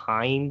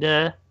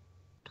kinda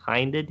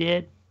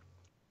did.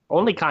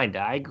 Only kinda.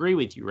 I agree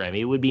with you,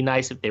 Remy. It would be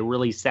nice if they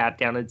really sat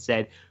down and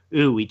said,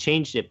 "Ooh, we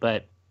changed it,"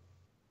 but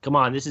come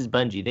on, this is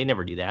Bungie. They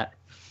never do that.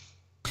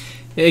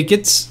 It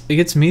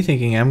gets me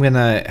thinking I'm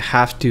gonna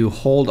have to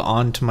hold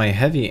on to my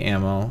heavy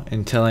ammo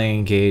until I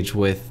engage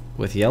with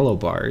yellow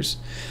bars,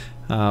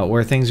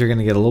 where things are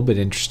gonna get a little bit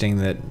interesting.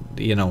 That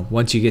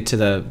once you get to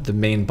the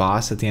main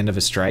boss at the end of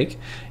a strike,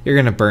 you're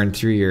gonna burn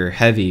through your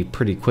heavy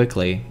pretty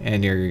quickly,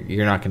 and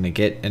you're not gonna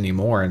get any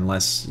more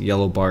unless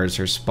yellow bars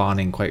are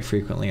spawning quite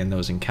frequently in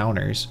those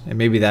encounters. And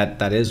maybe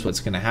that is what's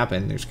gonna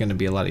happen. There's gonna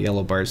be a lot of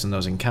yellow bars in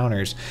those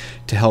encounters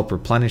to help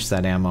replenish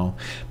that ammo.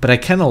 But I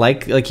kind of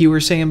like you were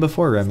saying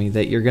before, Remy,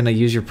 that you're gonna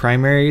use your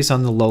primaries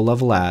on the low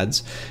level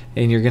ads,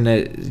 and you're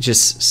gonna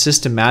just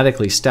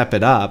systematically step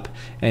it up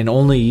and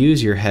only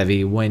use your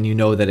heavy when you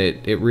know that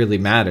it really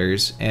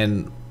matters.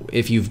 And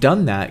if you've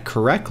done that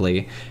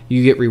correctly,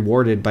 you get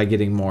rewarded by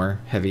getting more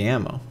heavy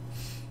ammo.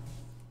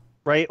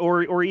 Right,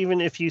 or even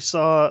if you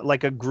saw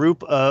like a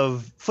group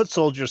of foot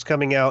soldiers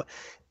coming out,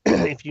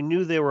 if you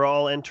knew they were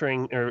all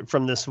entering or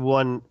from this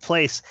one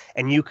place,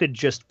 and you could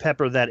just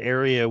pepper that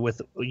area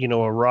with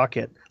a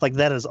rocket, like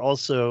that is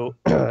also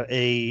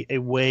a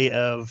way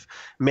of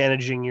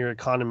managing your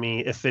economy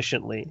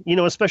efficiently.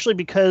 Especially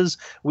because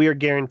we are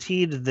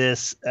guaranteed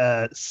this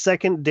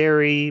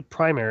secondary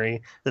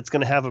primary that's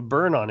going to have a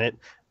burn on it.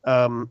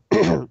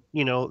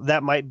 That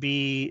might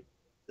be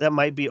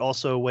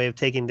also a way of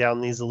taking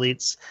down these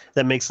elites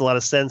that makes a lot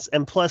of sense.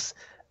 And plus,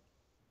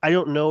 I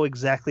don't know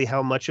exactly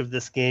how much of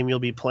this game you'll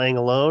be playing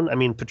alone. I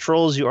mean,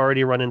 patrols, you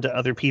already run into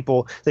other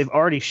people. They've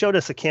already showed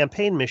us a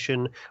campaign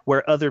mission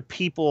where other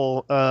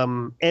people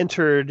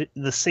entered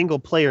the single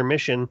player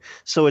mission.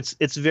 So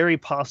it's very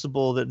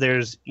possible that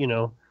there's,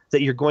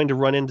 that you're going to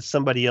run into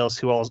somebody else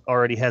who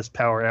already has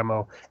power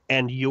ammo,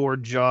 and your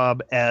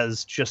job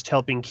as just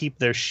helping keep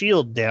their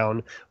shield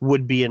down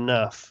would be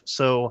enough.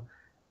 So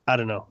I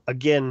don't know.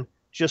 Again,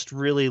 just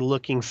really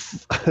looking.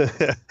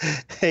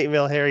 Hey,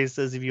 Mel Harry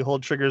says if you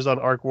hold triggers on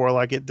Arc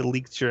Warlock, it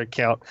deletes your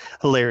account.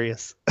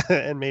 Hilarious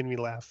and made me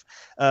laugh.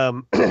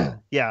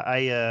 Yeah,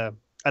 I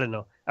don't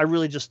know. I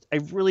really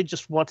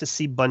just want to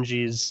see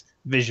Bungie's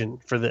vision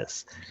for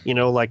this.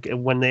 Like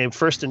when they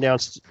first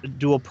announced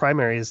dual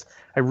primaries,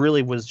 I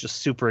really was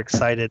just super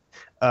excited.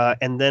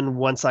 And then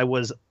once I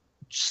was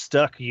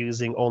stuck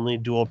using only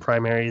dual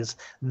primaries,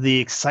 the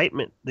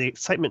excitement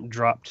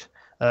dropped.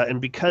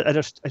 And because I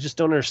just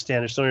don't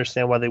understand. I just don't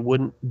understand why they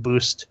wouldn't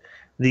boost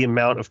the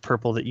amount of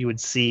purple that you would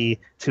see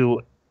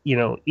to,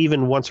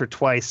 even once or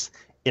twice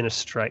in a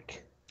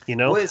strike.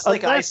 Well, it's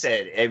like I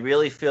said, I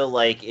really feel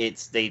like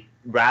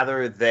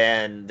rather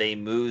than they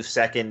move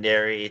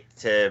secondary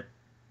to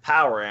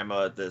power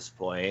ammo at this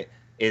point,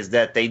 is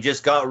that they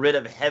just got rid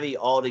of heavy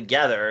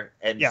altogether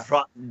and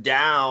dropped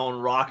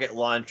down rocket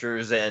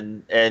launchers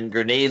and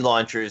grenade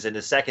launchers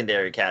into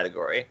secondary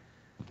category.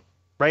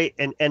 Right,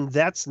 and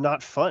that's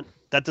not fun.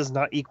 That does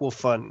not equal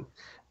fun,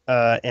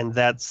 and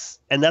that's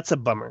a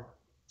bummer.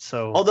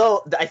 So,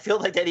 although I feel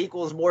like that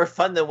equals more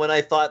fun than when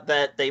I thought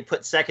that they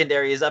put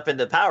secondaries up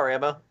into power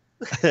ammo.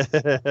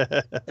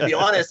 To be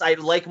honest, I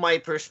like my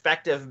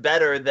perspective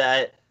better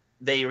that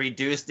they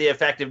reduced the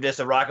effectiveness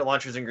of rocket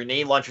launchers and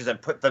grenade launchers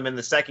and put them in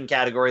the second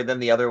category than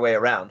the other way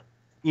around.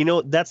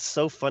 That's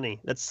so funny.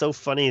 That's so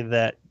funny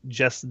that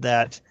just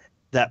that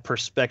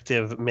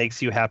perspective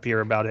makes you happier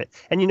about it.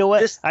 And you know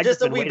what?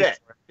 Just a wee bit.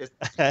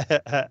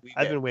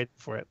 I've been waiting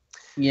for it.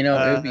 It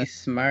would be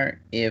smart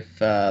if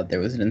there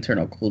was an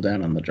internal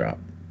cooldown on the drop.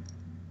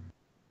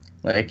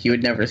 Like, you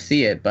would never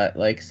see it, but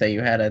like, say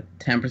you had a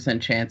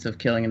 10% chance of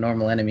killing a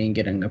normal enemy and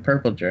getting a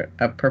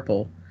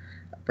purple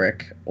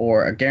brick,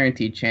 or a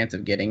guaranteed chance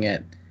of getting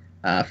it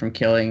from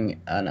killing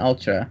an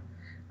ultra.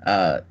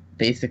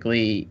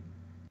 Basically,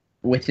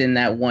 within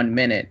that 1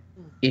 minute,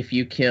 if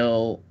you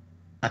kill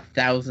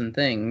 1,000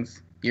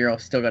 things, you're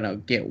still gonna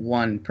get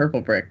one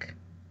purple brick,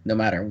 no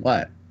matter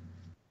what.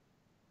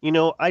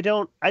 I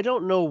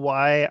don't know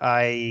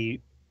why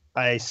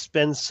I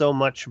spend so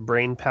much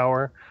brain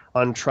power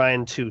on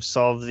trying to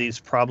solve these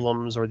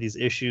problems or these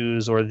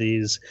issues or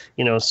these,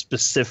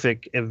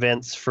 specific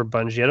events for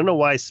Bungie. I don't know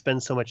why I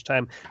spend so much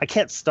time. I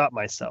can't stop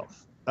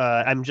myself.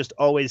 I'm just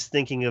always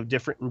thinking of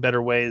different and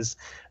better ways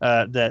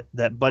that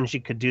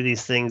Bungie could do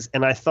these things.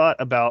 And I thought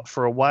about,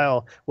 for a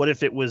while, what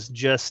if it was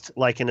just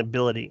like an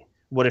ability?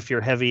 What if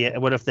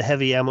the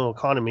heavy ammo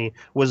economy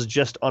was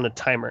just on a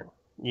timer?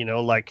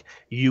 Like,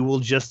 you will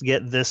just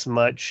get this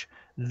much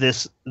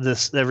this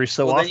every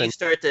so often. Then you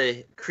start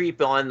to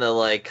creep on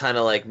the kind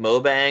of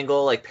MOBA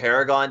angle, like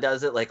Paragon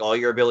does it. Like, all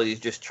your abilities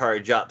just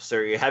charge up, so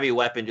your heavy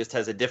weapon just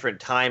has a different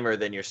timer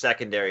than your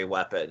secondary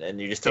weapon, and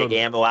you just take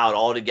ammo out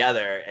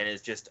altogether, and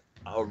it's just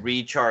a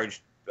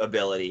recharge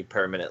ability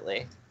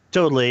permanently.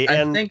 Totally.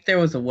 I think there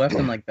was a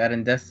weapon like that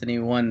in Destiny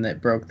 1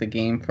 that broke the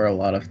game for a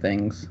lot of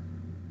things.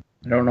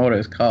 I don't know what it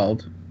was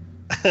called.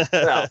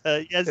 Well,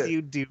 yes,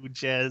 you do,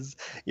 Jez.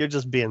 You're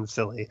just being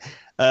silly.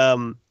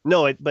 But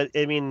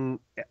I mean,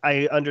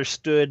 I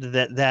understood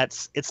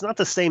that it's not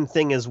the same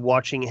thing as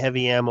watching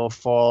heavy ammo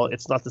fall.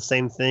 It's not the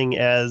same thing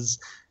as,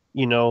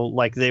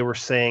 like they were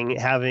saying,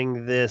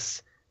 having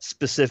this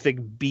specific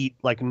beat,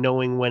 like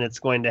knowing when it's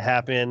going to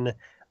happen.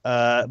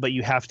 But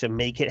you have to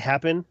make it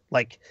happen.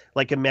 Like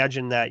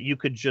imagine that you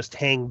could just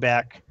hang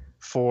back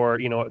for,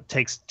 it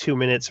takes 2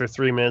 minutes or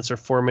 3 minutes or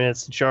 4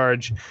 minutes to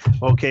charge.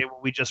 Okay, well,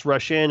 we just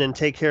rush in and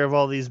take care of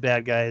all these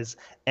bad guys,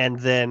 and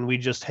then we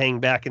just hang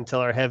back until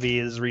our heavy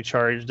is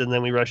recharged, and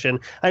then we rush in.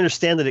 I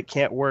understand that it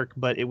can't work,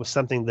 but it was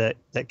something that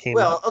came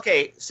up.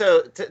 Okay,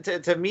 so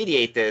to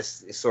mediate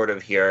this sort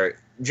of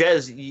here,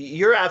 Jez,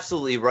 you're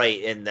absolutely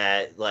right in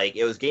that,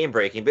 it was game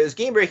breaking, but it was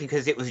game breaking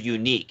because it was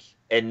unique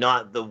and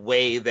not the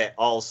way that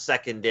all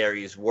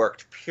secondaries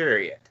worked,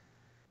 period.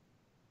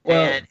 Well,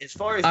 and as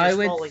far as I just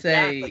would falling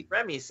say, back, like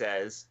Remy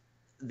says,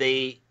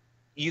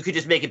 you could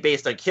just make it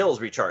based on kills,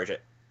 recharge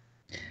it.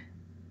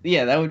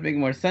 Yeah, that would make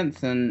more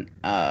sense than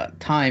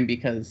time,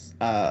 because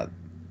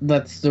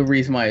that's the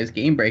reason why it was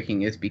game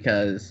breaking, is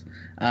because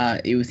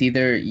it was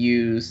either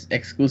used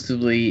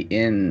exclusively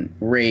in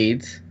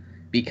raids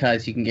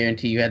because you can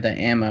guarantee you had that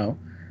ammo,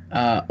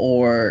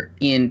 or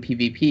in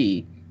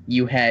PvP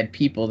you had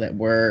people that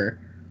were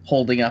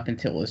holding up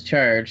until it was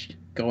charged,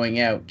 going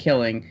out,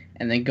 killing,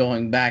 and then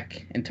going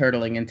back and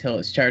turtling until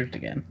it's charged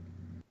again.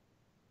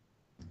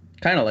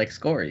 Kind of like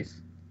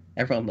Scories.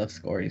 Everyone loves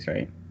Scories,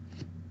 right?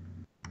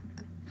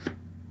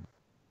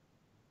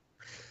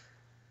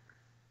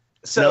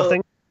 So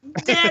Nothing.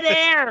 Dead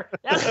air.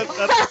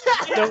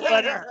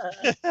 Nobody.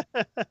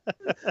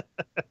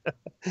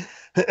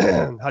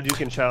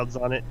 Hadouken Child's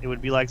on it. It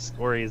would be like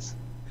Scories.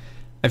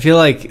 I feel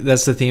like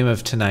that's the theme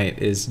of tonight,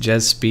 is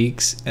Jez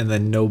speaks and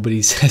then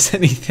nobody says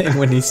anything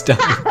when he's done.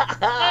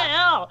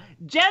 No,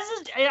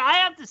 I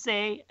have to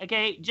say,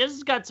 okay, Jez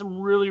has got some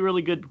really,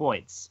 really good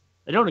points.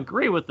 I don't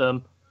agree with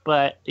them,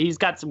 but he's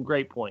got some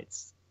great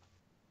points.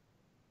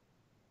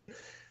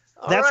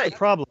 That's the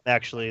problem,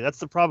 actually. That's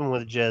the problem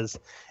with Jez,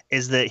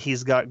 is that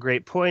he's got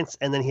great points,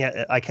 and then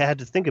I had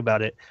to think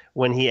about it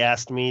when he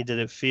asked me, does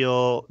it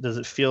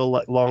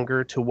feel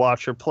longer to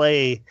watch or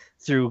play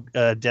through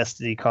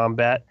Destiny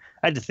combat?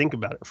 I had to think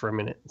about it for a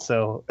minute.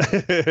 So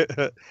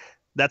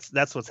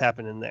that's what's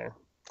happening there.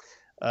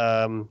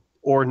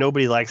 Or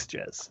nobody likes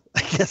Jez.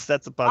 I guess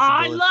that's a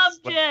possibility. I love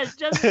Jez.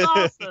 Jez is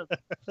awesome.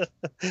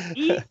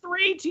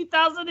 E3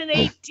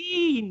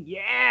 2018.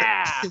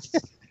 Yeah.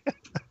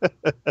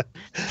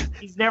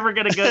 He's never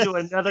gonna go to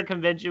another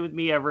convention with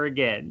me ever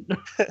again.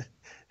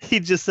 He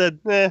just said,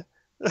 "Eh."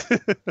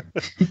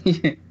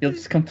 You'll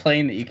just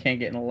complain that you can't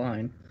get in a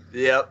line.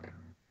 Yep.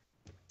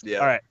 Yeah.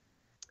 All right.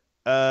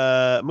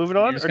 Moving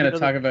on. You're just going to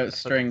talk about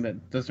string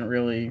that doesn't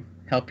really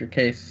help your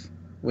case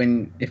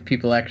if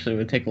people actually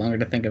would take longer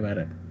to think about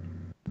it.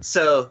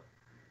 So,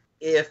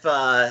 if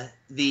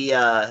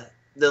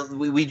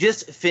we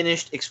just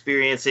finished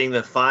experiencing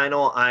the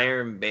final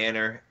Iron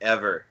Banner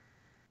ever.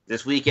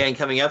 This weekend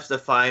coming up is the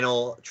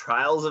final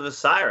Trials of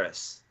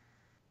Osiris.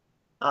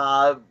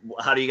 How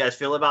do you guys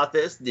feel about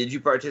this? Did you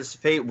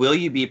participate? Will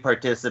you be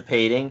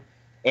participating?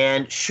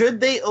 And should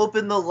they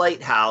open the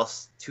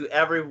lighthouse to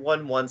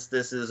everyone once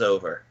this is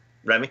over?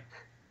 Remy?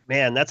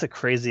 Man, that's a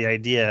crazy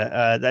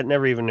idea. That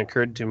never even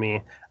occurred to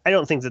me. I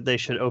don't think that they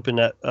should open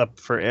it up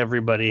for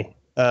everybody.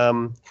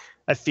 I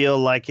feel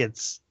like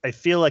it's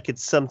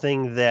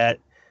something that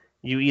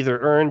you either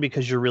earn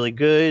because you're really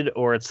good,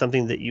 or it's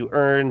something that you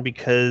earn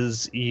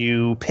because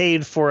you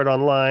paid for it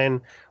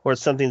online, or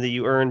it's something that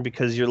you earn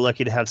because you're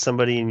lucky to have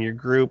somebody in your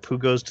group who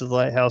goes to the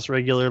lighthouse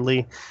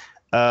regularly.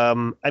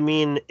 I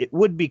mean, it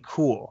would be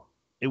cool.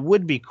 It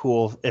would be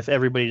cool if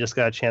everybody just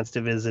got a chance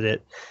to visit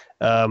it.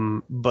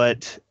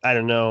 But I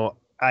don't know.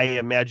 I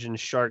imagine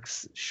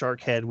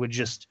Sharkhead would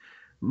just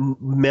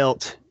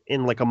melt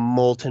in like a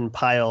molten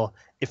pile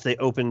if they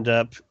opened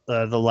up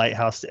the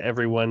lighthouse to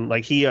everyone.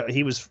 Like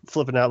he was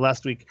flipping out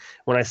last week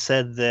when I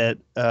said that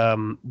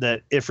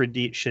that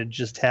Ifrit should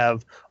just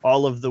have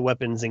all of the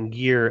weapons and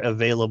gear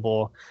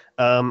available.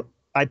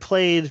 I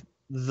played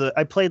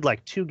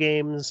like 2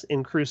 games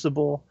in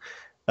Crucible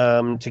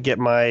to get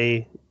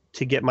my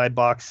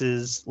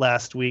boxes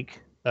last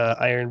week,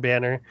 Iron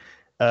Banner.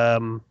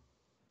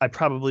 I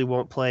probably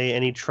won't play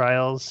any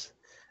Trials.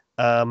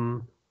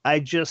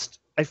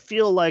 I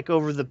feel like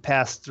over the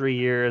past 3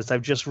 years,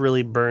 I've just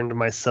really burned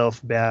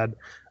myself bad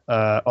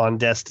on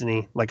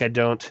Destiny. Like I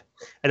don't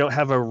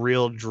have a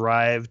real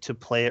drive to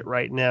play it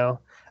right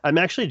now. I'm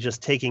actually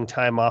just taking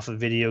time off of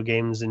video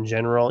games in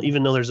general,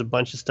 even though there's a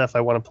bunch of stuff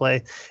I want to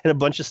play and a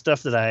bunch of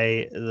stuff that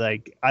I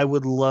like. I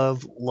would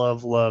love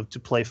to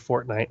play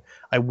Fortnite.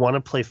 I want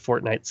to play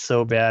Fortnite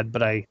so bad,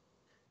 but I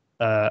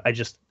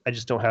just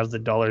don't have the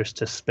dollars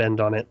to spend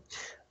on it.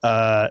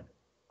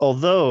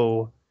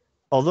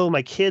 Although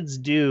my kids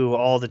do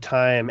all the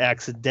time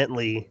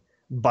accidentally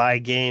buy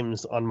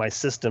games on my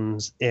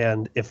systems,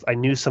 and if I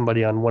knew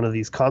somebody on one of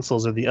these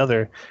consoles or the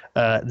other,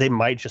 they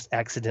might just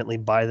accidentally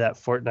buy that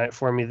Fortnite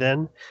for me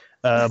then.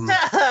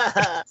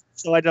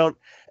 So I don't,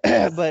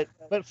 but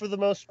for the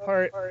most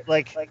part,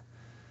 like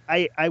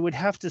I would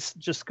have to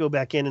just go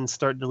back in and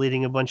start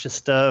deleting a bunch of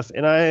stuff,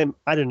 and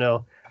I don't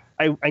know.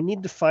 I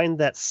need to find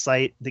that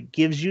site that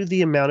gives you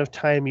the amount of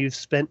time you've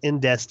spent in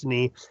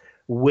Destiny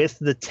with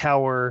the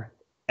tower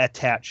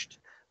attached,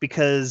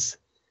 because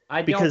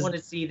I don't want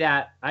to see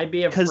that. I'd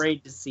be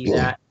afraid to see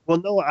that.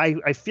 Well, no,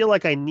 I feel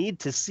like I need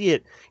to see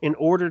it in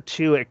order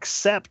to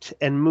accept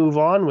and move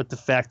on with the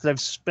fact that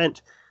I've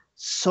spent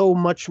so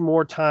much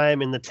more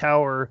time in the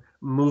tower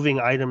moving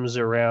items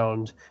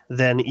around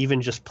than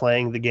even just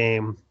playing the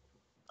game.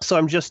 So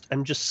I'm just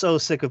so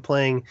sick of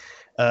playing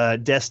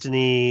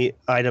Destiny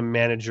Item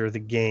Manager, the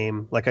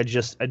game. Like I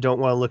don't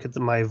want to look at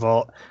my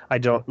vault. I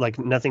don't like,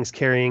 nothing's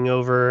carrying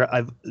over.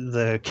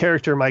 The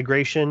character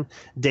migration,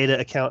 data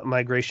account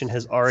migration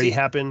has already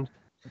happened.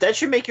 That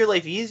should make your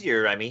life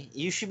easier, Remy.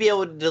 You should be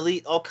able to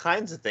delete all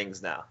kinds of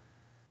things now.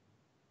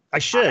 I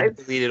should. I've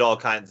deleted all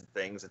kinds of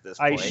things at this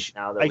point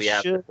now that we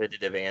have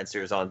definitive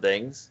answers on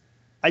things.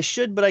 I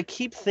should, but I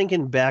keep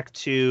thinking back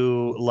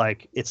to,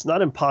 like, it's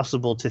not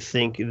impossible to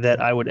think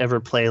that I would ever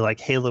play like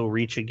Halo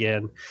Reach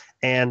again.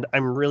 And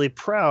I'm really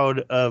proud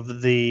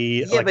of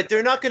the... Yeah, but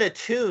they're not going to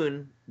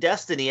tune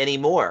Destiny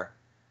anymore.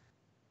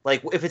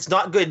 Like, if it's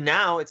not good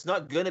now, it's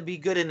not going to be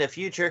good in the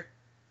future.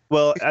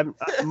 Well,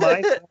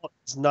 my fault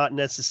is not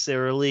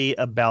necessarily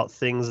about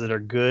things that are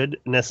good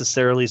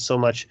necessarily so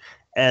much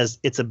as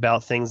it's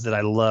about things that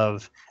I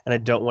love and I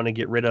don't want to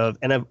get rid of.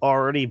 And I've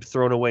already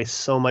thrown away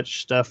so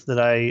much stuff that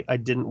I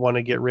didn't want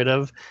to get rid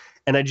of.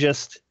 And I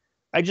just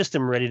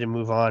am ready to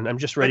move on. I'm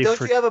just ready. But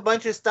don't you have a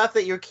bunch of stuff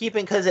that you're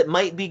keeping because it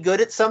might be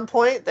good at some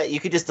point that you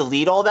could just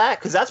delete all that?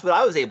 Because that's what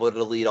I was able to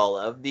delete all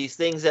of. These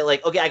things that,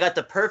 like, okay, I got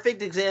the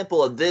perfect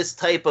example of this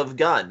type of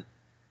gun,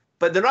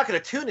 but they're not going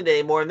to tune it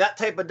anymore, and that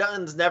type of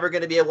gun's never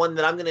going to be one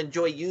that I'm going to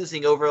enjoy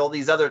using over all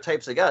these other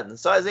types of guns.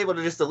 So I was able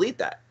to just delete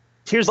that.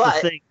 Here's the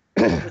thing.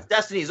 With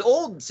Destiny's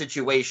old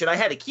situation, I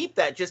had to keep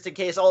that just in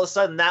case all of a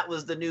sudden that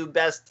was the new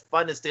best,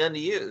 funnest gun to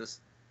use.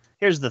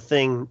 Here's the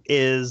thing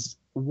is,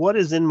 what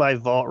is in my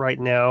vault right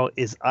now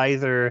is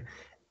either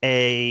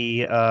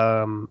a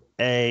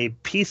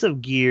piece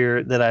of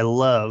gear that I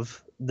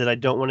love that I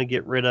don't want to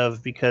get rid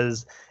of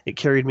because it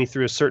carried me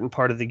through a certain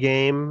part of the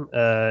game,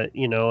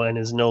 and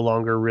is no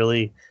longer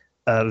really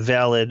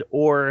valid,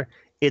 or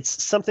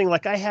it's something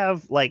like I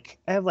have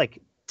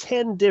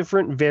 10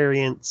 different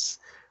variants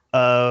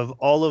of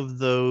all of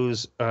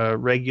those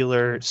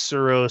regular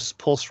Suros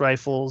pulse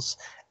rifles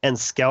and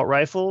scout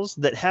rifles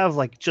that have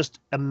like just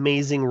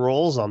amazing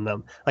rolls on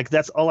them. Like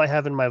that's all I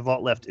have in my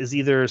vault left is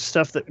either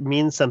stuff that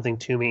means something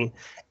to me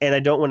and I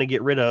don't want to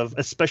get rid of,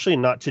 especially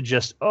not to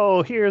just,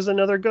 oh, here's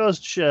another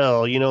ghost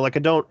shell. Like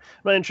I'm not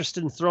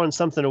interested in throwing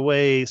something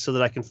away so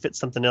that I can fit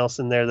something else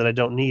in there that I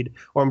don't need,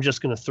 or I'm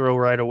just going to throw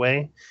right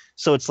away.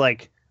 So it's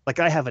like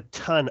I have a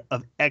ton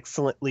of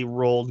excellently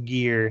rolled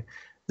gear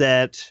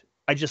that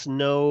I just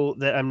know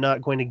that I'm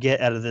not going to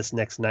get out of this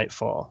next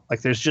Nightfall.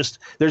 Like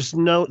there's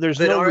no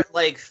aren't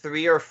like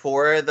 3 or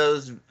 4 of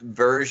those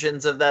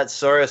versions of that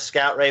Sora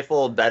scout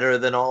rifle better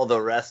than all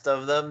the rest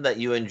of them that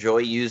you enjoy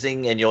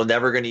using, and you're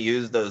never going to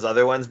use those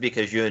other ones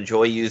because you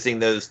enjoy using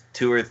those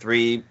 2 or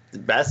 3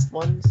 best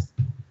ones?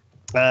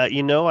 I'm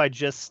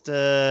just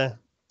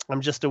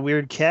a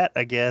weird cat,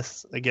 I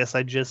guess.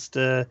 I just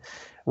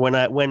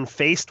when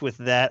faced with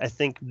that, I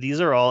think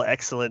these are all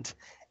excellent.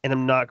 And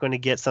I'm not going to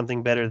get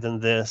something better than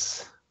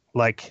this.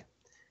 Like,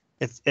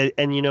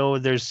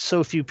 there's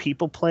so few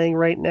people playing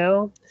right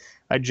now.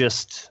 I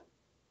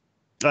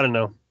don't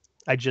know.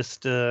 I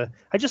just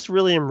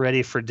really am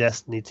ready for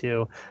Destiny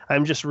 2.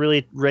 I'm just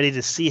really ready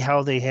to see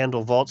how they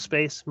handle vault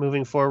space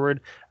moving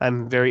forward.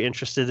 I'm very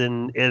interested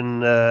in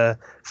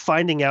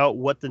finding out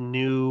what the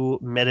new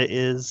meta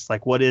is,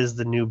 like what is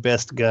the new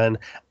best gun.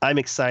 I'm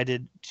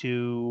excited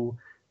to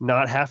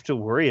not have to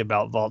worry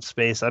about vault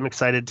space. I'm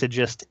excited to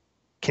just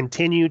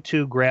continue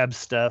to grab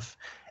stuff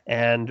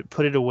and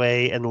put it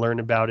away and learn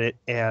about it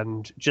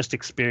and just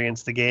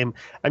experience the game.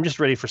 I'm just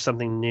ready for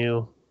something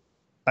new.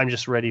 I'm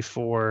just ready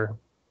for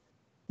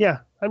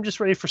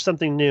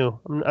something new.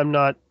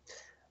 I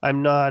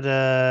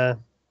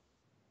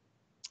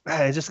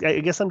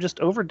guess I'm just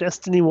over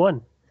Destiny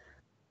 1.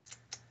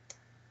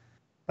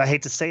 I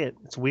hate to say it.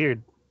 It's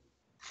weird.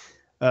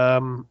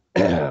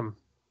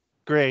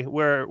 Gray,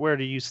 where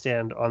do you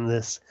stand on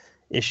this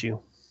issue?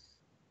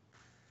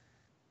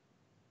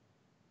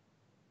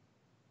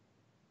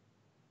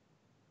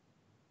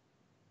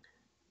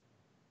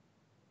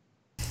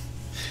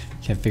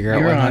 Can't figure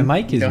out why my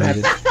mic is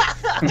muted.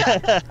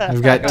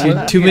 I've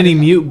got too many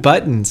mute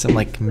buttons. I'm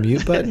like,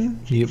 mute button?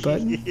 Mute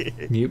button?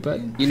 Mute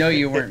button? You know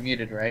you weren't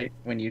muted, right?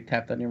 When you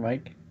tapped on your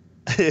mic?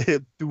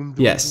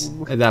 Yes,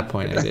 at that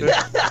point I did.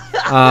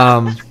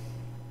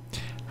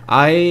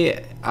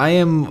 I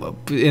am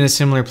in a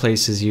similar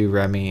place as you,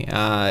 Remy.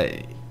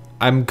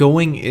 I'm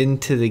going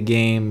into the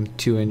game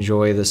to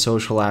enjoy the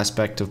social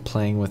aspect of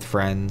playing with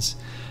friends.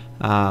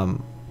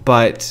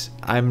 But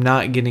I'm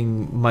not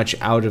getting much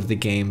out of the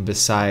game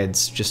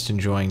besides just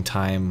enjoying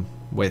time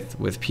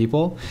with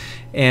people.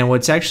 And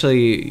what's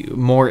actually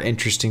more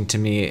interesting to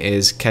me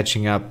is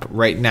catching up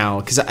right now,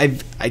 because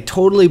I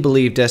totally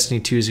believe Destiny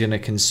 2 is going to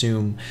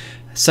consume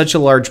such a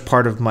large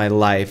part of my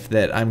life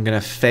that I'm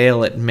going to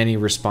fail at many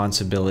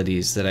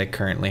responsibilities that I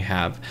currently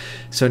have.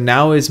 So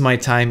now is my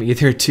time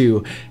either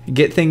to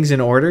get things in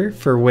order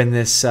for when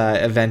this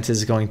event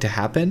is going to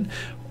happen,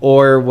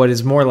 or what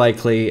is more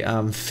likely,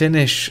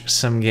 finish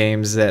some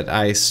games that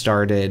I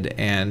started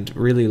and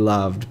really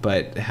loved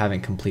but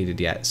haven't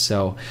completed yet.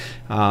 So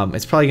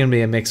it's probably going to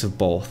be a mix of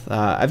both.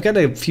 I've got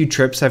a few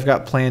trips I've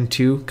got planned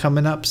too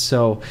coming up,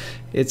 so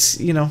it's,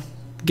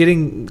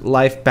 getting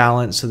life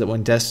balanced so that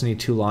when Destiny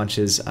 2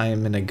 launches, I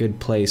am in a good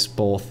place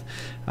both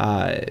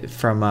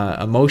from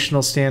an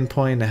emotional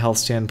standpoint, a health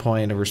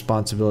standpoint, a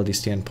responsibility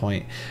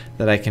standpoint,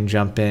 that I can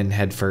jump in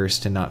head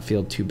first and not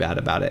feel too bad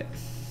about it.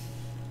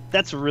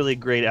 That's a really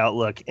great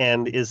outlook,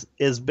 and is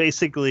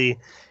basically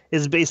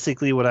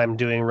what I'm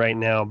doing right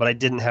now, but I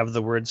didn't have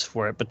the words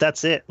for it. But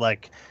that's it.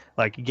 Like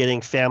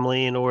getting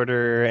family in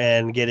order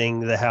and getting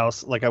the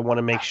house. Like I want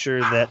to make sure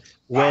that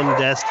when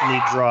Destiny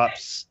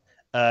drops,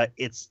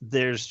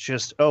 there's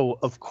just,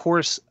 of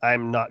course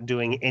I'm not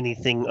doing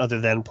anything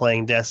other than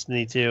playing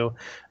Destiny 2.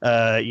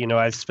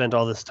 I've spent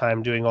all this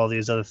time doing all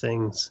these other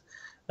things.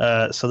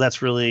 So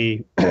that's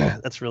really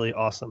that's really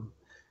awesome.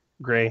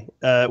 Gray.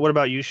 What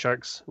about you,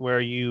 Sharks? Where are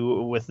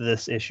you with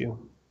this issue?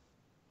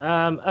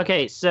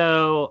 Okay,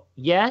 so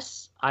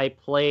yes, I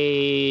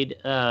played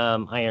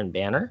Iron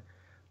Banner.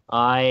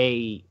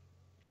 I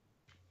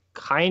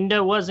kind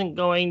of wasn't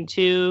going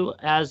to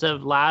as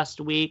of last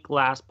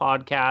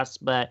podcast,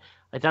 but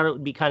I thought it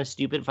would be kind of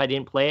stupid if I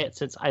didn't play it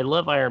since I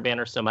love Iron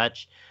Banner so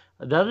much.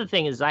 The other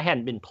thing is I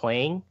hadn't been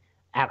playing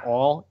at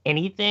all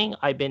anything.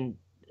 I've been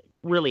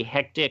really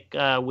hectic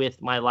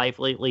with my life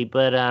lately,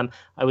 but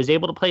I was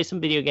able to play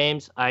some video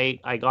games. I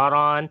got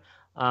on.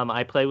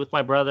 I played with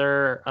my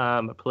brother.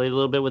 I played a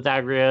little bit with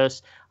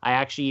Agrios. I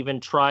actually even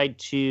tried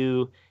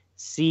to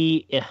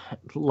see,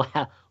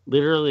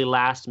 literally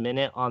last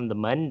minute on the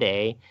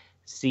Monday,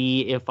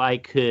 see if I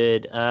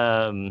could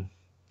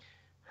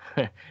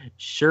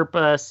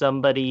Sherpa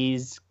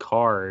somebody's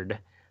card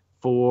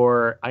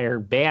for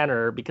Iron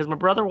Banner, because my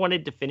brother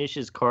wanted to finish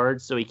his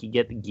cards so he could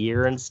get the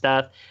gear and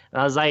stuff.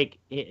 And I was like,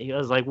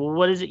 well,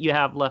 what is it you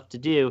have left to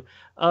do?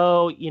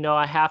 Oh,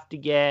 I have to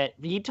get,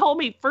 he told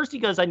me first, he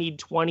goes, I need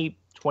 20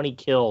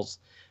 kills.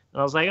 And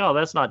I was like, oh,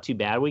 that's not too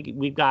bad.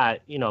 We've got,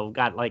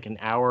 got like an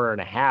hour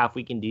and a half.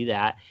 We can do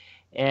that.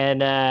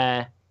 And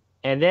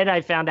And then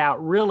I found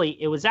out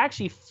really it was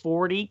actually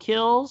 40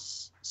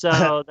 kills.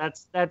 So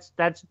that's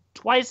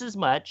twice as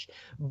much.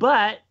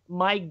 But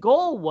my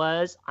goal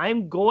was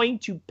I'm going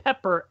to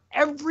pepper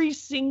every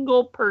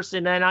single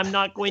person and I'm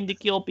not going to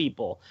kill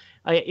people.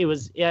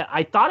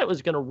 I thought it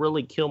was going to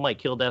really kill my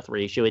kill death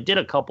ratio. It did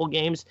a couple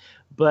games,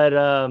 but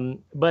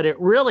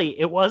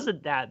it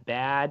wasn't that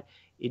bad.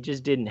 It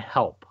just didn't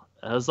help.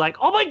 I was like,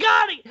 oh my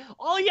God,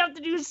 all you have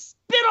to do is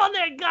spit on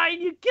that guy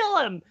and you kill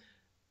him.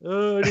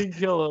 Oh, I didn't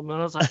kill him. And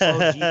I was like,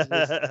 oh,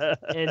 Jesus.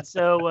 And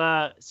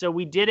so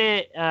we did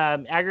it.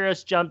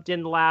 Agrios jumped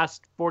in the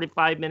last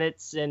 45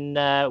 minutes, and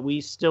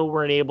we still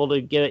weren't able to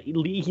get it.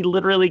 He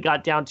literally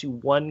got down to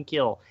 1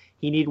 kill.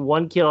 He needed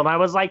 1 kill. And I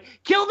was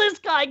like, kill this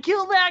guy,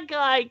 kill that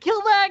guy,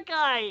 kill that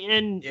guy.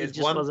 And it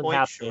just wasn't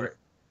happening. Short.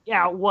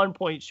 Yeah, 1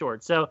 point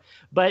short. So,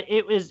 but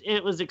it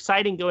was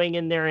exciting going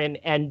in there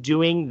and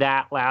doing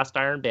that last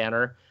Iron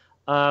Banner.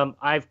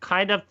 I've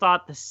kind of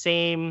thought the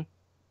same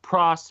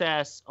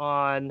process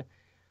on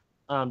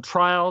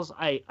trials.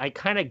 I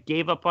kind of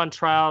gave up on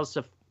trials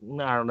I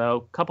don't know,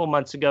 a couple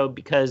months ago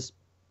because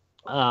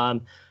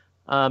some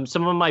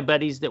of my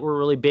buddies that were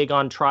really big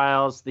on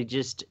trials, they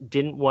just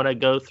didn't want to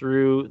go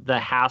through the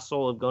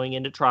hassle of going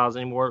into trials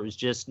anymore. It was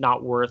just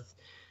not worth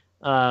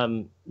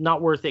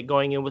it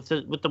going in with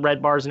the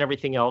red bars and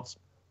everything else.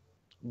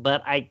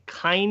 But I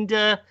kind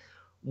of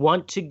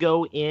want to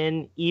go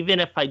in, even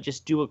if I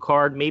just do a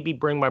card, maybe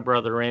bring my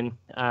brother in.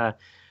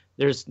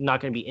 There's not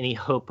going to be any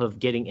hope of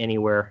getting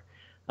anywhere.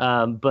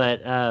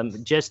 But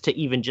just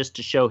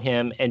to show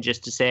him and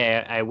just to say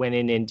I went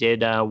in and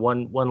did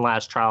one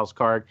last trials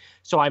card.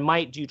 So I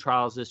might do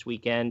trials this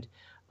weekend.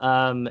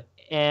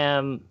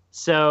 And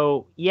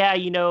so, yeah,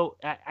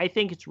 I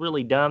think it's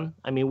really dumb.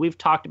 I mean, we've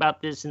talked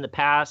about this in the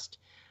past.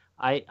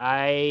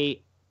 I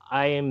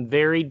am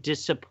very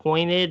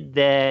disappointed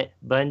that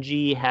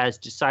Bungie has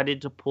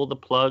decided to pull the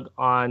plug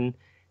on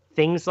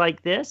things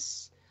like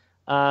this.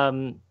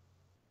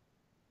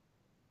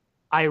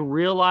 I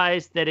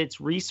realize that it's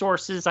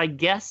resources, I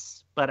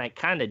guess, but I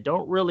kind of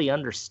don't really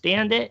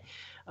understand it.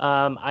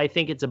 I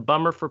think it's a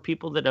bummer for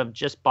people that have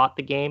just bought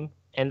the game,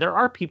 and there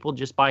are people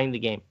just buying the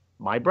game.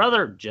 My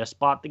brother just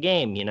bought the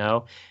game,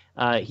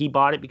 He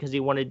bought it because he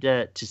wanted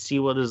to see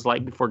what it was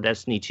like before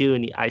Destiny 2,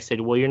 and I said,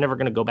 well, you're never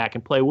going to go back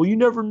and play. Well, you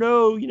never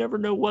know. You never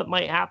know what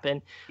might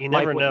happen. You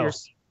never know.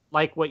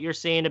 Like what you're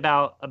saying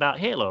about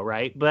Halo,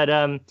 right?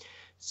 But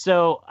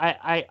so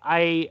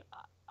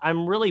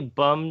I'm really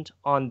bummed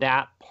on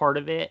that part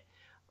of it.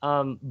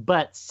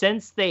 But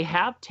since they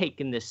have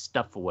taken this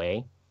stuff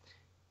away,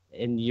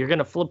 and you're going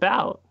to flip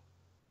out,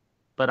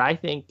 but I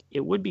think it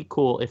would be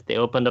cool if they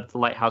opened up the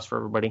lighthouse for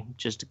everybody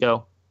just to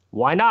go.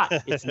 Why not?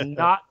 It's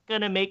not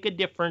going to make a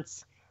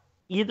difference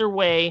either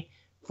way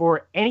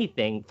for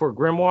anything, for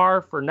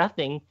Grimoire, for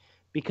nothing,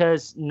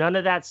 because none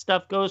of that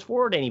stuff goes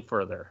forward any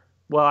further.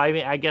 Well, I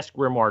mean, I guess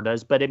Grimoire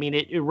does, but I mean,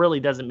 it really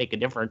doesn't make a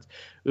difference.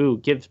 Ooh,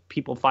 give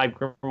people 5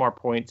 Grimoire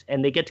points,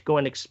 and they get to go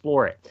and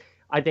explore it.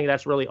 I think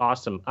that's really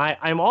awesome.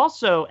 I'm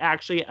also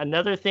actually,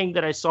 another thing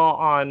that I saw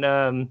on,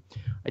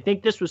 I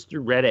think this was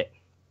through Reddit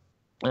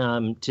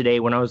today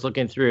when I was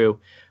looking through,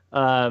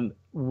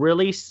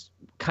 really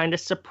kind of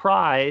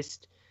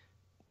surprised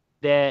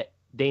that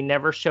they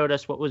never showed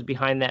us what was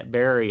behind that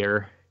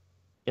barrier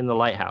in the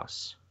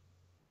lighthouse.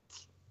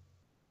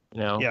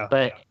 Yeah.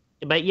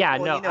 But yeah,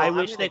 well, no, I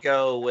wish they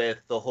go with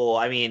the whole.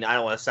 I mean, I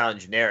don't want to sound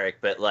generic,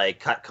 but like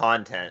cut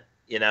content.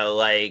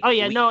 Like, oh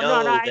yeah, we no,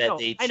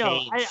 they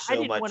changed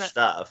so much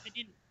stuff.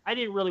 I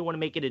didn't really want to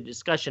make it a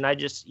discussion. I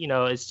just,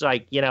 it's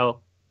like,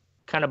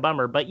 kind of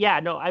bummer. But yeah,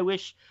 no, I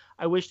wish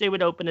they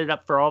would open it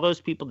up for all those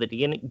people that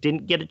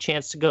didn't get a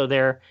chance to go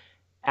there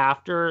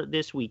after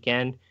this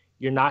weekend.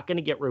 You're not going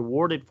to get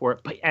rewarded for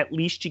it, but at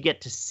least you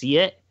get to see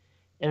it.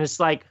 And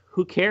it's like,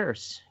 who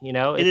cares?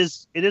 It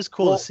is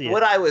cool to see it.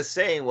 What I was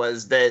saying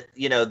was that,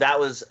 that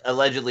was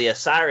allegedly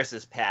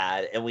Osiris's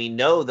pad, and we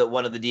know that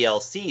one of the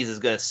DLCs is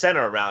going to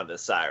center around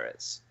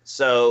Osiris.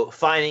 So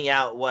finding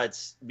out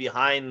what's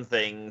behind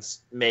things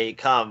may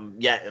come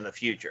yet in the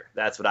future.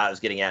 That's what I was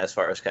getting at as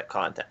far as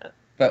content.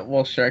 But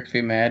will sharks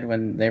be mad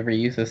when they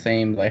reuse the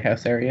same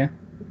lighthouse area?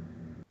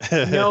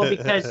 No,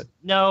 because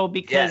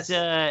Yes.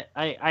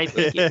 I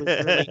think it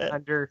was really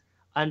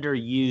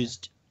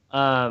underused.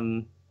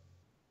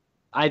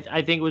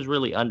 I think it was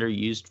really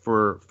underused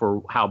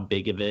for how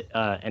big of it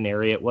an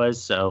area it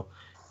was. So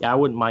yeah, I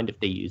wouldn't mind if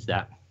they used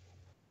that.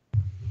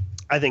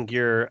 I think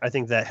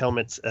that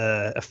helmet's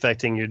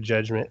affecting your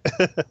judgment.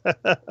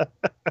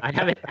 I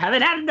haven't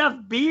had enough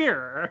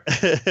beer.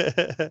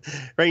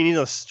 Right, you need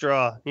a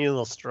straw. You need a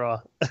little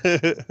straw.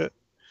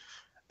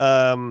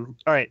 All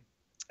right,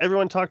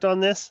 everyone talked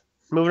on this.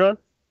 Moving on.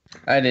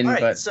 I didn't,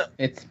 Right, but so-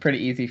 it's pretty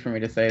easy for me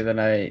to say that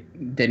I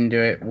didn't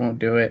do it, won't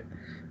do it.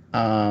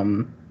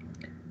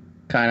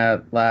 Kind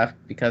of laughed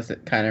because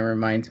it kind of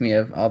reminds me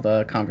of all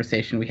the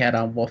conversation we had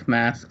on wolf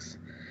masks.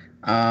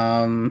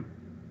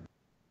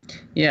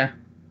 Yeah.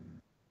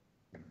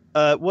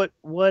 What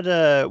would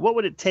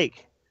it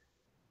take?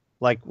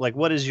 Like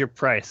what is your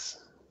price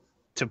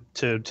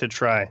to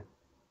try?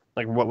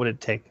 Like what would it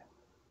take?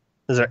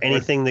 Is there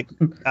anything that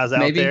is out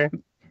maybe, there?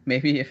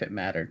 maybe if it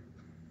mattered.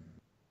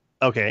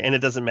 Okay, and it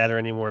doesn't matter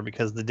anymore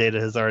because the data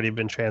has already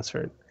been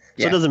transferred. So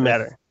Yeah, it doesn't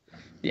matter.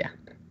 Yeah.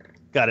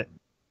 Got it.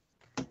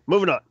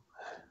 Moving on.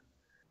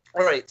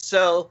 All right,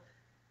 so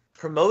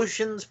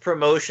promotions. We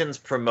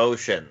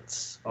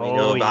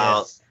know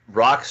about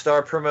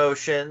Rockstar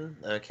promotion.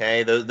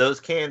 Okay, those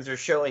cans are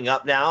showing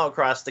up now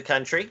across the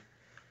country.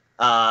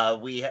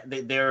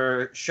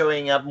 They're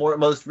showing up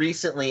most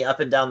recently up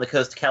and down the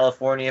coast of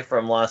California,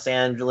 from Los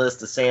Angeles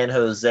to San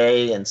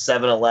Jose, and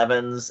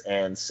 7-Elevens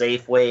and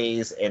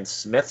Safeways and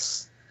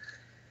Smiths,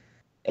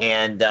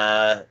 and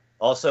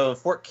also in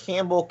Fort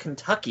Campbell,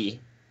 Kentucky,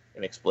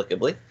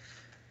 inexplicably,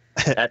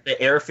 at the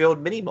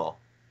Airfield Mini Mall.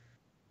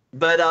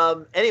 But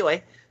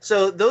anyway,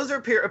 so those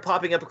are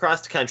popping up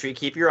across the country.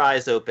 Keep your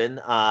eyes open.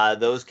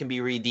 Those can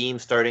be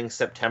redeemed starting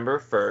September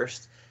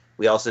 1st.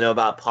 We also know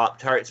about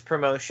Pop-Tarts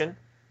promotion.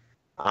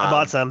 I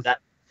bought some.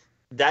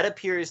 That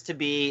appears to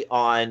be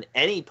on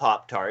any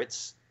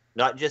Pop-Tarts,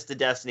 not just the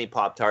Destiny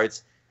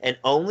Pop-Tarts, and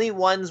only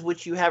ones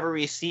which you have a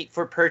receipt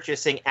for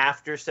purchasing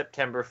after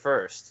September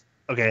 1st.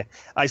 Okay,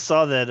 I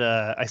saw that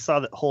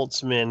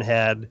Holtzman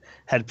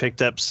had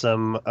picked up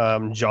some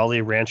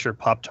Jolly Rancher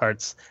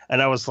Pop-Tarts,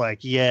 and I was like,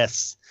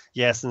 yes,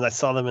 and I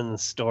saw them in the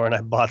store, and I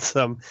bought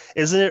some.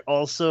 Isn't it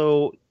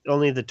also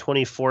only the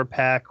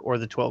 24-pack or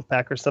the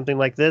 12-pack or something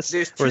like this?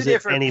 There's or two is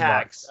different it any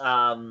packs.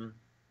 box?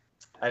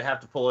 I'd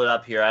have to pull it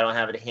up here. I don't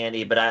have it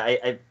handy, but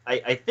I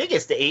think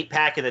it's the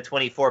 8-pack and the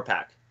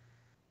 24-pack.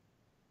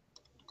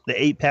 The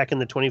 8-pack and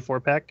the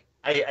 24-pack?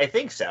 I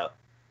think so.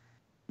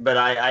 But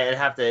I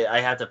have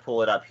to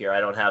pull it up here.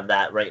 I don't have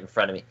that right in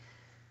front of me.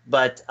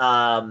 But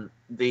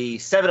the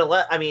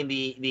 7-Eleven,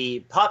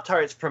 the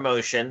Pop-Tarts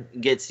promotion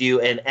gets you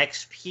an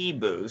XP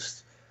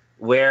boost,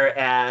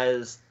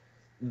 whereas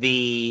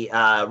the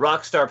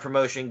Rockstar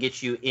promotion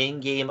gets you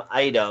in-game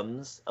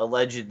items,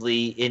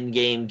 allegedly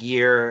in-game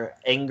gear.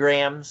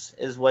 Engrams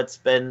is what's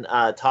been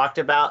talked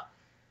about.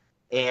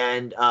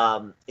 And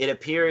it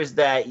appears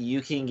that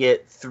you can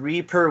get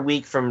 3 per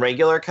week from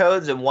regular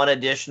codes and 1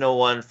 additional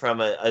one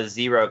from a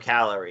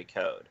 0-calorie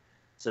code.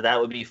 So that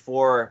would be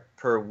 4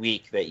 per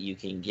week that you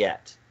can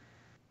get.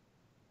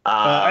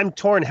 I'm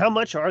torn. How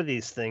much are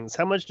these things?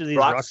 How much do these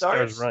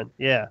Rockstars run?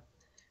 Yeah.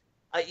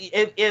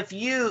 If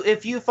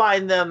you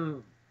find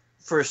them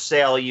for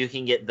sale, you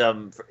can get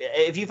them.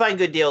 If you find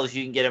good deals,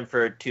 you can get them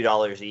for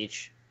 $2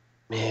 each.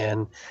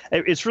 Man,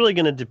 it's really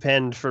going to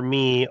depend for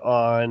me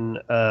on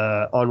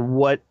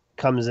what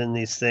comes in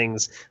these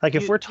things. Like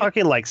if we're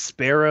talking like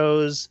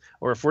sparrows,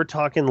 or if we're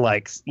talking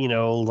like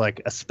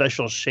like a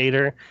special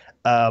shader,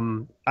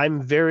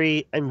 I'm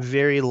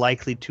very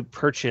likely to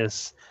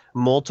purchase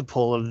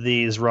multiple of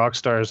these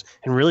Rockstars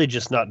and really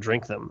just not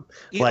drink them.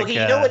 You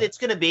know what it's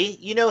going to be?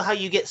 You know how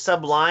you get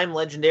Sublime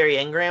Legendary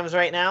Engrams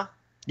right now?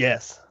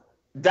 Yes.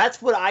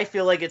 That's what I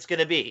feel like it's going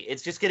to be.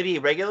 It's just going to be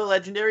regular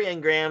Legendary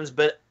Engrams,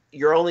 but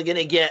you're only going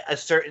to get a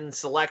certain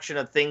selection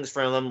of things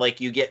from them, like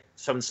you get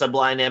some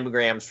Sublime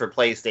Engrams for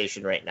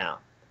PlayStation right now.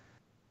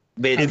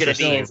 But it's going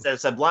to be, instead of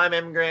Sublime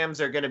Engrams,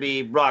 they're going to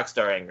be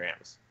Rockstar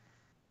Engrams.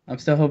 I'm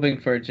still hoping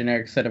for a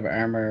generic set of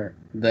armor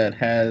that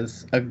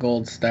has a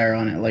gold star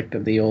on it, like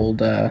the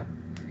old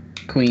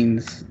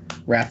Queen's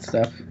Wrath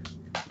stuff.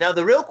 Now,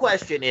 the real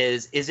question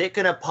is it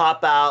going to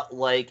pop out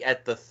like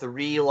at the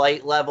 3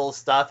 light level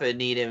stuff and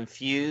need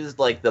infused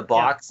like the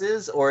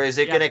boxes, or is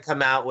it going to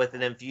come out with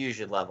an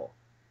infusion level?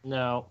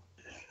 No.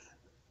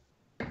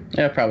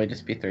 It'll probably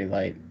just be 3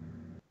 light.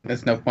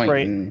 There's no point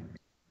in...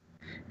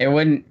 It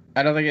wouldn't...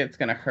 I don't think it's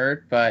going to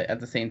hurt, but at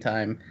the same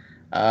time,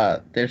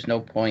 there's no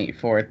point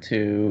for it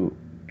to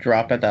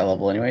drop at that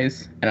level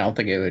anyways, and I don't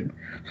think it would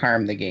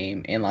harm the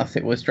game unless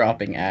it was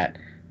dropping at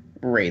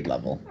raid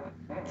level.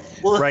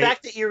 Well, the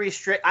fact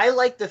that I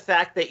like the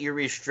fact that you're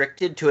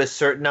restricted to a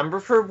certain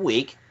number per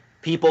week.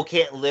 People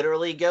can't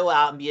literally go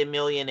out and be a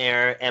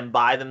millionaire and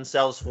buy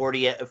themselves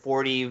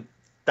 40,000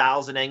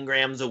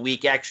 engrams a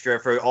week extra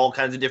for all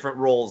kinds of different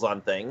roles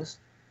on things.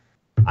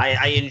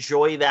 I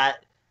enjoy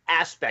that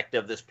aspect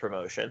of this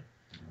promotion.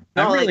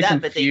 Not only really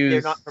that, but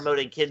they're not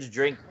promoting kids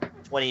drink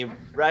 20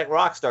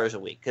 Rockstars a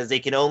week because they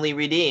can only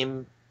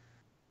redeem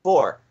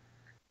 4.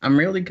 I'm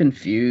really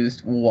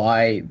confused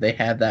why they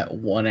had that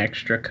 1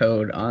 extra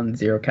code on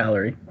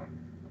 0-calorie.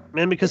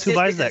 Man, because who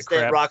buys that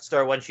crap?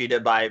 Rockstar wants you to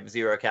buy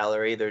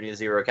 0-calorie, their new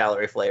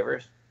 0-calorie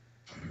flavors.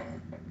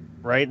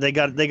 Right? They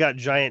got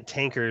giant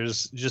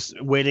tankers just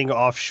waiting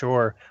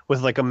offshore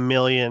with like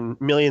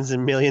millions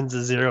and millions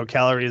of 0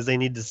 calories they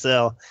need to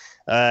sell.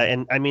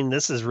 And I mean,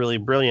 this is really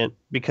brilliant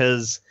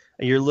because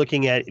you're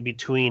looking at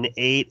between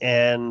 $8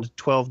 and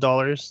 $12,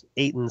 $8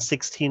 and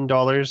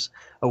 $16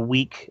 a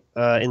week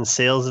in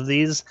sales of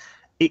these.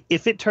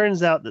 If it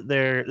turns out that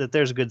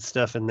there's good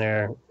stuff in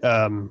there,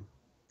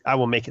 I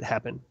will make it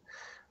happen.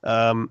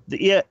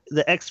 The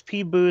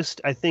XP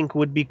boost I think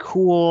would be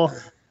cool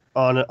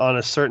on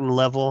a certain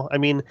level. I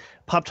mean,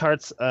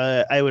 Pop-Tarts,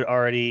 I would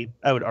already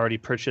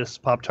purchase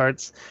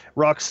Pop-Tarts.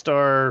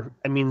 Rockstar,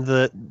 I mean,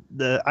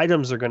 the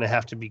items are going to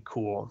have to be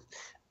cool.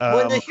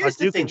 Here's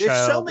the thing.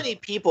 There's so many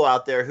people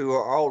out there who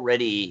are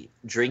already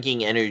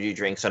drinking energy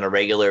drinks on a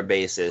regular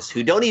basis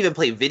who don't even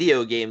play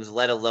video games,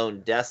 let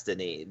alone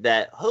Destiny,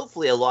 that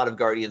hopefully a lot of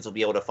Guardians will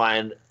be able to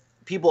find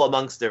people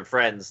amongst their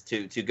friends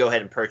to go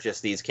ahead and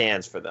purchase these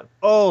cans for them.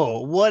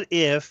 Oh, what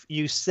if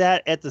you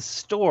sat at the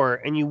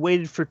store and you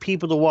waited for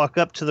people to walk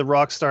up to the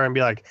Rockstar and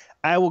be like,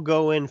 I will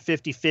go in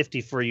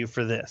 50-50 for you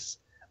for this.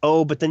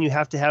 Oh, but then you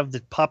have to have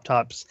the Pop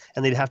Tops,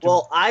 and they'd have to.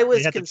 Well,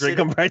 to drink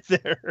them right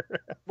there.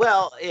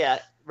 Well, yeah,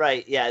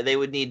 right, yeah, they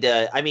would need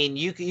to. I mean,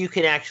 you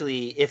can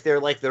actually, if they're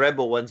like the Red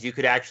Bull ones, you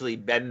could actually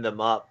bend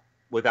them up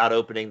without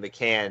opening the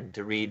can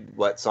to read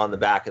what's on the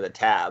back of the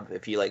tab.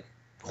 If you like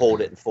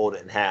hold it and fold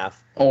it in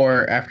half.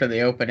 Or after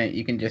they open it,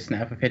 you can just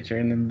snap a picture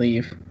and then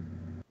leave.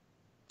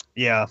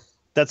 Yeah,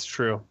 that's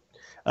true.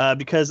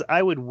 Because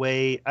I would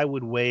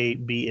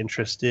be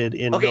interested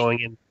in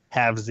going and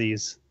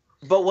halvesies.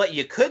 But what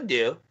you could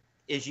do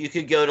is you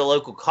could go to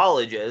local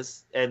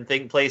colleges and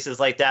think places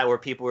like that where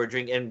people were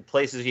drinking, and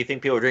places you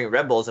think people are drinking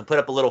Red Bulls, and put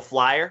up a little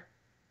flyer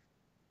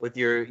with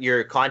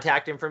your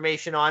contact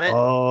information on it,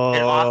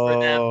 and offer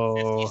them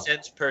 50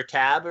 cents per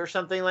tab or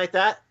something like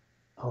that.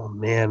 Oh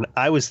man,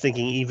 I was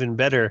thinking even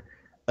better.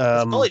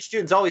 College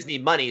students always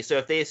need money, so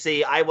if they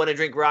say I want to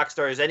drink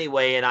Rockstars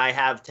anyway, and I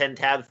have 10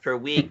 tabs per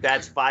week,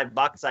 that's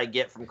 $5 I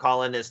get from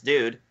calling this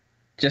dude.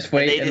 Just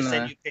wait. And they just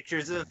send you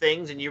pictures of the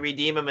things, and you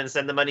redeem them and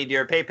send the money to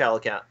your PayPal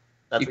account.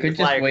 That's what your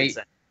flyer can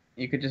say.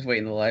 You could just wait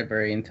in the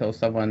library until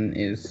someone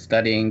is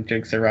studying,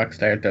 drinks a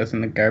Rockstar, throws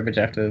in the garbage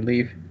after they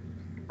leave.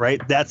 Right,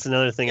 that's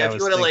another thing I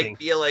was thinking. If you want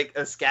to be like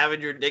a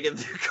scavenger digging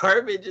through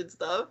garbage and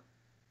stuff.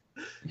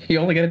 You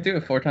only got to do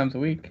it 4 times a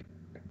week.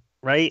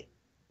 Right.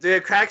 Dude,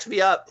 it cracks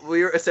me up.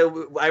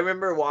 I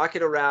remember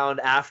walking around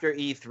after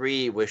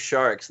E3 with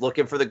Sharks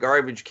looking for the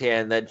garbage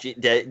can that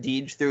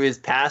Deej threw his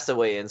pass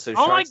away in. So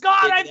oh Sharks my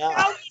God, I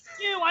found it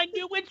too. I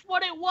knew which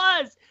one it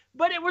was,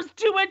 but it was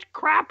too much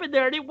crap in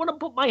there. I didn't want to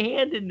put my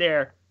hand in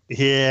there.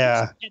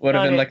 Yeah. Would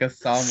have been like a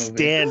Saw movie.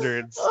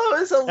 Standards. Oh,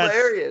 it's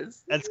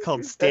hilarious. That's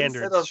called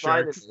standards.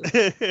 Sharks.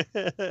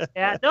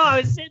 Yeah, no,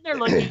 I was sitting there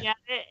looking at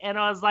it, and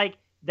I was like,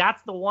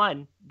 that's the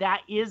one.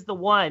 That is the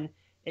one.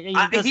 He's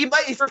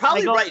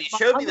probably right. He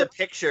showed me the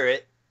picture.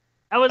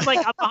 I was like,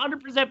 I'm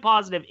 100%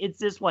 positive it's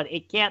this one.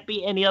 It can't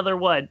be any other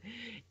one.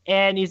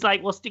 And he's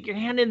like, well, stick your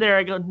hand in there.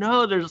 I go,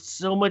 no, there's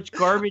so much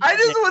garbage. I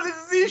just wanted to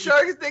see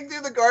Sharks dig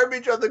through the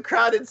garbage on the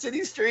crowded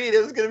city street.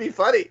 It was going to be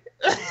funny.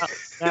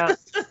 No,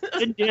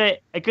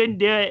 I couldn't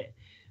do it.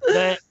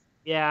 But,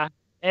 yeah.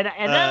 And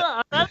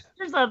then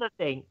here's the other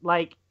thing.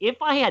 Like,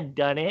 if I had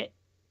done it,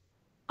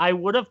 I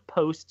would have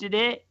posted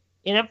it.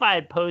 And if I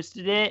had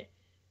posted it,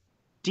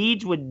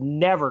 Deej would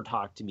never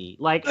talk to me.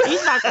 Like,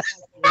 he's not going to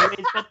talk to me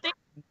anyways, but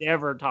they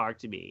never talk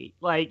to me.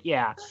 Like,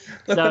 yeah.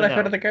 Look what I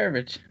put in the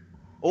garbage.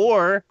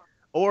 Or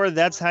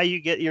that's how you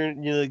get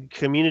your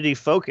community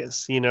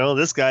focus.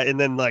 This guy, and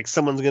then like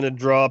someone's gonna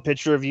draw a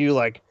picture of you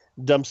like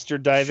dumpster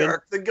diving.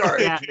 Shark the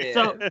garbage.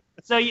 Yeah.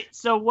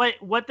 So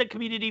what the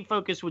community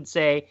focus would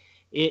say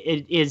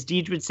is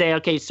Deej would say,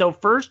 okay, so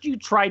first you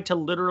tried to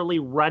literally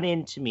run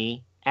into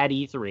me at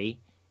E3,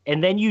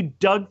 and then you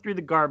dug through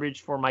the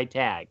garbage for my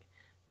tag.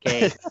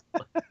 Okay.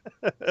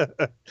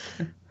 What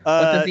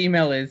this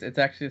email is, it's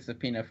actually a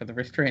subpoena for the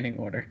restraining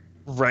order.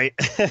 Right.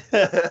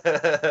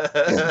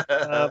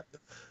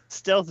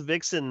 Stealth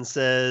Vixen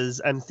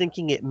says, I'm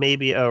thinking it may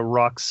be a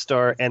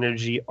Rockstar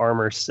Energy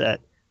armor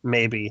set.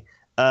 Maybe.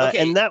 Okay.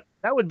 And that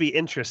would be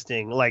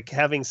interesting, like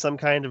having some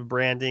kind of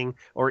branding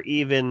or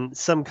even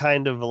some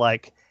kind of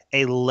like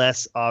a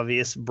less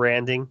obvious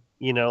branding,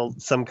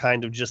 some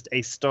kind of just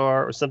a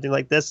star or something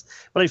like this.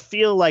 But I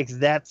feel like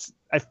that's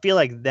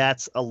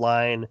a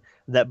line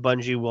that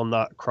Bungie will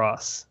not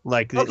cross.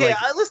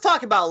 Let's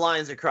talk about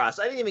lines across.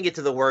 I didn't even get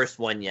to the worst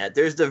one yet.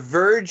 There's the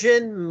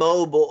Virgin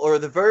Mobile or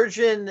the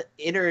Virgin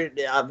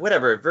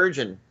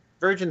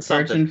Virgin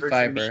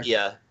Fiber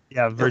Media.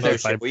 Yeah, Virgin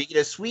Fiber. Where you get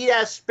a sweet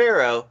ass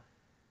Sparrow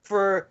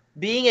for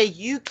being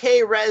a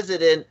UK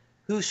resident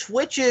who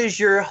switches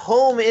your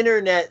home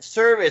internet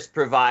service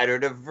provider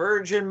to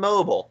Virgin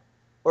Mobile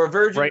or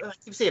Virgin. Right. I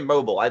keep saying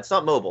mobile. It's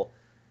not mobile,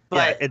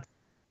 but yeah,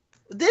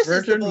 this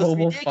Virgin is the most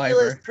Mobile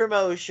ridiculous Fiber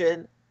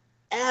promotion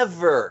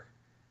ever.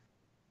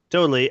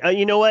 Totally.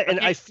 You know what? And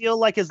I feel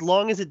like as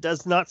long as it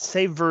does not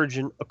say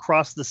Virgin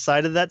across the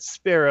side of that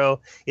Sparrow,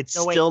 it's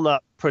still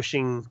not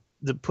pushing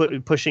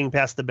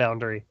past the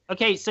boundary.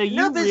 Okay, so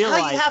this is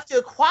how you have to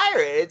acquire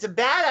it. It's a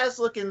badass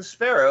looking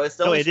Sparrow. It's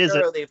the only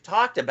Sparrow they've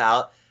talked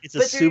about. It's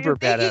a super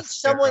badass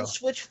someone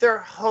switch their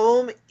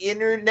home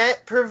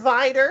internet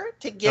provider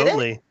to get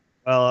it.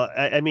 Well,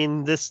 I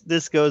mean,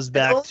 this goes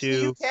back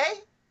to UK.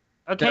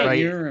 Okay.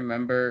 Do you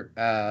remember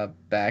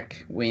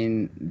back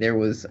when there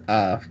was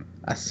a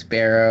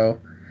Sparrow?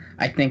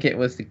 I think it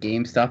was the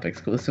GameStop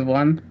exclusive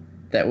one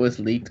that was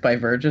leaked by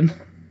Virgin.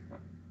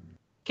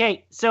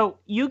 Okay, so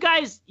you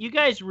guys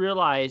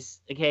realize,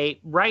 okay,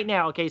 right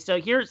now, okay, so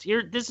here,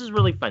 this is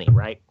really funny,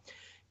 right?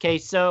 Okay,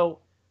 so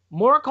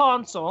More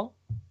Console.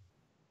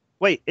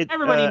 Wait,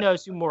 everybody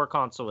knows who More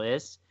Console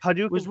is.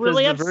 Hadouken was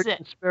really upset. The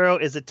Virgin Sparrow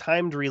is a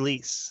timed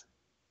release.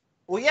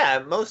 Well, yeah,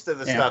 most of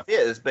the Yeah. stuff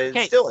is, but it's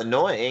Okay. still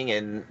annoying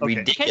and Okay.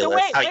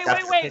 ridiculous. Okay, how wait, you have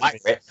to wait. acquire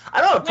it.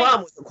 I don't have a Wait.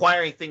 problem with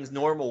acquiring things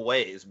normal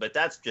ways, but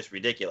that's just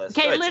ridiculous.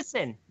 Go Okay, ahead.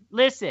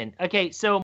 listen. Okay, so